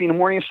fucking coffee in the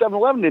morning at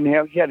 7-Eleven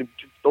he had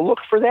to look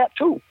for that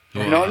too.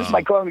 Wow. This is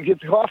my going to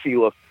get the coffee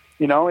look,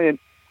 and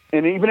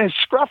even his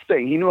scruff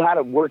thing, he knew how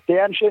to work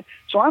that and shit.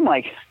 So I'm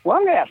like, well,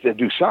 I'm going to have to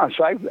do something.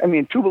 So I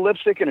mean, tube of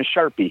lipstick and a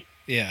Sharpie.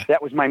 Yeah.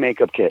 That was my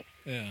makeup kit.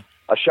 Yeah.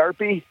 A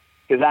Sharpie,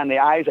 because on the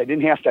eyes, I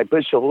didn't have to, I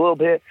pushed a little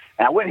bit,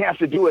 and I wouldn't have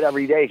to do it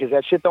every day because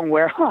that shit don't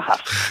wear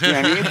off. You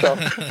know what I mean?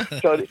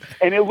 So,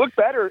 and it looked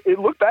better. It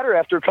looked better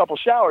after a couple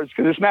showers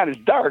because it's not as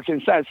dark and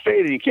it's not as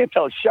faded. You can't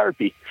tell it's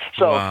Sharpie.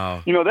 So,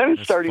 wow. Then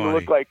it's starting to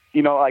look like,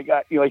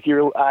 like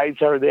your eyes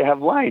they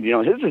have lines.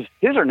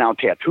 His are now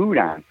tattooed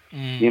on.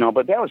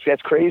 But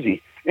that's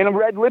crazy. And a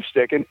red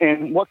lipstick,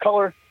 and what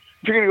color?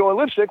 If you're gonna go with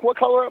lipstick, what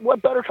color?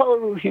 What better color?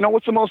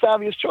 What's the most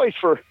obvious choice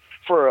for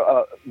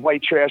a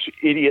white trash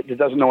idiot that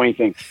doesn't know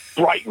anything?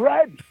 Bright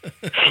red.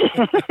 What's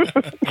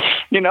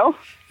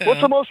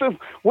the most of?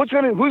 What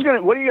are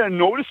you gonna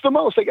notice the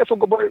most? I guess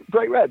we'll go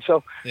bright red.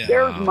 So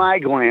there's my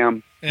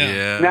glam.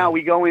 Yeah. Now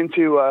we go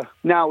into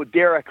now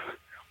Derek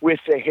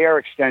with the hair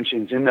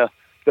extensions and the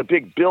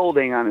big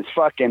building on his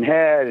fucking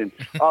head and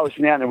all this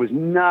and that. And there was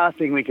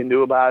nothing we can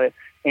do about it,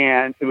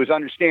 and it was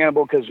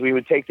understandable because we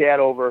would take that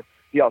over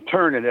the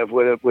alternative,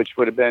 which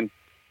would have been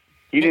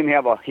he didn't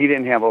have a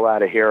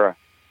lot of hair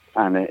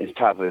on the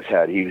top of his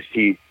head.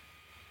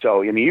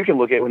 So I mean, you can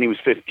look at when he was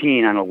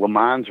 15 on a Le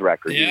Mans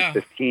record. Yeah. He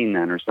was 15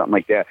 then or something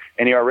like that,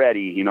 and he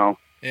already,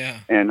 Yeah.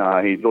 and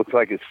he looked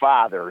like his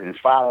father, and his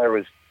father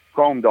was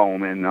chrome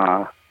dome and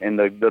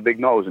the big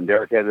nose, and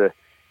Derek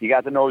he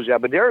got the nose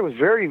job, but Derek was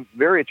very,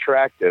 very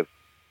attractive,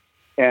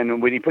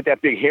 and when he put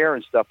that big hair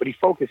and stuff, but he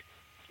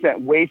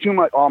spent way too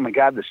much. Oh my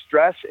God, the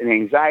stress and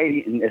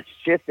anxiety and the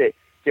shit that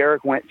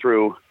Derek went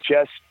through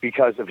just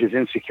because of his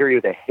insecurity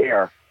with the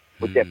hair,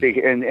 with that big,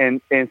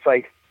 and it's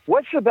like,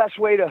 what's the best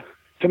way to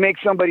make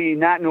somebody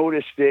not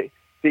notice that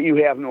you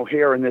have no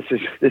hair and this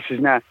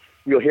is not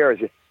real hair?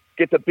 Is it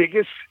get the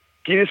biggest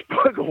Guinness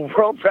Book of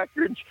World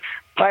Records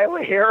pile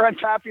of hair on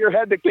top of your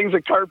head? The things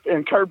are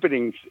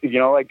carpeting,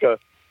 like the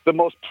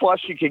most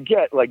plush you could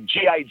get, like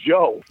G.I.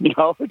 Joe,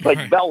 it's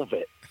like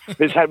velvet.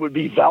 His head would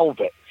be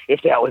velvet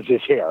if that was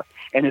his hair.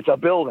 And it's a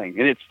building,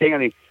 and it's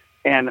standing,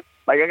 and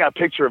like I got a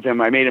picture of him.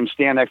 I made him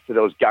stand next to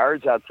those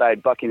guards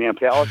outside Buckingham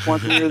Palace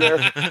once when we were there,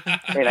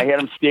 and I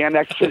had him stand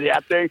next to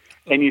that thing.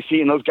 And you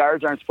see, and those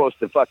guards aren't supposed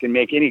to fucking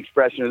make any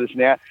expression of this and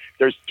that.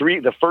 There's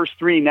the first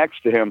three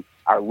next to him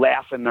are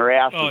laughing their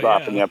asses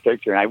off in that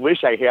picture. And I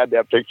wish I had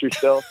that picture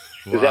still,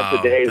 because that's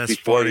the days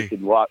before you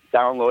could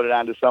download it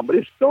onto somebody.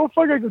 It's so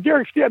fucking. I go,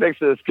 Derek, stand next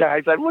to this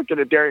guy. So I'm looking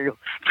at Derek.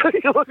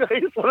 You look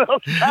like someone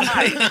else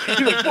guy.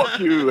 He's like, fuck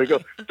you. I go,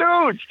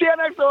 dude, stand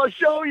next to him. I'll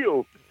show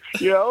you.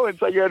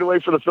 It's like you had to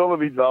wait for the film to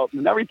be developed.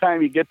 And every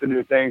time you get the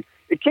new thing,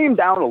 it came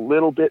down a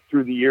little bit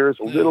through the years,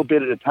 a little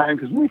bit at a time.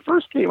 Because when we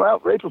first came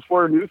out, right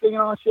before a new thing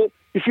and all that shit,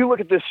 if you look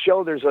at this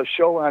show, there's a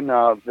show on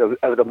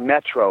the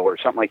Metro or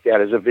something like that.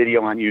 There's a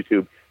video on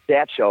YouTube.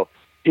 That show,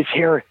 his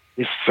hair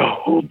is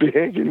so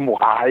big and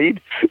wide.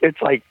 It's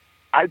like,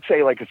 I'd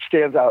say like it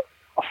stands out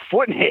a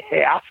foot and a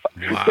half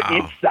to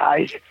each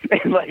side,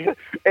 and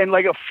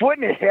like a foot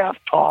and a half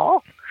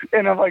tall.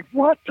 And I'm like,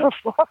 what the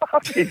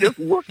fuck? He just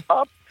looked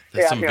up.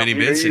 That's some Vinnie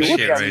Vincent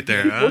shit right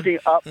there, huh? Looking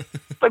up,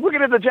 like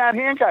looking at the John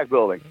Hancock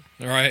building.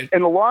 Right.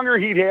 And the longer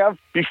he'd have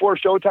before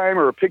showtime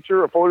or a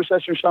picture or photo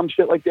session or some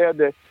shit like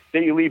that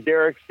you leave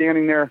Derek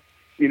standing there,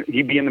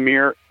 he'd be in the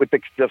mirror with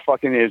the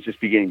fucking, it was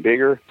just be getting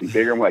bigger and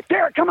bigger. I'm like,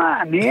 Derek, come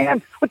on,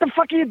 man. What the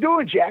fuck are you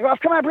doing, jack off?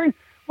 Come on, bring.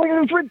 Like,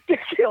 it's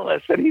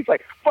ridiculous. And he's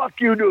like, fuck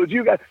you, dudes.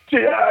 You got,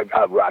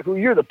 Rocco,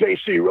 you're the Bay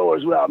City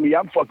Rollers without me.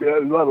 I'm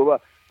fucking, blah, blah, blah.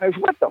 I was,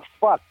 what the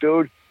fuck,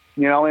 dude?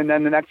 And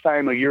then the next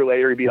time, a year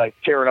later, he'd be like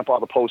tearing up all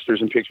the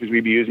posters and pictures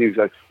we'd be using. He's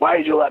like, why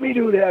did you let me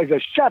do that? He's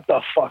like, shut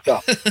the fuck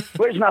up.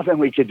 There's nothing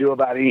we could do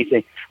about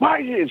anything.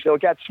 Why did you? So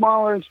it got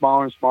smaller and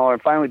smaller and smaller.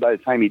 And finally, by the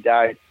time he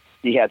died,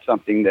 he had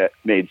something that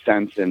made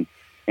sense and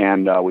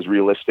was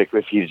realistic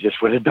if he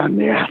just would have done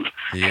that.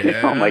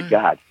 Yeah. Oh, my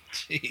God.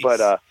 Jeez.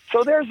 But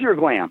so there's your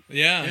glam.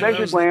 Yeah. There's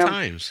your glam.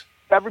 Times.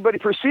 Everybody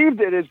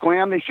perceived it as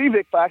glam. They see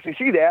Vic Fox. They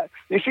see that.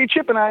 They see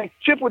Chip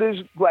with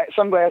his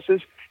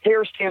sunglasses,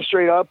 hair stands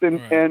straight up, and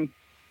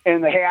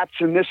the hats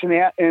and this and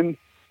that, and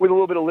with a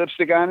little bit of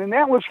lipstick on, and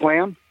that was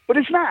glam. But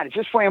it's not. It's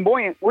just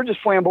flamboyant. We're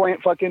just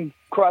flamboyant fucking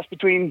cross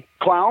between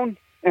clown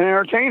and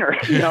entertainer,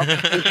 and shit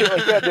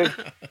like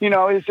that.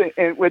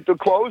 And with the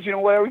clothes,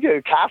 whatever, we get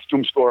a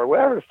costume store,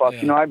 whatever the fuck.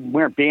 Yeah. I'm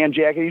wearing band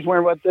jacket. He's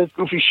wearing what this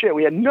goofy shit.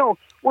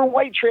 We're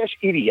white trash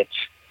idiots.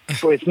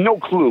 So it's no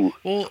clue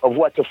of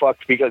what the fuck,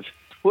 because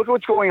Look at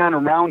what's going on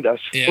around us.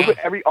 Yeah. Look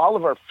what all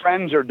of our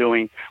friends are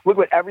doing. Look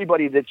what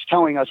everybody that's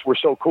telling us we're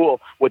so cool,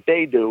 what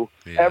they do.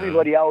 Yeah.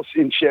 Everybody else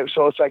in shit.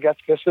 So it's like, I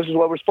guess this is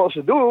what we're supposed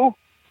to do.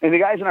 And the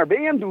guys in our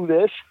band do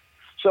this.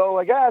 So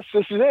I guess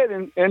this is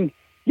it. And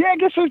yeah, I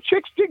guess the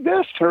chicks dig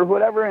this or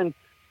whatever. And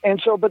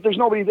so, but there's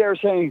nobody there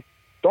saying,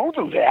 don't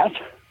do that.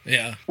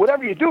 Yeah.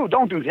 Whatever you do,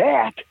 don't do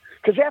that.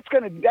 Because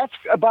that's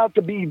about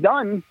to be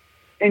done.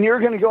 And you're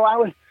going to go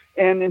out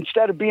and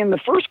instead of being the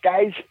first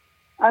guys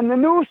on the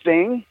new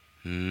thing,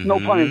 no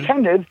pun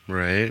intended,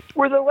 Right.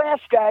 we're the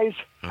last guys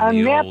on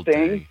the that old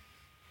thing.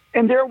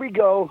 And there we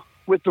go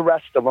with the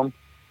rest of them.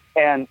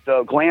 And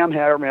the glam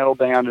hair metal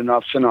band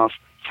Enough's Enough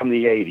from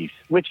the 80s,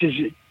 which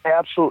is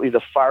absolutely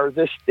the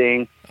farthest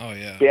thing, Oh,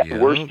 yeah.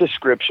 worst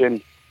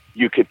description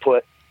you could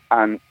put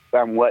on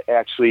what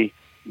actually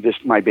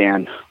my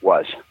band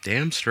was.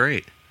 Damn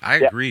straight. I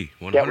agree.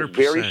 100%. That was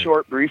very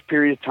short, brief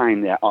period of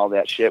time that all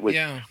that shit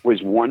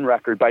was one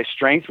record. By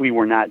Strength, we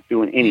were not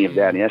doing any of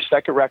that. And that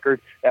second record,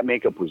 that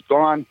makeup was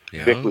gone.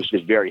 Yeah. Vic was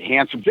just very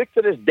handsome. Vic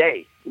to this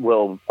day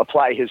will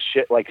apply his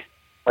shit like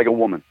a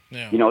woman.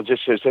 Yeah. You know,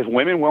 just says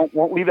women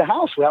won't leave the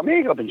house without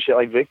makeup and shit.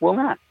 Like Vic will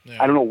not.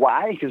 Yeah. I don't know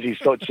why, because he's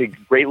such a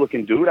great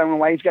looking dude. I don't know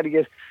why he's got to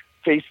get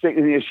face thick.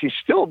 He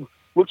still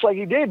looks like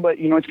he did, but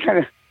you know, it's kind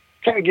of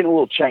getting a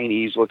little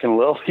Chinese looking a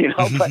little. You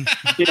know, but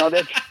you know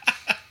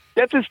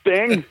that's his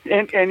thing.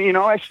 And you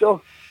know, if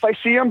I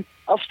see him,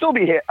 I'll still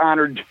be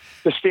honored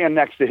to stand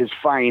next to his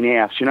fine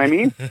ass. You know what I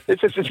mean?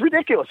 It's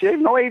ridiculous. You have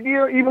no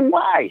idea even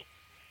why.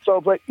 So,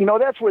 but you know,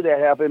 that's where that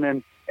happened.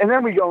 And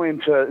then we go in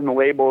the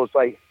label. It's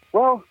like,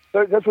 well,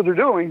 that's what they're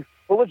doing.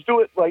 Well, let's do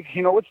it like,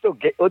 you know, let's go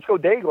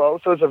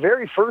Dayglow. So it's the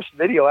very first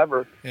video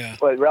ever. Yeah.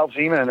 But Ralph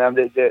Zeman and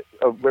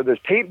them, where there's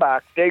paint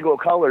box, Dayglow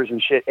colors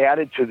and shit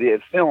added to the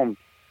film.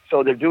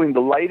 So they're doing the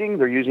lighting.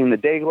 They're using the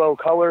Dayglow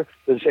color.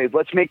 They say,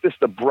 let's make this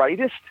the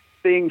brightest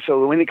thing.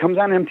 So when it comes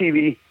on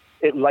MTV,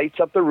 it lights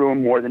up the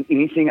room more than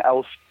anything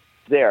else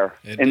there.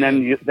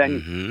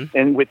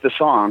 And with the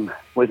song,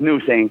 with New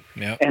Thing,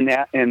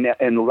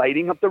 and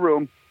lighting up the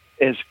room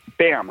is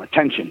bam,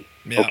 attention.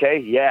 Yeah. Okay,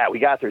 yeah, we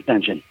got their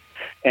attention.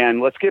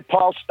 And let's get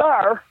Paul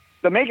Starr,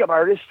 the makeup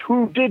artist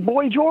who did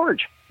Boy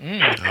George.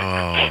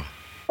 Oh.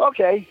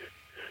 Okay,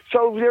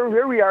 so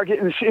here we are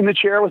getting in the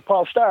chair with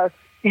Paul Starr.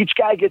 Each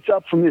guy gets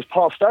up from his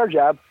Paul Starr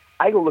job.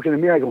 I go look in the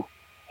mirror. I go,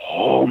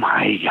 oh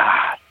my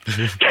God.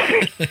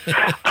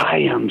 I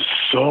am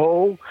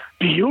so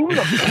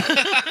beautiful.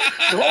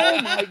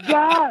 Oh my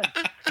God.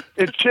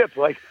 And Chip,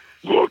 like,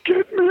 look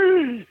at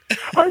me.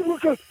 I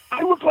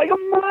look like a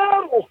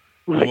model.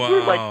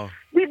 Wow.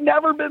 We've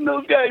never been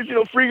those guys. You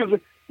know,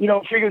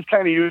 Frega's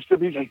kind of used to.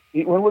 He's like,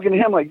 we're looking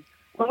at him like,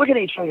 we're looking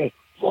at each other like,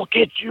 look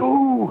at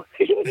you.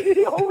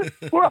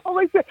 We're all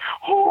like that.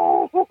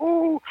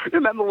 Oh,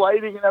 and then the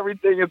lighting and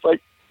everything. It's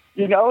like,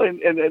 you know,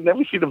 and then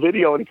we see the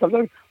video and he comes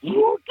out,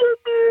 look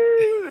at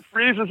me. It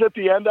freezes at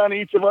the end on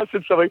each of us.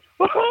 And so like,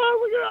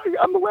 oh, look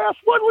at, I'm the last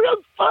one. Look,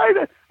 I'm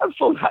fine. I'm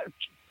so,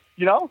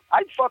 you know,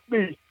 I'd fuck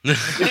me. And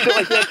shit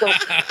like that.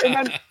 So,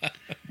 and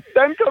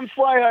then comes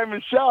Fly High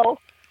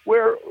Michelle,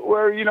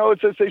 where you know,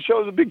 it's they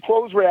show the big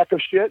clothes rack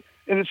of shit,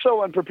 and it's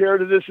so unprepared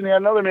to this and that,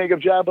 another makeup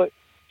job. But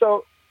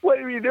so what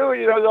do you do?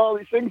 You know, all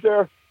these things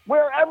there.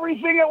 Wear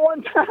everything at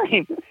one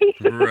time.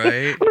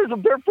 Right. There's a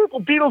purple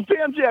Beatles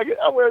band jacket.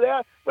 I'll wear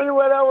that.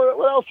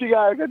 What else you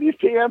got? I got these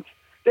pants,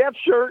 that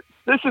shirt,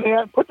 this and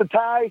that. Put the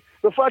tie,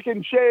 the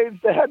fucking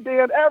shades, the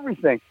headband,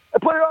 everything. I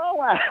put it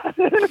all on.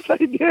 Yes, I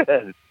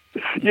did.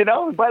 You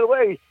know. By the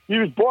way,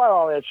 you just bought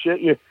all that shit.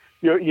 You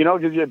know,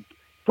 because you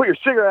put your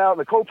cigarette out in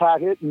the coat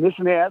pocket and this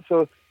and that.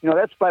 So you know,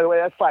 that's, by the way,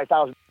 that's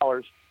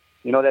 $5,000.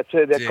 You know, that's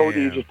it. That coat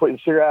you just put your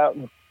cigarette out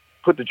and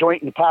put the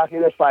joint in the pocket,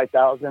 that's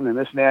 $5,000, and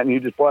this and that, and you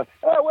just bought,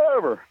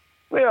 whatever.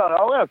 We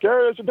don't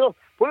care. There's a bill.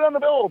 Put it on the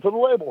bill, put the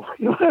label.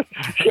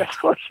 Yeah, of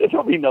course,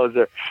 nobody knows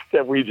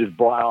that we just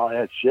bought all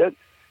that shit.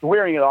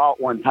 Wearing it all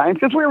at one time,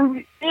 because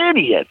we're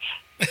idiots.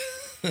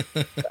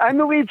 I'm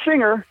the lead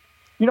singer.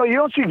 You know, you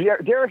don't see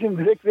Derek and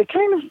Vic, they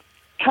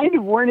kind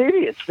of weren't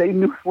idiots. They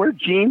wear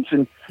jeans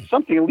and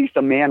something at least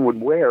a man would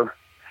wear.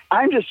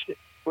 I'm just,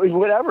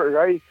 whatever,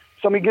 right?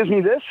 Somebody gives me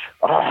this.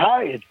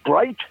 Hi, it's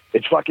bright.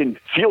 It fucking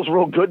feels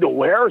real good to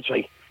wear. It's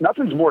like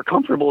nothing's more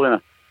comfortable than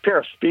a pair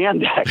of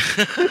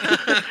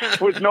spandex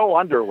with no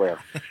underwear.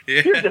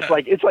 Yeah. You're just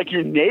like, it's like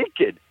you're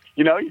naked.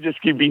 You know, you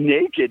just can be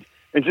naked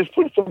and just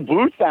put some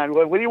boots on.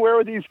 What do you wear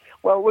with these?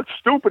 Well, it looks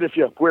stupid if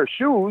you wear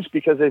shoes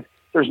because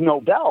there's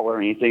no bell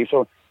or anything.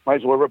 So might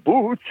as well wear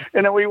boots,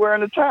 and then we wear on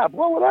the top.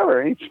 Well,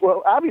 whatever. It's,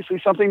 well, obviously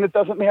something that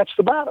doesn't match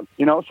the bottom,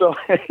 you know. So,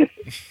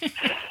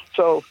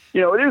 so you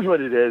know, it is what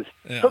it is.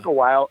 Yeah. Took a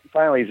while.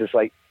 Finally, he's just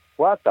like,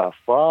 "What the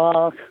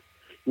fuck?"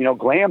 You know,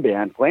 glam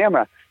band, glam.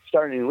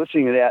 Starting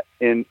listening to that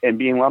and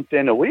being lumped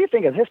into. What do you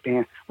think of this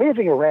band? What do you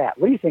think of Rat?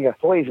 What do you think of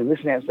Poison? This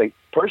and that. It's like,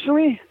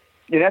 personally,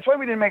 yeah, that's why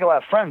we didn't make a lot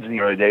of friends in the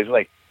early days.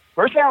 Like,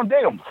 personally, I don't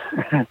dig them.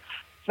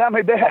 It's not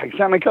my bag. It's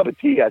not my cup of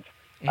tea.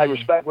 I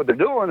respect what they're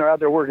doing. They're out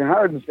there working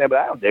hard and stuff, but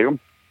I don't dig them.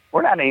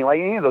 We're not like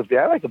any of those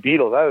bands. I like the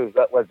Beatles. I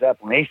was Led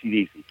Zeppelin,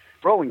 AC/DC,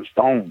 Rolling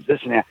Stones,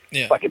 this and that.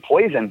 Yeah. Fucking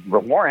Poison,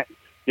 Warrant.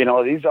 You know,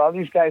 all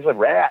these guys like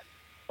Rat,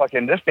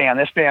 fucking this band.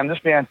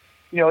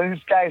 You know,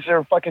 these guys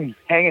are fucking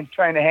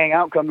trying to hang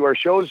out, come to our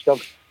shows and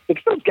stuff.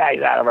 Take those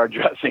guys out of our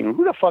dressing room.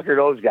 Who the fuck are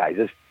those guys?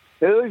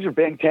 Those are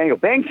Bang Tango.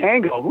 Bang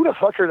Tango. Who the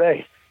fuck are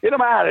they? Get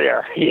them out of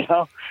there. You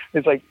know,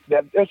 it's like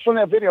that's from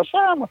that video.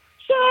 Sam,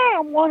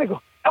 want to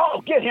go.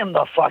 Oh, get him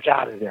the fuck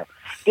out of there.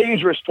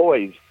 Dangerous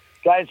Toys.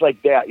 Guys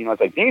like that. You know,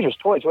 it's like Dangerous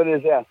Toys. What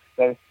is that?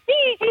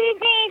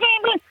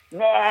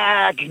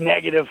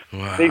 Negative.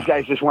 Wow. These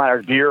guys just want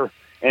our beer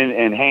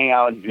and hang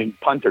out and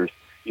punters.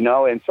 You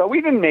know, and so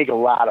we didn't make a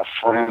lot of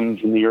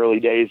friends in the early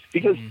days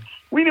because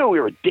we knew we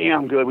were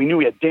damn good. We knew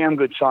we had damn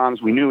good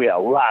songs. We knew we had a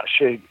lot of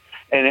shit,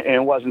 and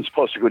it wasn't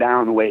supposed to go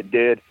down the way it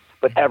did.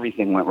 But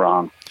everything went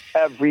wrong.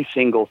 Every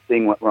single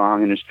thing went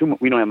wrong, and there's too much.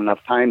 We don't have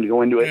enough time to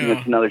go into it, and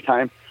it's another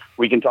time.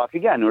 We can talk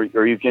again,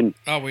 or you can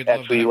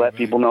actually let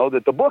people know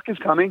that the book is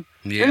coming,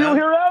 and you'll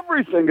hear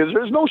everything, because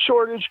there's no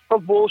shortage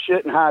of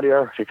bullshit and hot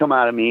air to come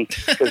out of me,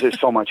 because there's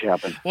so much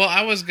happened. Well,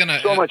 I was going to...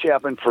 So much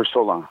happened for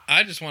so long.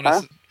 I just want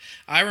to...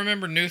 I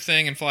remember New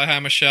Thing and Fly High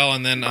Michelle,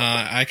 and then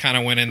I kind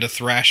of went into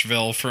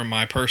Thrashville for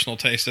my personal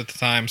taste at the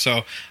time,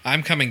 so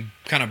I'm coming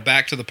kind of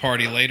back to the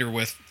party later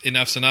with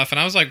Enough's Enough, and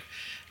I was like,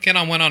 Ken,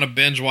 I went on a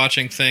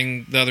binge-watching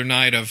thing the other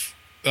night of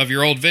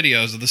your old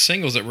videos of the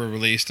singles that were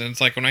released, and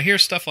it's like when I hear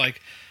stuff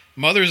like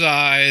Mother's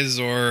Eyes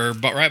or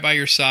But Right By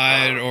Your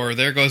Side or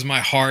There Goes My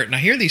Heart, and I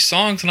hear these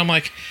songs and I'm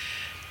like,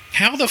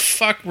 how the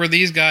fuck were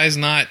these guys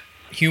not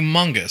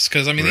humongous?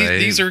 Because I mean,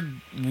 these are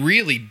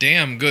really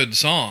damn good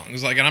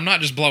songs. Like, and I'm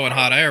not just blowing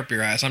hot air up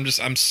your ass.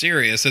 I'm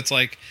serious. It's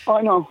like, oh,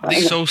 I know.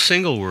 So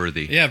single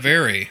worthy. Yeah,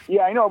 very.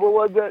 Yeah, I know.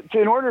 But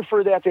in order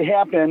for that to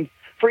happen,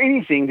 for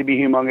anything to be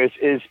humongous,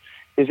 is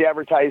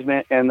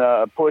advertisement and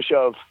the push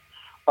of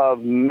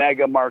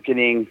mega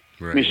marketing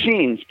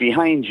machines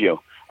behind you.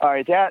 All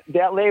right,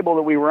 that label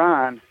that we were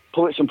on,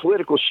 some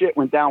political shit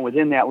went down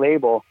within that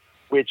label,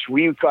 which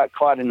we got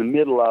caught in the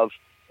middle of,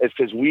 is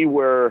because we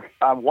were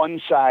on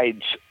one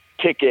side's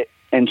ticket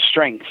and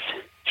strength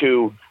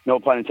to, no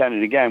pun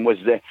intended again,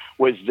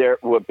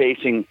 were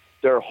basing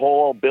their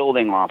whole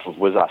building off of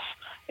was us.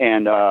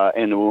 And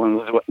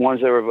the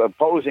ones that were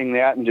opposing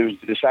that and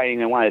deciding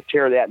they want to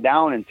tear that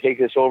down and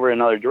take us over in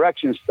another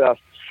direction stuff,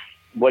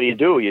 what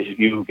do?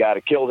 You got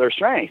to kill their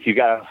strength. You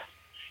got to,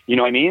 you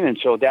know what I mean? And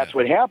so that's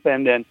what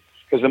happened. And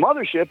because the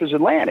mothership is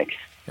Atlantic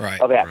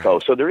of Echo.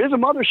 Right. So there is a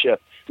mothership.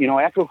 You know,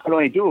 Echo could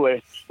only do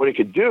what it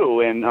could do.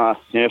 And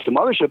if the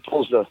mothership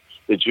pulls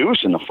the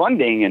juice and the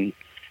funding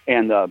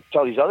and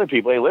tell these other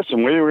people, hey,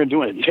 listen, we're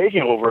doing a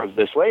takeover of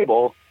this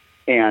label,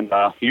 and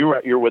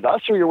you're with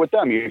us or you're with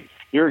them.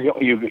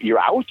 You're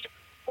out,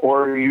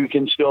 or you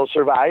can still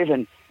survive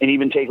and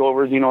even take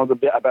over, you know,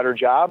 a better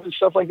job and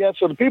stuff like that.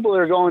 So the people that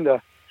are going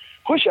to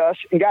push us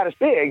and got us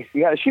big,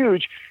 got us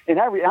huge, and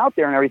out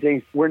there and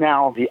everything, we're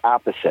now the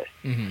opposite.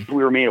 Mm-hmm.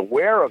 We were made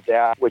aware of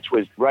that, which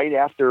was right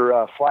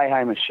after Fly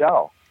High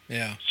Michelle.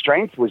 Yeah.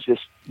 Strength was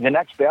just the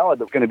next ballad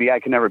that was going to be I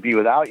Can Never Be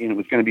Without You, and it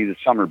was going to be the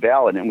summer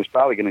ballad, and it was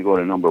probably going to go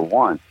to number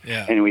one.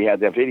 Yeah. And we had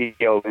that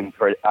video and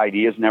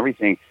ideas and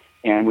everything,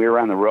 and we were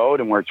on the road,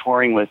 and we're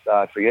touring with,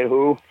 I forget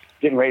who,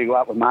 getting ready to go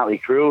out with Motley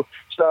Crue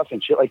stuff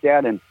and shit like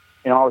that, and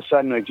all of a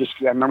sudden, I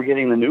remember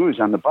getting the news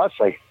on the bus,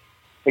 like,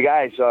 hey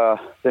guys,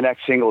 the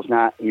next single's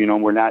not, you know,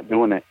 we're not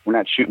doing it. We're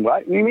not shooting.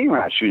 What do you mean we're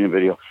not shooting a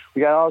video?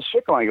 We got all this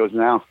shit going. He goes,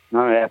 no,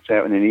 none of that's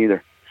happening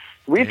either.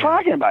 What are you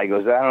talking about? He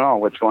goes, I don't know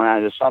what's going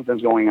on. There's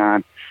something's going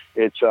on.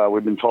 It's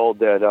we've been told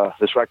that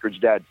this record's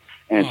dead,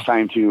 and it's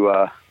time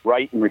to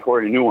write and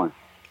record a new one.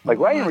 Like,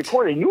 write and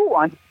record a new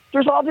one?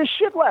 There's all this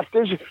shit left.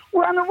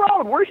 We're on the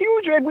road. We're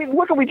huge.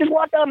 We just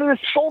walked out of this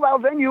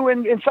sold-out venue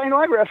in St.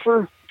 Augustine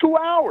for 2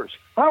 hours.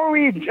 How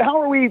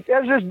are we? Is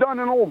this done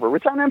and over?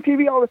 It's on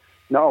MTV all the...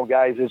 No,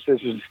 guys,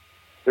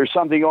 there's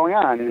something going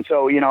on. And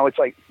so, you know, it's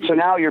like, so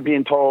now you're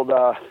being told,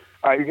 all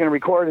right, you're going to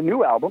record a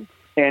new album,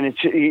 and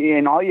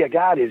all you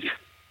got is,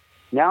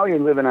 now you're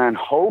living on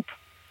hope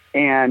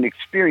and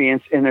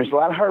experience, and there's a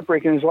lot of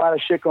heartbreak, and there's a lot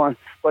of shit going,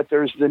 but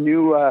there's the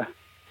new,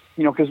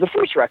 you know, because the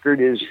first record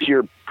is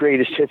your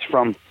greatest hits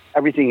from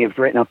everything you've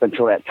written up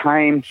until that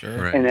time,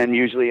 sure. And then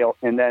usually,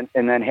 and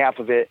then half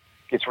of it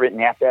gets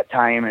written at that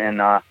time,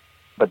 and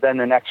but then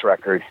the next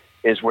record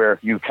is where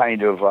you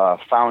kind of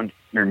found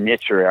your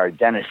niche or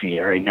identity.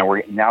 Right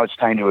now it's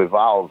time to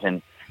evolve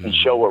and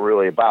show what we're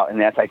really about.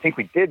 And I think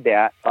we did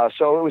that.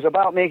 So it was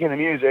about making the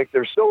music.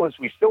 We still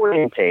were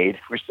getting paid.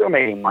 We're still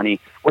making money.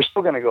 We're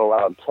still going to go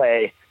out and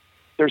play.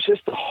 There's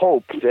just the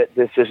hope that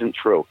this isn't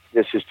true.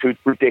 This is too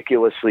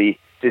ridiculously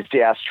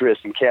disastrous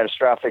and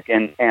catastrophic,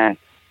 and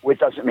it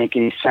doesn't make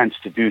any sense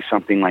to do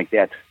something like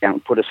that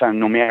and put us on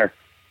no matter.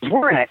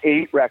 We're in an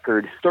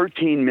 8-record,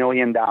 $13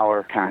 million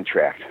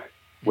contract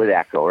with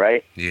Echo,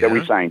 right? Yeah. That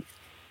we signed.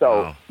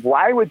 So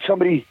why would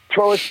somebody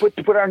throw us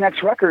to put our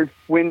next record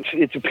when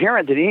it's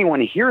apparent that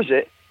anyone who hears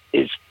it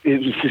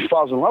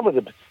falls in love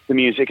with the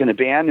music and the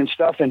band and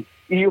stuff? And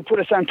you put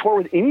us on tour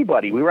with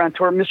anybody. We were on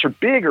tour with Mr.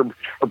 Big or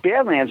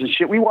Badlands and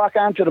shit. We walk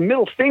on to the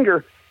Middle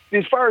Finger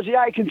as far as the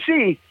eye can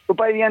see. But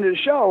by the end of the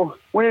show,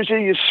 when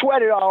you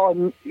sweat it all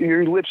and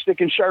your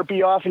lipstick and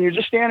Sharpie off, and you're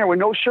just standing there with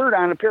no shirt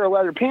on, a pair of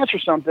leather pants or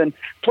something,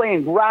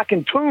 playing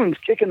rockin' tunes,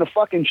 kicking the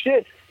fucking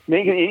shit,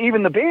 making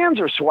even the bands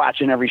are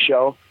watching every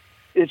show.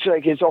 It's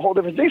like it's a whole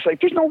different thing. It's like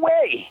there's no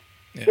way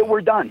that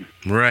we're done.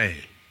 Right.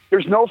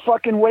 There's no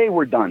fucking way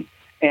we're done.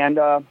 And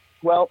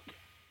well,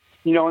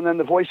 you know, and then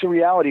the voice of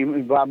reality,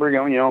 Bob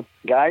Bergamo,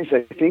 guys,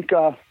 I think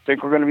we're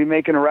going to be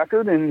making a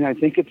record, and I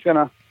think it's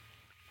gonna.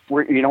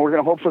 We're going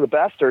to hope for the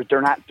best. Or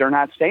they're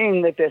not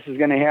saying that this is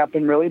going to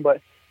happen really, but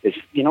it's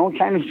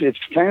it's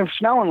kind of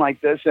smelling like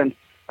this. And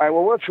all right,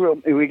 well,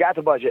 we got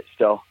the budget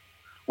still.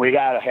 We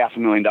got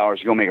 $500,000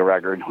 to go make a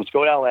record. Let's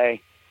go to LA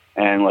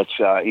and let's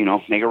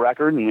make a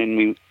record. And then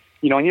we,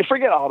 and you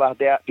forget all about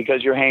that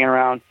because you're hanging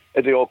around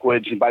at the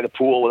Oakwoods and by the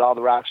pool with all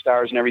the rock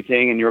stars and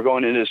everything, and you're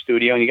going into the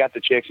studio and you got the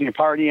chicks and you're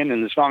partying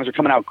and the songs are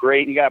coming out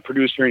great and you got a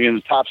producer and you're in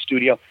the top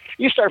studio.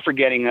 You start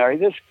forgetting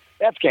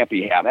that can't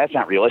be happening. That's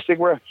not realistic.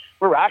 We're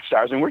rock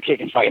stars and we're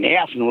kicking fucking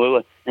ass and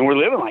we're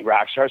living like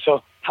rock stars.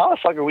 So how the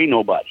fuck are we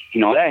nobody?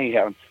 That ain't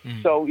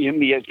happening. So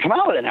you come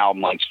out with an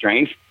album like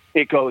Strength.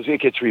 It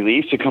gets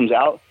released. It comes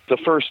out. The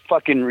first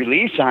fucking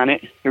release on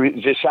it, we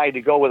decided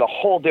to go with a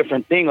whole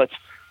different thing. Let's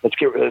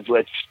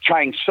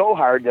trying so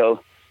hard to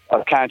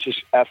a conscious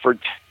effort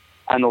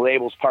on the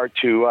label's part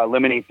to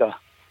eliminate the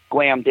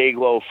glam day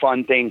glow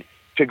fun thing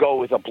to go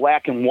with a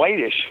black and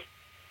whitish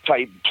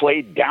type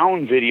played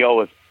down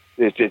video.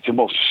 It's the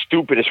most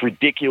stupidest,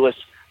 ridiculous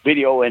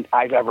video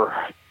I've ever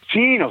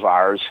seen of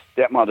ours.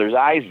 That Mother's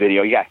Eyes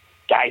video. You got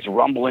guys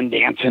rumbling,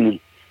 dancing, and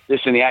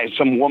this and that.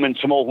 Some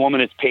old woman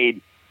that's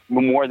paid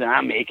more than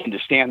I'm making to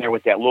stand there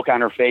with that look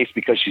on her face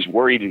because she's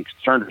worried and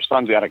concerned her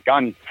son's got a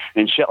gun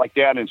and shit like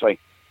that. And it's like,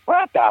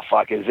 what the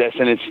fuck is this?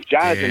 And it's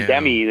Jonathan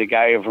Demme, the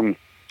guy from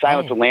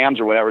Silence of the Lambs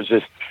or whatever, is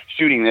just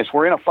shooting this.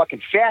 We're in a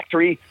fucking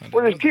factory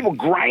where there's people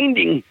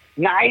grinding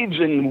knives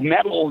and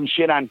metal and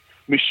shit on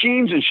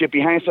machines and shit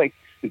behind us. Like,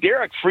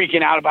 Derek's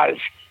freaking out about his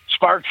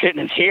sparks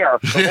hitting his hair.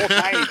 The whole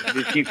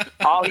time,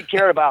 all he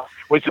cared about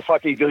was the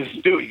fucking, dude,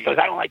 he goes,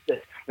 I don't like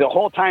this. The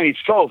whole time he's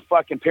so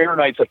fucking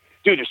paranoid. It's like,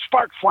 dude, there's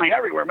sparks flying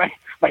everywhere.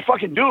 My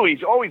fucking dude,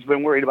 he's always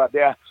been worried about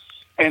that.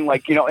 And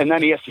and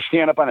then he has to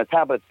stand up on the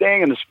top of the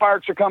thing and the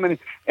sparks are coming.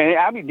 And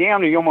I'll be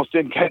damned if he almost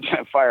didn't catch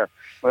that fire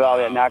with all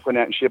that knock on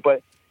that and shit.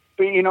 But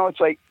it's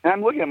like, and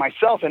I'm looking at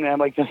myself and I'm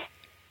like,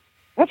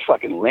 that's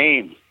fucking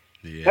lame.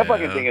 Yeah. That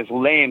fucking thing is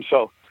lame.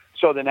 So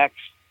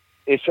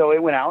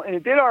it went out and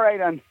it did all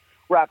right on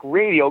rock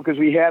radio because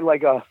we had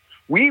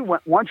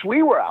once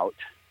we were out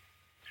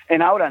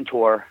and out on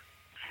tour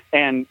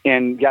and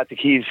got the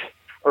keys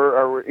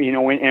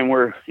and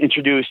were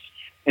introduced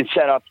and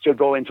set up to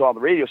go into all the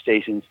radio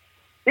stations.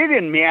 It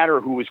didn't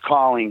matter who was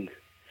calling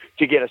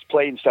to get us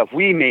played and stuff.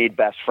 We made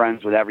best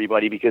friends with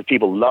everybody because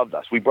people loved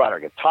us. We brought our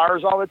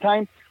guitars all the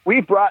time.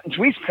 We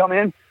come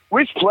in,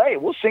 we just play.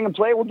 We'll sing and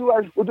play. We'll do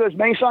as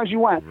many songs as you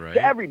want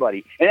to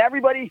everybody. And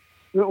everybody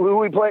who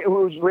we play,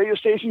 who's radio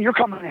station, you're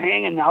coming and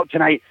hanging out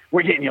tonight.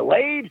 We're getting you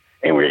laid,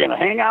 and we're going to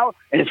hang out,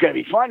 and it's going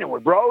to be fun, and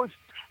we're bros.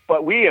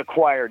 But we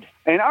acquired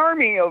an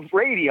army of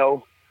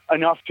radio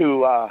enough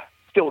to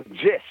still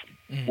exist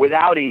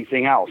without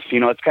anything else.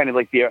 It's kind of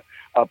like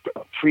a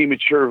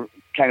premature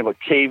kind of a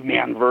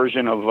caveman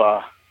version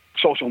of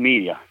social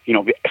media,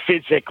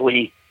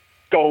 physically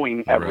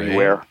going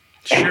everywhere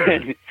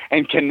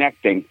and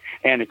connecting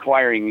and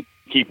acquiring,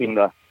 keeping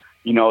the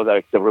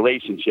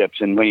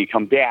relationships. And when you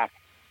come back,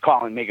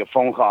 call and make a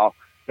phone call.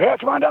 Yeah,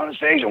 come on down to the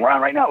station. We're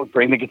on right now. We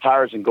bring the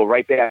guitars and go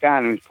right back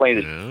on and play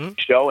this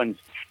show, and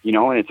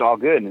and it's all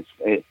good. And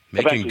it's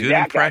making good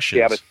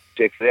impressions.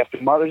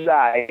 After Mother's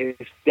Eyes,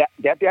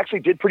 that actually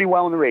did pretty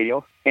well on the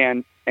radio,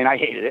 and I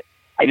hated it.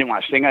 I didn't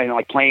want to sing it. I didn't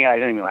like playing it.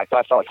 I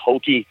thought it felt like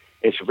hokey.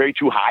 It's very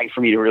too high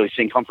for me to really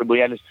sing comfortably.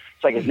 It's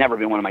like it's never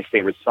been one of my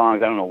favorite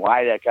songs. I don't know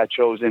why that got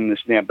chosen, this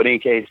and that. But in any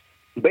case,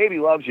 Baby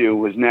Loves You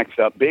was next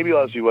up. Baby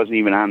Loves You wasn't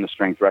even on the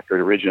Strength record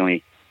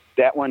originally.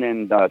 That one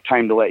and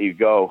Time to Let You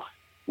Go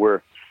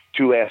were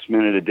two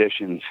last-minute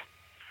additions.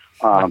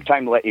 Time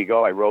to Let You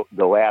Go, I wrote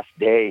the last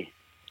day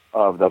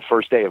of the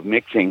first day of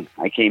mixing.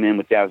 I came in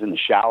with that. I was in the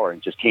shower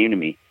and it just came to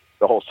me,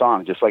 the whole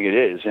song, just like it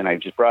is. And I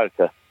just brought it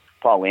to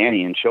Paul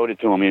Lanny and showed it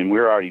to him. And we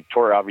already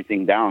tore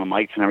everything down, the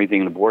mics and everything,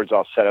 and the board's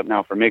all set up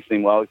now for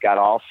mixing. Well, it got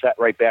all set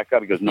right back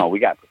up. He goes, no, we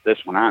got to put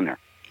this one on there.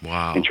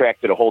 Wow. And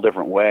tracked it a whole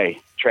different way.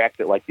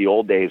 Tracked it like the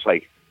old days,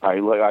 like, all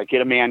right, look, I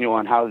get a manual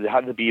on how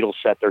the Beatles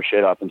set their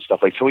shit up and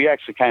stuff like. So we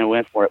actually kind of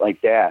went for it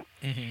like that,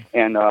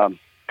 and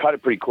cut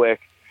it pretty quick.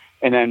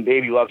 And then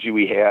Baby Loves You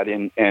we had,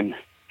 and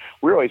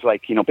we were always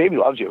like, Baby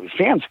Loves You.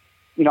 Fans,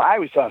 I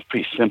always thought it was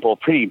pretty simple,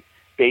 pretty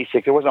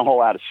basic. There wasn't a whole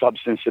lot of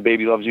substance to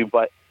Baby Loves You,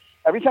 but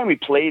every time we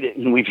played it,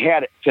 and we've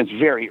had it since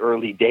very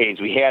early days.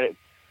 We had it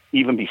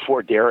even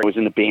before Derek was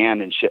in the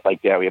band and shit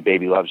like that. We had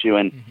Baby Loves You,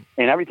 and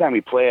every time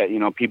we play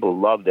it, people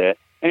loved it,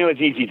 and it was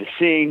easy to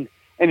sing.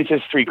 And it's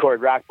just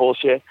 3-chord rock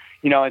bullshit.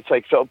 It's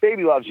like, so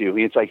Baby Loves You.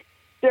 It's like,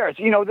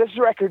 this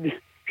record,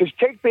 because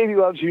take Baby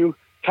Loves You,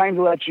 Time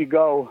to Let You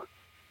Go,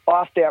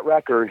 off that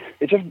record,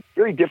 it's a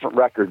very different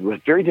record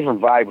with very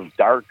different vibe of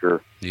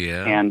darker.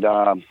 Yeah. And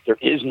there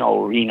is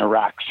no arena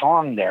rock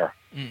song there.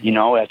 You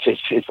know,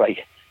 it's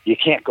like you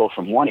can't go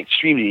from one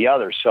extreme to the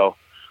other. So,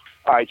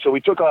 all right, so we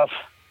took off.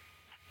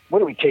 What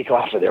did we take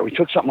off of there? We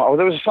took something. Oh,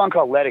 there was a song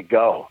called "Let It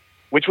Go,"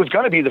 which was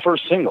going to be the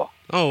first single.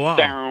 Oh wow!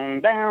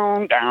 Down,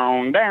 down,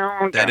 down,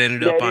 down. That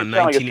ended up on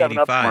 1985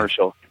 like a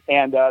commercial,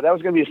 and that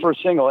was going to be the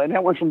first single, and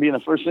that went from being the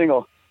first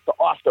single to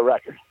off the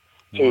record.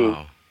 To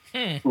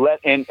Wow.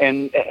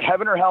 and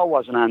Heaven or Hell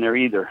wasn't on there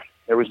either.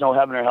 There was no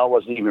Heaven or Hell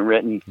wasn't even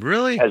written.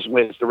 Really? As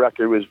the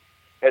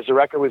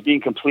record was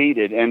being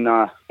completed, and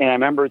I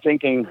remember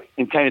thinking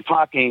and kind of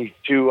talking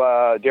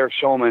to Derek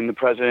Shulman, the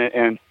president,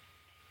 and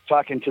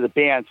talking to the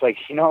band. It's like,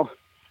 you know,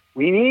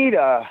 we need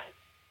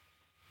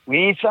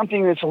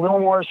something that's a little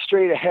more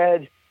straight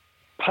ahead,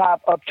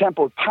 pop, up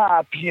tempo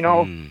pop. You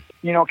know,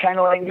 kind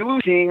of like New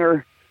Thing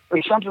or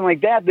something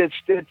like that. That's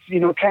you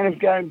know, kind of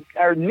got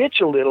our niche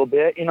a little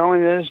bit. You know,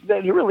 and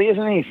there really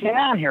isn't anything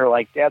on here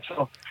like that.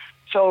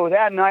 So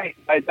that night,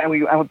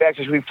 we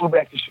flew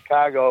back to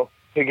Chicago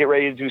to get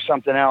ready to do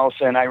something else,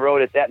 and I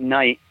wrote it that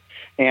night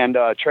and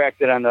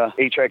tracked it on the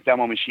 8-track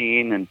demo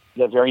machine, and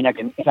the very next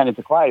sent it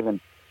to Clive,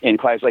 and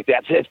Clive's like,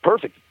 it's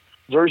perfect.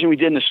 The version we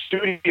did in the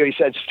studio, he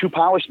said, it's too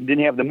polished and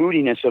didn't have the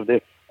moodiness of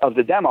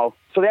the demo.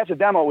 So that's a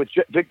demo with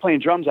Vic playing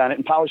drums on it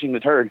and polishing the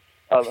turd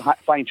of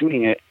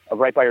fine-tuning it of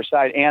Right by Your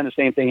Side, and the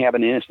same thing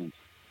happened in Innocence.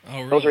 Oh,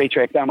 really? Those are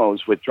 8-track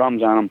demos with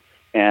drums on them,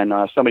 and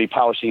somebody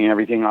polishing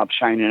everything up,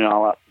 shining it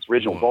all up. It's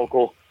original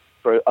vocal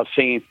of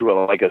singing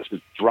through a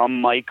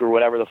drum mic or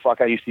whatever the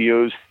fuck I used to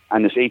use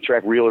on this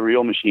 8-track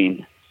reel-to-reel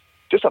machine.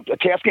 Just a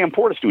Tascam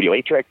Porta Studio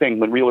 8-track thing,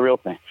 but reel-to-reel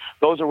thing.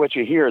 Those are what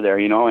you hear there,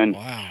 you know. And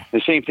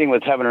the same thing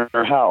with Heaven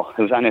or Hell.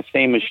 It was on that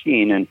same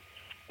machine, and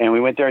we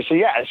went there and said,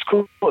 yeah, it's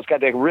cool. It's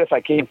got that riff.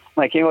 When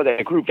I came with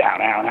that group, down,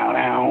 down, down,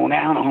 down,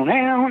 down, down,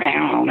 down,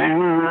 down,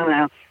 down,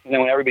 down. And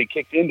then when everybody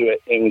kicked into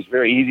it, it was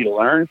very easy to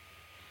learn.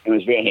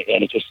 And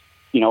it just,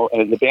 you know,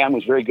 and the band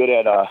was very good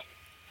at.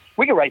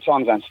 We could write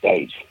songs on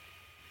stage.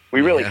 We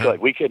really could.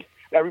 We could.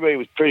 Everybody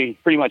was pretty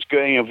much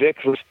good. You know,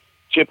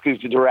 Chip was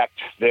to direct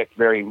Vic.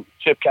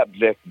 Chip kept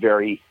Vic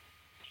very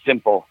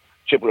simple.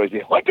 Chip would always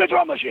be like the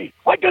drum machine,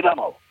 like the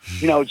demo.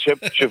 You know,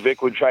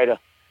 Vic would try to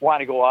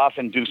want to go off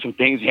and do some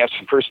things, have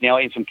some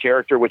personality and some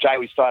character, which I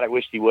always thought I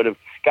wished he would have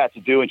got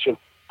to do. And Chip,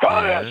 come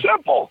on,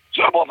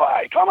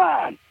 simplify, come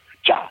on,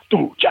 cha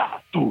do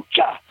cha.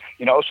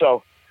 You know,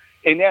 so.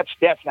 And that's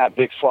not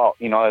Vic's fault.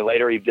 You know,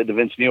 later he did the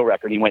Vince Neil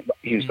record. He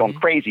was going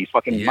crazy. He's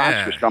fucking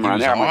monstrous drummer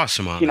on there.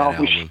 Awesome on you know, that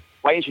album.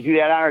 Why didn't you do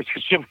that on?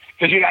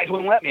 Because you guys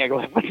wouldn't let me. I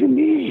go, what's in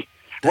me?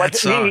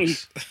 What's in me?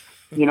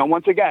 You know,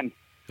 once again.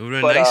 It would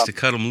have been nice to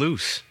cut him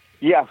loose.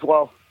 Yeah,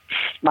 well,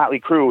 Motley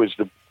Crue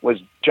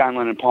was John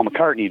Lennon and Paul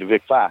McCartney to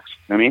Vic Fox.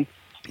 You know what I mean?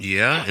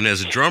 Yeah, and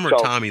as a drummer, so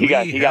Tommy Lee.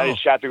 He got his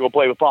shot to go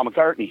play with Paul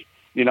McCartney.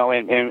 You know,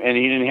 and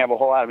he didn't have a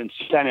whole lot of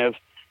incentive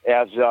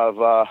as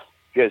of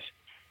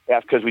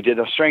because we did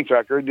a strength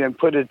record and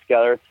put it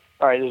together.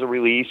 All right, there's a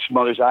release,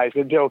 Mother's Eyes.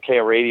 We did okay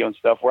at radio and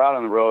stuff. We're out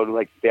on the road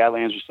like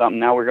Badlands or something.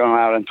 Now we're going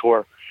out on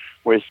tour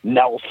with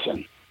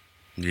Nelson.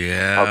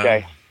 Yeah.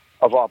 Okay.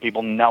 Of all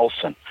people,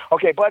 Nelson.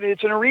 Okay, but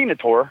it's an arena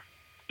tour.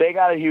 They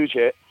got a huge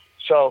hit.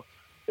 So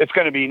it's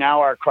going to be,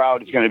 now our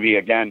crowd is going to be,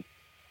 again,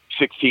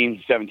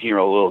 16,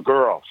 17-year-old little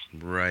girls.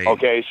 Right.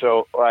 Okay,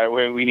 so all right,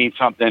 we need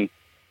something.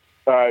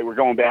 All right, we're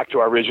going back to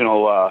our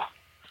original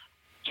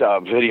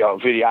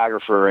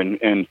videographer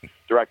and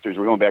directors.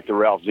 We're going back to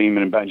Ralph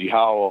Zeman and Benji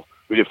Howell.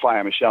 We did Fly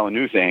on Michelle, a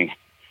new thing,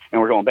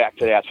 and we're going back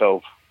to that.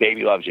 So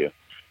Baby Loves You,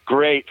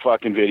 great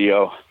fucking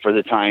video for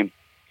the time.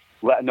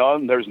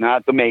 No, there's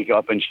not the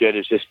makeup and shit.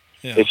 It's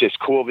just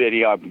cool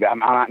video. Now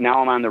I'm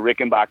on the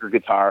Rickenbacker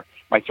guitar.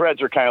 My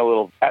threads are kind of a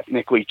little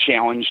ethnically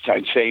challenged.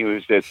 I'd say it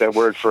was that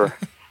word for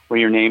when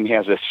your name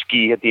has a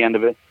ski at the end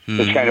of it.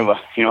 It's kind of a,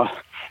 you know,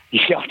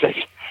 this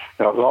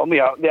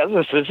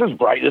is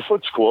bright. This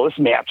looks cool. This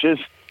matches.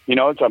 You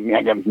know, I got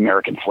an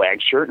American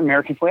flag shirt and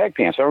American flag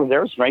pants. Over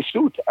there's a nice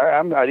suit. All right,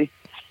 I'm ready.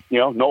 You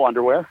know, no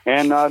underwear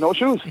and no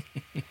shoes.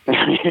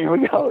 Here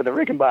we go, the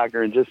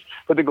Rickenbacker, and just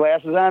put the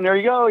glasses on. There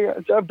you go.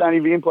 It's up, Donnie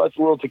Bean plus a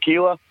little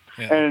tequila,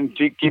 and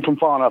keep from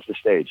falling off the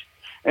stage.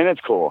 And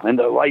it's cool. And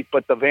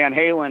the Van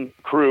Halen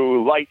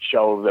crew light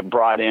show that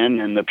brought in,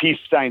 and the Peace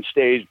Sign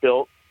stage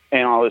built,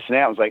 and all this and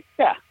that. I was like,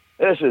 yeah,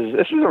 this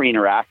is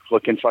arena rock,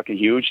 looking fucking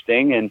huge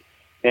thing, and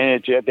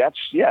Ralph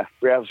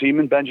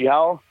Zeman, Benji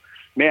Howell.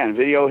 Man,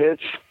 video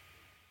hits,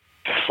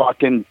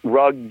 fucking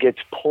rug gets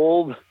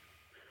pulled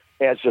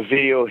as the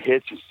video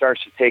hits and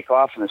starts to take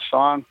off in the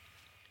song.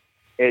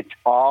 It's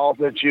all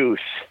the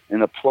juice,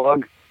 and the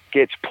plug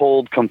gets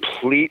pulled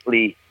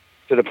completely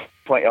to the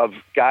point of,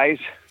 guys,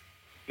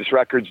 this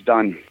record's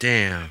done.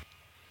 Damn.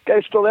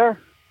 Guys still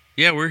there?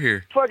 Yeah, we're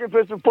here. Fucking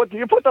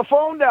you put the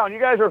phone down. You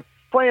guys are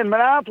playing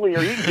Monopoly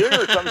or eating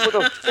dinner or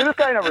something. This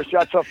guy never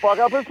shuts the fuck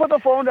up. Let's put the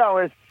phone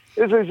down.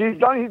 He's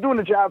done. He's doing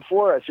the job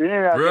for us.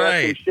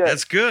 Right.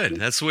 That's good.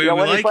 That's the way we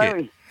like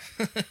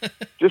it.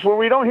 Just when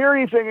we don't hear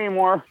anything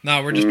anymore.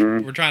 No,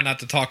 we're trying not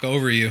to talk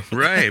over you.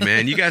 Right,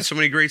 man. You got so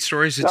many great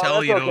stories to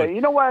tell. That's okay. You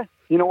know what?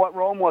 You know what?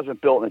 Rome wasn't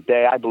built in a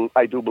day.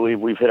 I do believe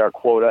we've hit our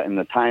quota in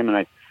the time,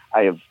 and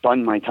I have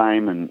done my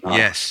time and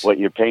yes. what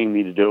you're paying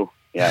me to do.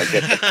 Yeah, I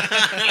get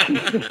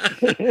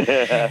it.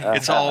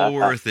 It's all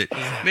worth it,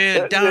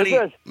 man. Donnie,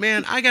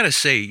 man, I gotta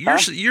say,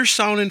 you're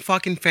sounding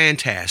fucking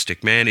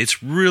fantastic, man.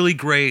 It's really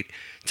great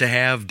to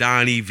have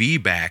Donnie V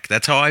back.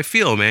 That's how I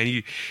feel,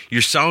 man.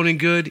 You're sounding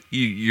good.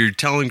 You're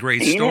telling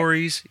great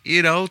stories.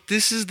 You know,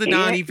 this is the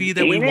Donnie V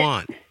that we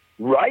want.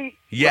 Right?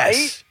 Yes.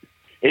 Right?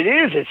 It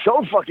is. It's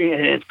so fucking.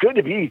 And it's good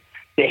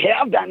to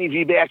have Donnie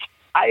V back.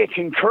 I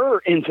concur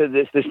into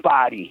this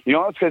body, you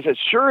know, because it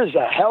sure as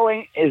the hell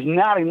is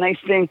not a nice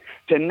thing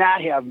to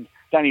not have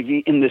Donnie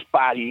V in this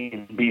body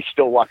and be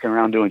still walking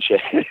around doing shit.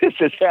 It's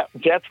just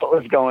that's what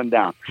was going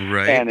down.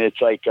 Right. And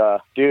it's like,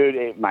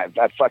 dude,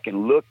 I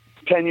fucking look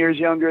 10 years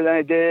younger than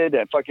I did.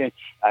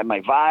 My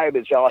vibe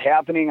is all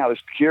happening. I was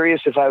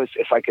curious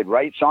if I could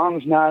write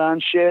songs not on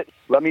shit.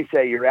 Let me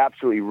say, you're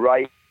absolutely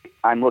right.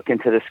 I'm looking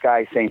to the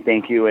sky saying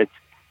thank you.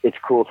 It's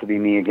cool to be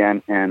me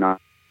again, and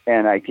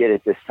I get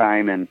it this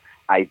time, and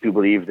I do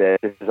believe that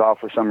this is all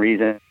for some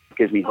reason. It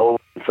gives me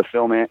hope and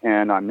fulfillment,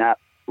 and I'm not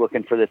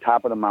looking for the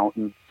top of the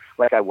mountain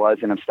like I was,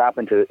 and I'm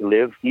stopping to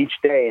live each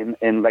day.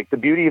 And like the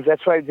beauty of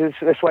that's why this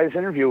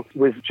interview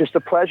was just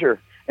a pleasure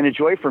and a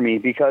joy for me,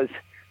 because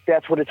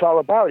that's what it's all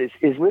about is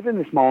live in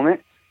this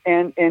moment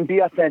and be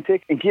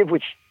authentic and give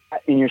what you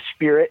in your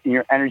spirit and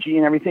your energy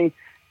and everything,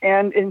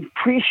 and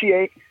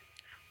appreciate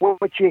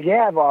what you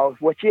have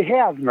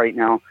right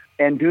now,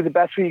 and do the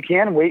best way you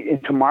can and wait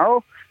and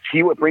tomorrow.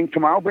 See what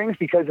tomorrow brings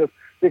because of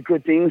the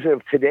good things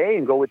of today,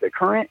 and go with the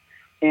current,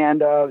 and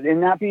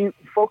not be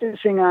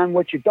focusing on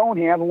what you don't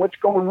have and what's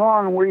going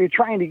wrong and where you're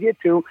trying to get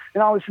to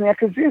and all this and that,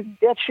 because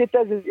that shit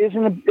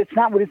it's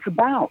not what it's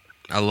about.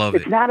 I love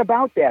it. It's not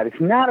about that.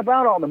 It's not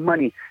about all the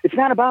money. It's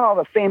not about all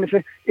the fame.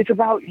 It's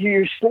about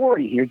your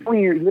story. You're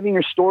living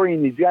your story,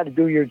 and you've got to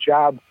do your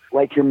job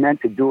like you're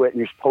meant to do it, and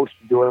you're supposed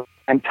to do it.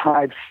 I'm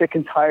sick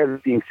and tired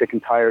of being sick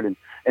and tired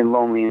and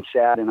lonely and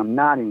sad, and I'm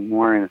not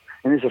anymore. And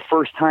this is the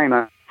first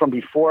time from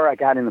before I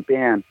got in the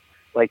band,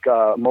 like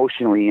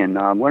emotionally, and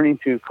learning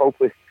to cope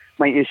with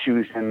my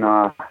issues and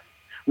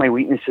my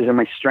weaknesses and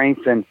my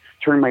strengths, and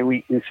turn my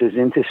weaknesses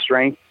into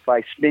strength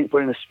by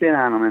putting a spin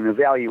on them and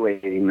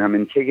evaluating them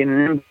and taking an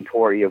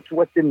inventory of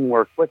what didn't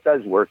work, what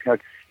does work,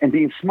 and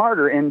being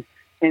smarter. And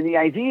the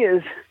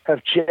ideas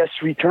have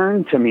just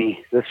returned to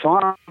me, the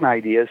song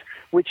ideas,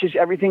 which is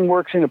everything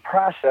works in a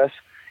process,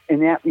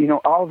 and that, you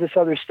know, all this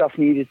other stuff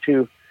needed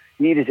to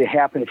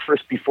happen at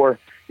first before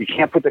you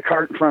can't put the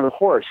cart in front of the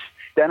horse.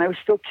 Then I was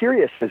still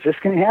curious, is this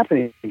going to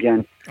happen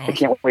again? Awesome. I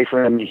can't wait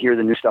for them to hear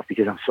the new stuff,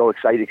 because I'm so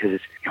excited, because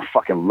I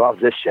fucking love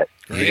this shit.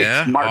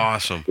 Yeah, it's smart.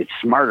 Awesome. It's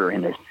smarter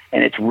in this,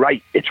 and it's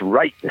right. It's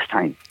right this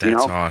time.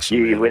 That's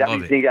awesome. With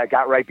everything I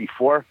got right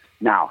before,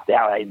 now that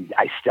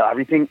I still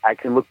everything, I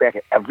can look back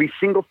at every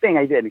single thing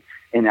I did,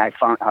 and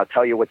I'll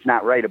tell you what's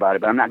not right about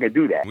it, but I'm not going to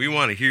do that. We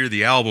want to hear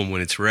the album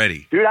when it's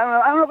ready. Dude,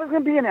 I don't know if it's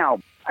going to be an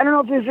album. I don't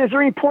know if is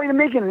there any point in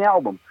making an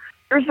album.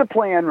 Here's the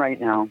plan right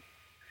now,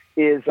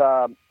 is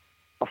a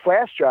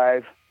flash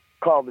drive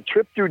called The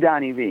Trip Through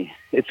Donnie V.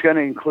 It's going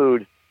to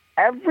include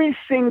every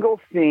single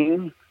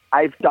thing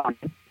I've done.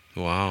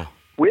 Wow.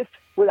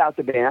 Without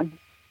the band,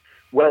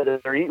 whether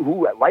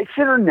who likes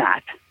it or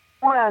not,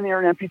 on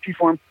there in MP3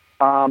 form,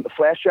 the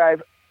flash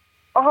drive,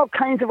 all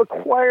kinds of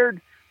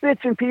acquired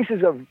bits and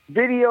pieces of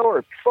video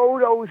or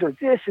photos or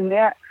this and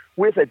that,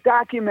 with a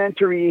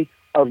documentary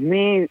of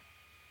me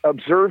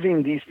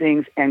observing these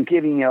things and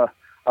giving a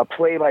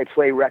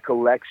play-by-play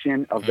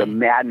recollection of the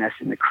madness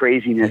and the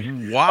craziness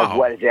of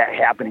what is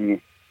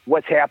happening.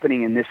 What's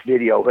happening in this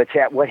video?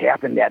 What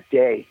happened that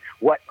day?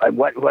 What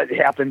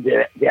happened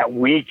that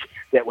week?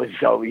 That was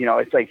so, you know,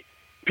 it's like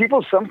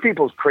some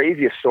people's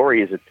craziest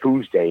story is a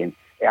Tuesday and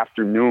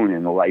afternoon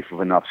in the life of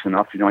Enough's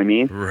Enough. You know what I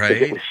mean? Right.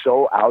 It was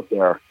so out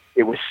there.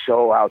 It was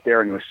so out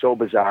there, and it was so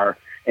bizarre,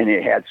 and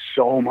it had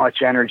so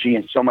much energy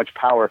and so much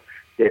power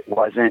that it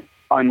wasn't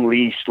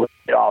unleashed.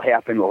 It all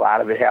happened. A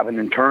lot of it happened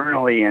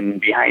internally and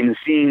behind the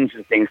scenes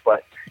and things,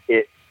 but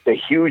the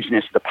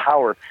hugeness, the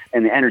power,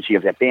 and the energy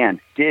of that band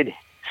did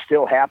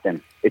still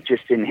happen. It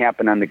just didn't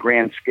happen on the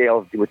grand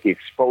scale with the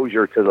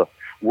exposure to the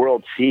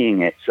world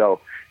seeing it. So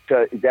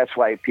that's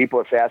why people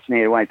are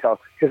fascinated when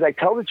because I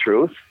tell the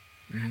truth.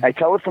 Mm-hmm. I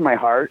tell it from my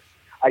heart.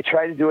 I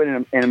try to do it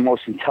in the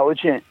most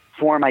intelligent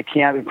form I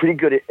can. I'm pretty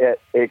good at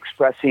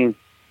expressing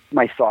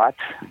my thoughts,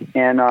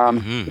 and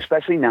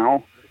especially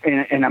now.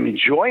 And I'm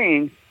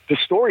enjoying the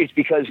stories,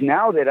 because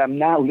now that I'm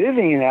not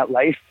living in that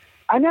life,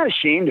 I'm not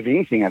ashamed of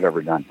anything I've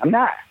ever done. I'm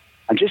not.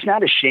 I'm just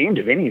not ashamed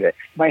of any of it.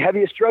 My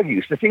heaviest drug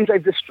use, the things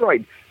I've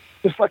destroyed,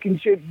 the fucking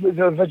shit,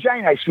 the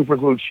vagina I super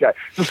glued shut,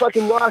 the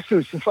fucking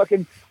lawsuits, the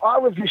fucking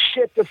all of the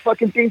shit, the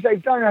fucking things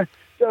I've done,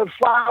 the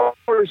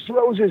flowers,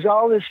 roses,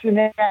 all this and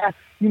that.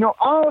 You know,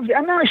 all of it.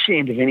 I'm not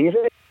ashamed of any of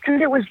it,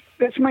 because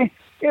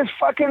it's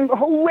fucking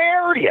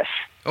hilarious.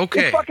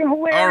 Okay. It's fucking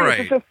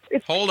hilarious. All right.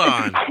 It's hold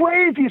on. It's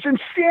crazy. It's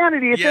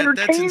insanity. It's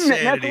entertainment.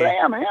 That's what I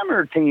am. I am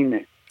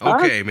entertainment.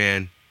 Okay,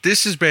 man.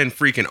 this has been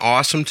freaking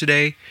awesome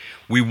today.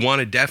 We want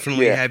to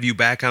definitely have you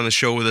back on the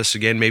show with us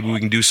again. Maybe we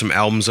can do some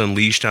Albums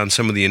Unleashed on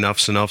some of the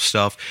Enough's Enough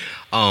stuff.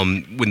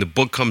 When the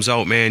book comes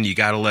out, man, you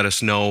got to let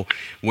us know.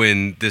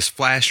 When this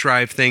flash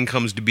drive thing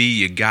comes to be,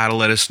 you got to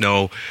let us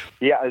know.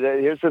 Yeah,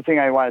 here's the thing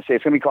I want to say.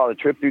 It's going to be called A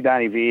Trip Through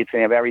Donnie V. It's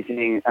going to have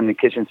everything on the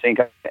kitchen sink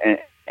and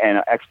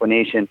an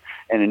explanation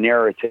and a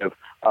narrative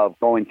of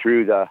going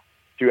through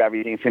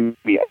everything. It's going to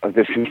be,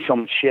 there's going to be so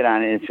much shit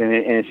on it, and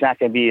it's not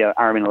going to be an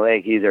arm and a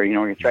leg either. You know,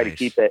 we're going to try to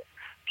keep it,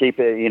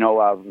 you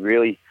know,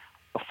 really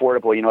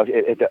affordable. You know,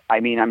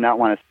 I'm not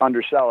want to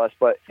undersell us,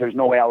 but there's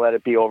no way I'll let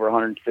it be over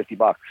 $150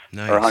 or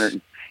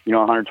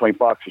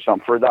 $120 or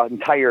something for the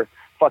entire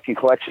fucking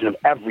collection of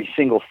every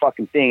single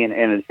fucking thing,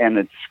 and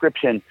the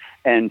description,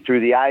 and through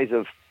the eyes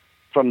of,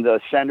 from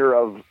the center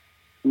of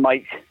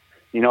Mike,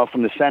 you know,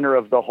 from the center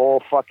of the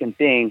whole fucking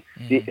thing,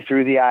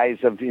 through the eyes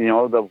of, you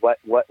know, the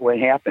what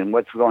happened,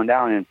 what's going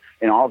down,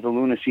 and all the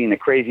lunacy and the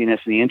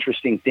craziness and the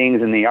interesting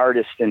things and the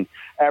artists and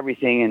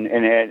everything,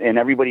 and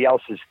everybody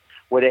else's,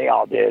 what they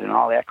all did and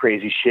all that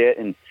crazy shit.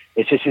 And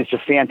it's a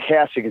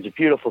fantastic, it's a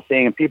beautiful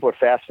thing, and people are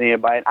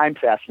fascinated by it. I'm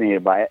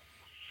fascinated by it.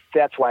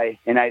 That's why,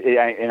 and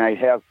I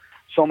have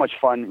so much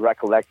fun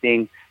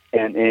recollecting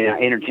and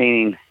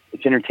entertaining.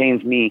 It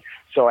entertains me,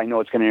 so I know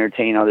it's going to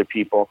entertain other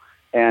people.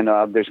 And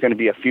there's going to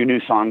be a few new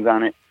songs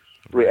on it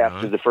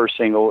after the first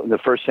single. The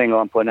first single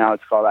I'm putting out,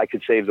 it's called "I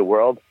Could Save the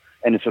World,"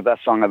 and it's the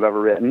best song I've ever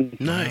written.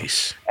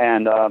 Nice.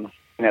 And that's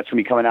going to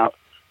be coming out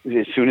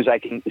as soon as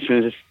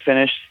it's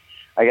finished.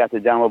 I got the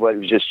demo, but it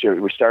was just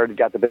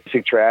got the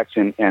basic tracks,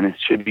 and it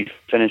should be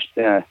finished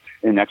in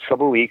the next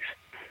couple of weeks.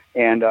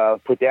 And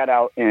put that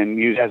out and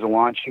use it as a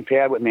launching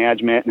pad with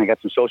management. And I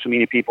got some social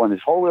media people, and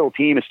this whole little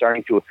team is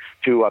starting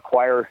to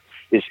acquire.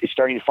 Is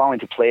starting to fall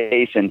into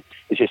place, and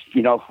it's just,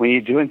 you know, when you're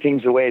doing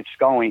things the way it's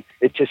going,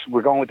 it's just,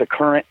 we're going with the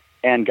current,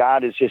 and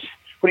God is just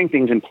putting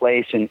things in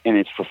place, and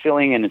it's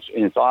fulfilling, and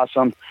it's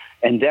awesome.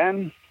 And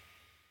then,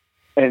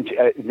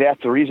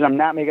 that's the reason I'm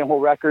not making a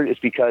whole record, is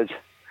because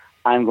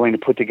I'm going to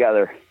put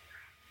together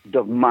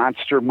the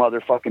monster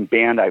motherfucking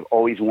band I've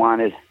always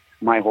wanted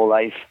my whole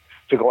life,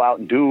 to go out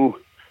and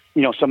do,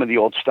 you know, some of the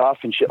old stuff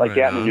and shit like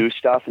that, and the new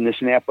stuff and this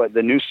and that. But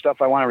the new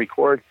stuff I want to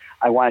record,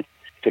 I want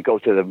to go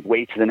to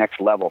the next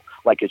level,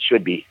 like it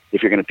should be.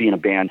 If you're going to be in a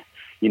band,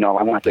 you know,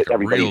 I want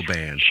everybody's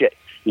shit,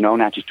 you know,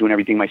 not just doing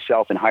everything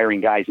myself and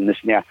hiring guys and this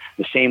and that.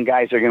 The same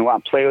guys are going to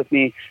want to play with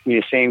me,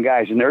 the same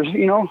guys. And there's,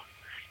 you know,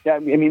 I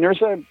mean, there's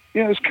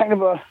there's kind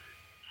of a,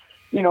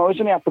 you know, it's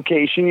an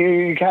application.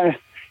 You kind of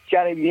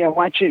got to, you know,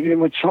 want you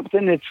with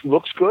something that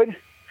looks good,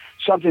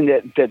 something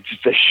that's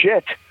the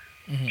shit,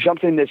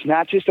 something that's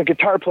not just a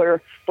guitar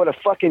player, but a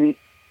fucking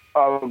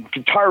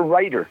guitar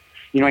writer.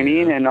 You know what I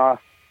mean? And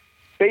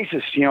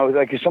bassist, you know,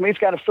 like somebody's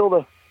got to fill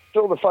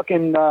the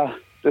fucking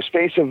the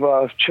space of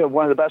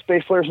one of the best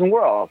bass players in the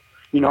world.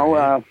 You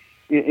know,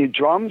 in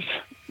drums,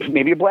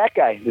 maybe a black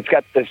guy that's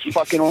got this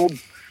fucking old,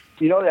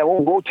 you know, that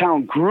old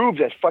Motown groove,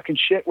 that fucking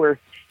shit where,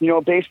 you know,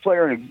 a bass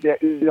player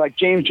like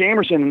James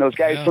Jamerson and those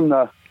guys from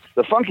the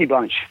Funky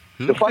Bunch,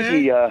 the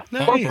Funky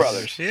Funk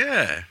Brothers.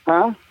 Yeah.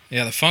 Huh?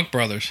 Yeah, the Funk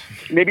Brothers.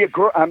 Maybe a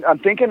girl. I'm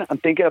thinking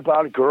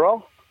about a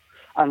girl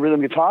on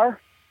rhythm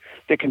guitar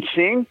that can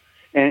sing.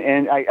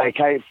 And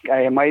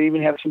I might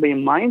even have somebody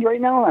in mind right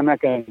now. I'm not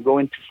going to go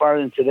in too far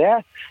into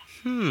that.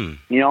 You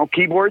know,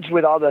 keyboards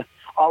with all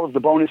of the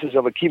bonuses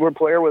of a keyboard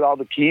player, with all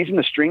the keys and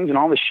the strings and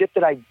all the shit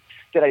that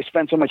I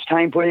spent so much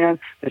time putting on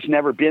that's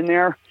never been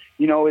there.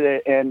 You know,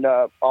 and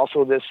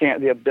also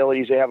the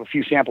abilities to have a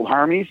few sampled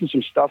harmonies and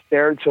some stuff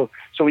there. So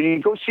when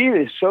you go see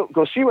this,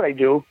 go see what I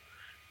do,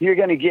 you're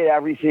going to get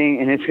everything,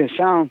 and it's going to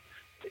sound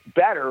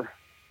better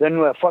than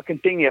the fucking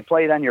thing you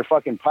played on your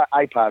fucking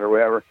iPod or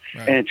whatever,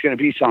 and it's going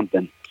to be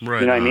something.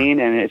 Right. You know what I mean?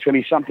 And it's going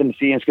to be something to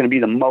see, and it's going to be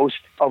the most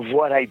of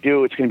what I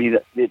do. It's going to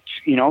be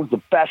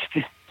the best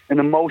and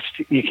the most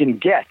you can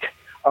get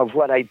of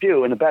what I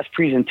do, and the best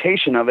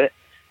presentation of it.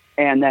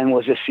 And then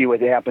we'll just see what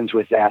happens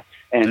with that,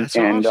 and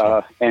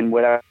awesome. And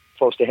whatever's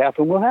supposed to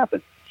happen will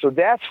happen. So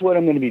that's what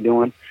I'm going to be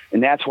doing,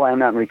 and that's why I'm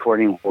not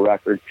recording a whole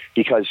record,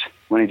 because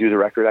when I do the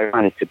record, I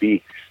want it to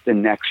be the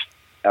next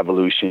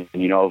evolution,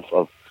 you know,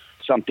 of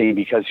something,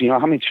 because, you know,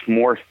 how much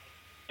more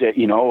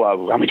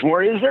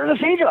is there to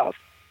think of?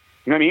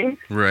 You know what I mean?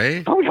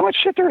 Right. How much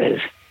shit there is.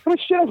 How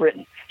much shit I've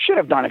written. Should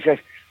have done it.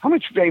 How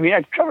much, baby?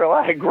 I've covered a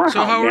lot of ground.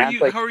 So how man.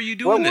 are you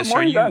doing this?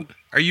 Are you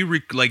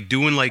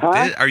doing like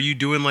this? Are you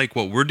doing like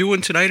what we're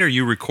doing tonight? Are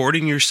you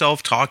recording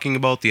yourself talking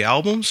about the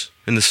albums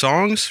and the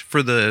songs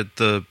for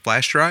the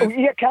flash drive? Oh,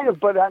 yeah, kind of,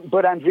 but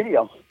on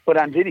video.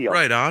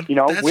 Right on. You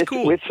know, that's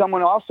cool. With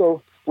someone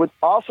also, with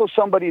also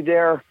somebody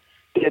there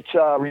that's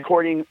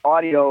recording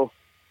audio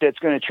that's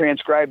going to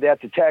transcribe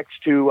that to text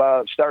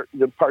to start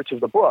the parts of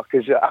the book.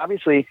 Because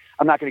obviously,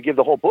 I'm not going to give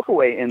the whole book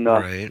away in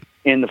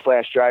the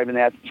flash drive and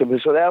that. So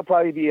that'll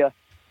probably be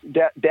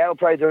there'll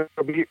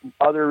be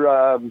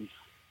other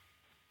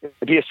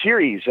be a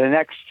series. The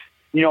next,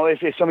 you know, if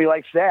somebody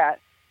likes that,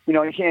 you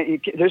know, you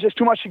can't. There's just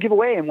too much to give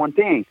away in one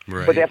thing.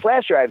 Right. But that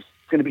flash drive is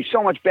going to be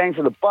so much bang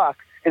for the buck,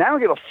 and I don't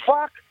give a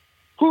fuck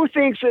who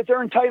thinks that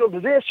they're entitled to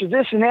this or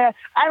this and that?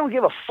 I don't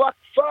give a fuck.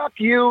 Fuck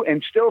you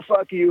and still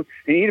fuck you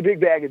and eat a big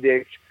bag of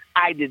dicks.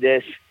 I did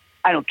this.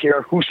 I don't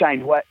care who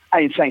signed what.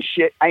 I didn't sign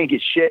shit. I didn't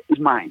get shit. It's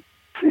mine.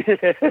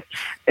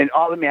 And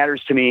all that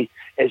matters to me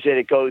is that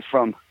it goes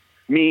from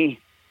me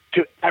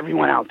to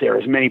everyone out there,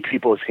 as many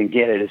people as can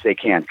get it as they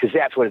can, because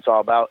that's what it's all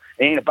about.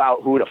 It ain't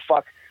about who the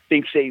fuck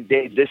thinks they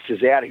this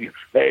is that.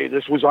 Hey,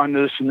 this was on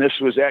this and this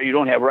was that. You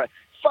don't have right.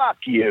 Fuck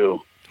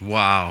you.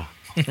 Wow.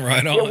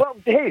 Right on. Yeah, well,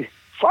 hey,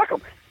 fuck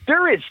them.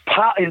 There is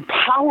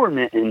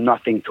empowerment in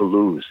nothing to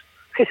lose.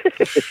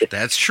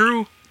 That's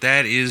true.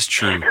 That is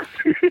true.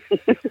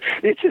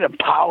 It's an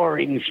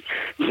empowering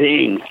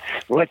thing.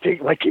 What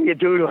can you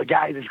do to a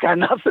guy that's got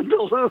nothing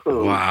to lose?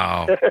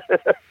 Wow.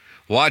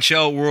 Watch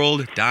out,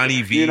 world.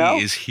 Donnie V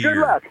is here.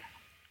 Good luck.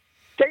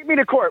 Take me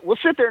to court. We'll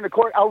sit there in the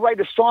court. I'll write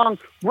a song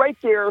right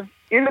there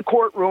in the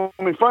courtroom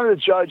in front of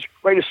the judge.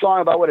 Write a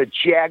song about what a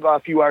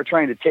jagoff you are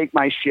trying to take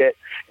my shit.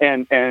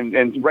 And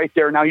right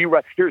there, now you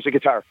write. Here's the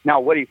guitar. Now,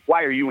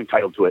 why are you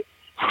entitled to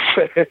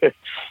it?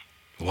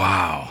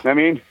 Wow. I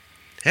mean,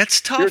 that's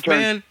tough,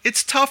 man.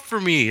 It's tough for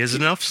me as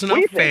an Enough's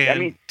Enough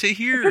fan to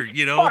hear,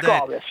 fuck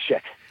all this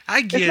shit.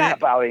 I get it's not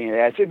about any of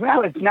that.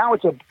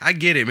 I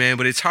get it, man,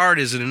 but it's hard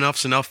as an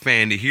Enough's Enough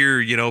fan to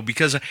hear,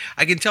 because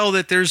I can tell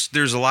that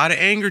there's a lot of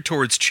anger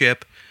towards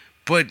Chip,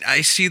 but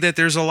I see that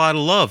there's a lot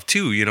of love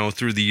too,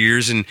 through the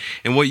years and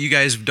what you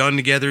guys have done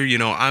together.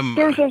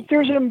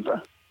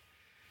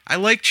 I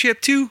like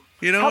Chip too,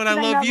 and I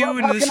love you,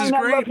 and this is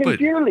great. But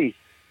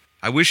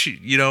I wish,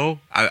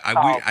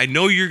 I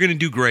know you're going to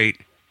do great.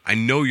 I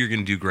know you're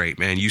going to do great,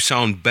 man. You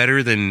sound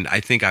better than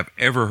I think I've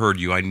ever heard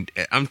you.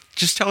 I'm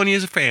just telling you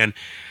as a fan,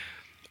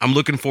 I'm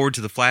looking forward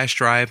to the flash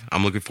drive.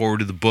 I'm looking forward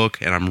to the book,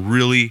 and I'm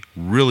really,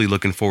 really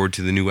looking forward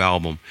to the new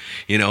album,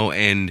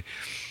 and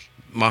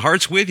my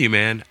heart's with you,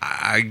 man.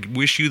 I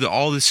wish you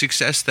all the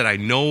success that I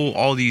know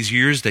all these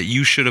years that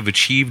you should have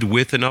achieved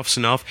with Enough's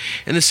Enough.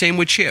 And the same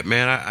with Chip,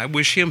 man. I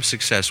wish him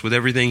success with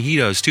everything he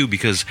does, too,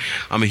 because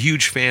I'm a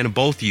huge fan of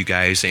both of you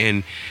guys.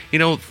 And,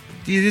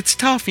 it's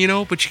tough,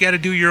 but you got to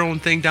do your own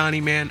thing,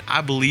 Donnie, man. I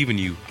believe in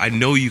you. I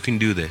know you can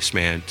do this,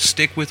 man.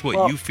 Stick with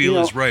what you feel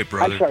is right,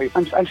 brother. I'm sorry.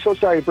 I'm so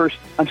sorry to burst.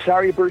 I'm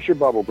sorry to burst your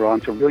bubble, bro.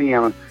 I'm so really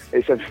am.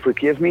 I said,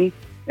 forgive me,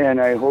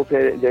 and I hope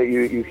that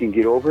you can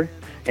get over it.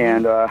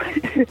 And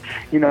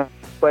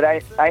but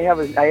I have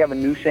a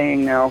new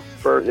saying now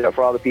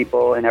for all the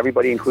people and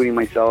everybody, including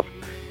myself,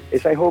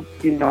 is I hope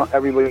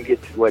everybody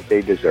gets what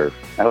they deserve.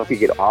 I hope you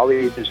get all that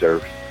you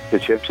deserve. The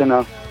Chip's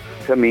enough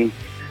to me,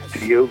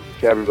 to you,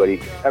 to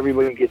everybody.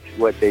 Everybody gets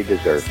what they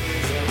deserve.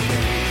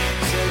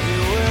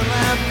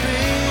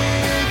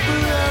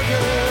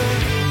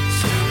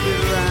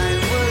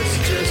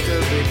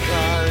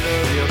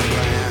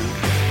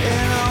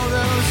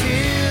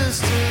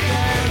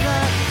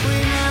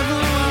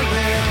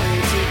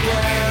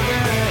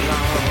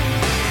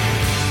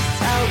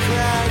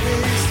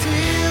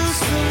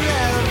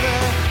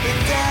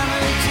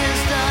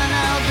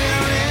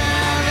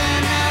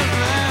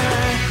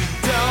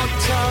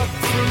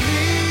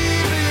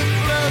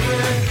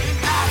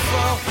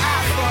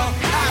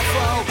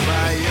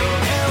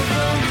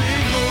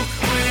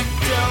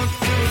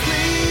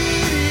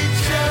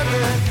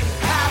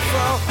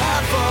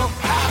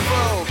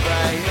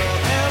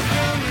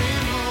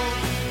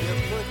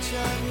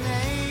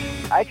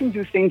 I can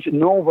do things that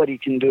nobody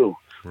can do,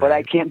 but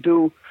I can't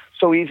do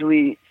so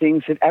easily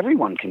things that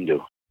everyone can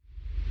do.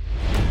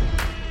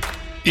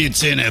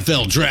 It's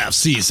NFL draft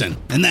season,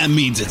 and that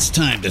means it's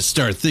time to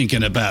start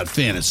thinking about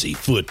fantasy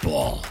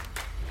football.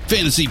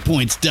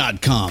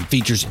 FantasyPoints.com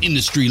features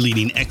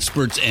industry-leading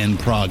experts and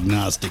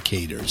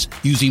prognosticators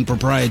using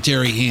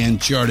proprietary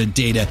hand-charted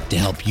data to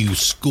help you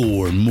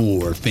score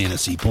more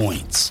fantasy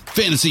points.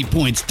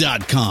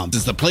 FantasyPoints.com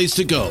is the place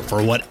to go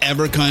for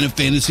whatever kind of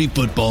fantasy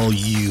football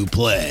you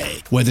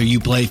play. Whether you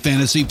play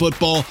fantasy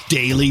football,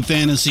 daily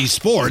fantasy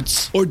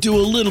sports, or do a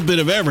little bit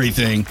of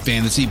everything,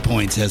 Fantasy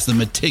Points has the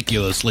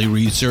meticulously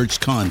researched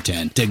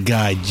content to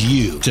guide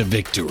you to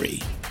victory.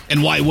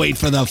 And why wait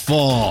for the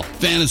fall?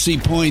 Fantasy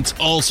Points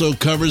also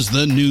covers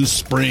the new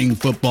spring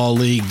football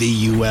league,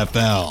 the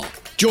UFL.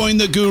 Join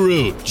the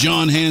guru,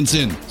 John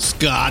Hansen,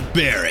 Scott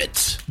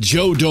Barrett,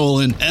 Joe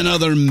Dolan, and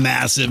other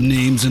massive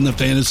names in the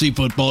fantasy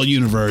football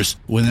universe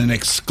with an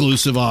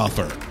exclusive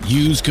offer.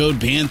 Use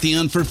code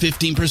Pantheon for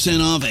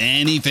 15% off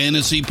any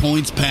Fantasy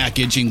Points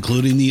package,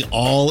 including the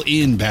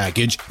all-in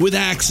package, with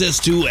access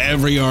to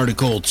every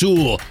article,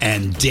 tool,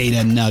 and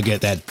data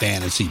nugget that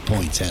Fantasy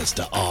Points has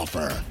to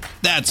offer.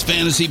 That's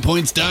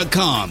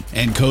FantasyPoints.com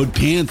and code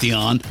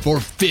Pantheon for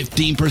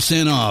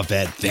 15% off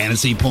at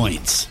Fantasy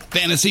Points.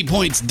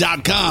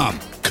 FantasyPoints.com,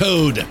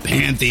 code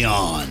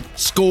Pantheon.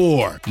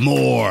 Score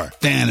more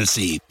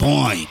fantasy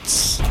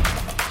points.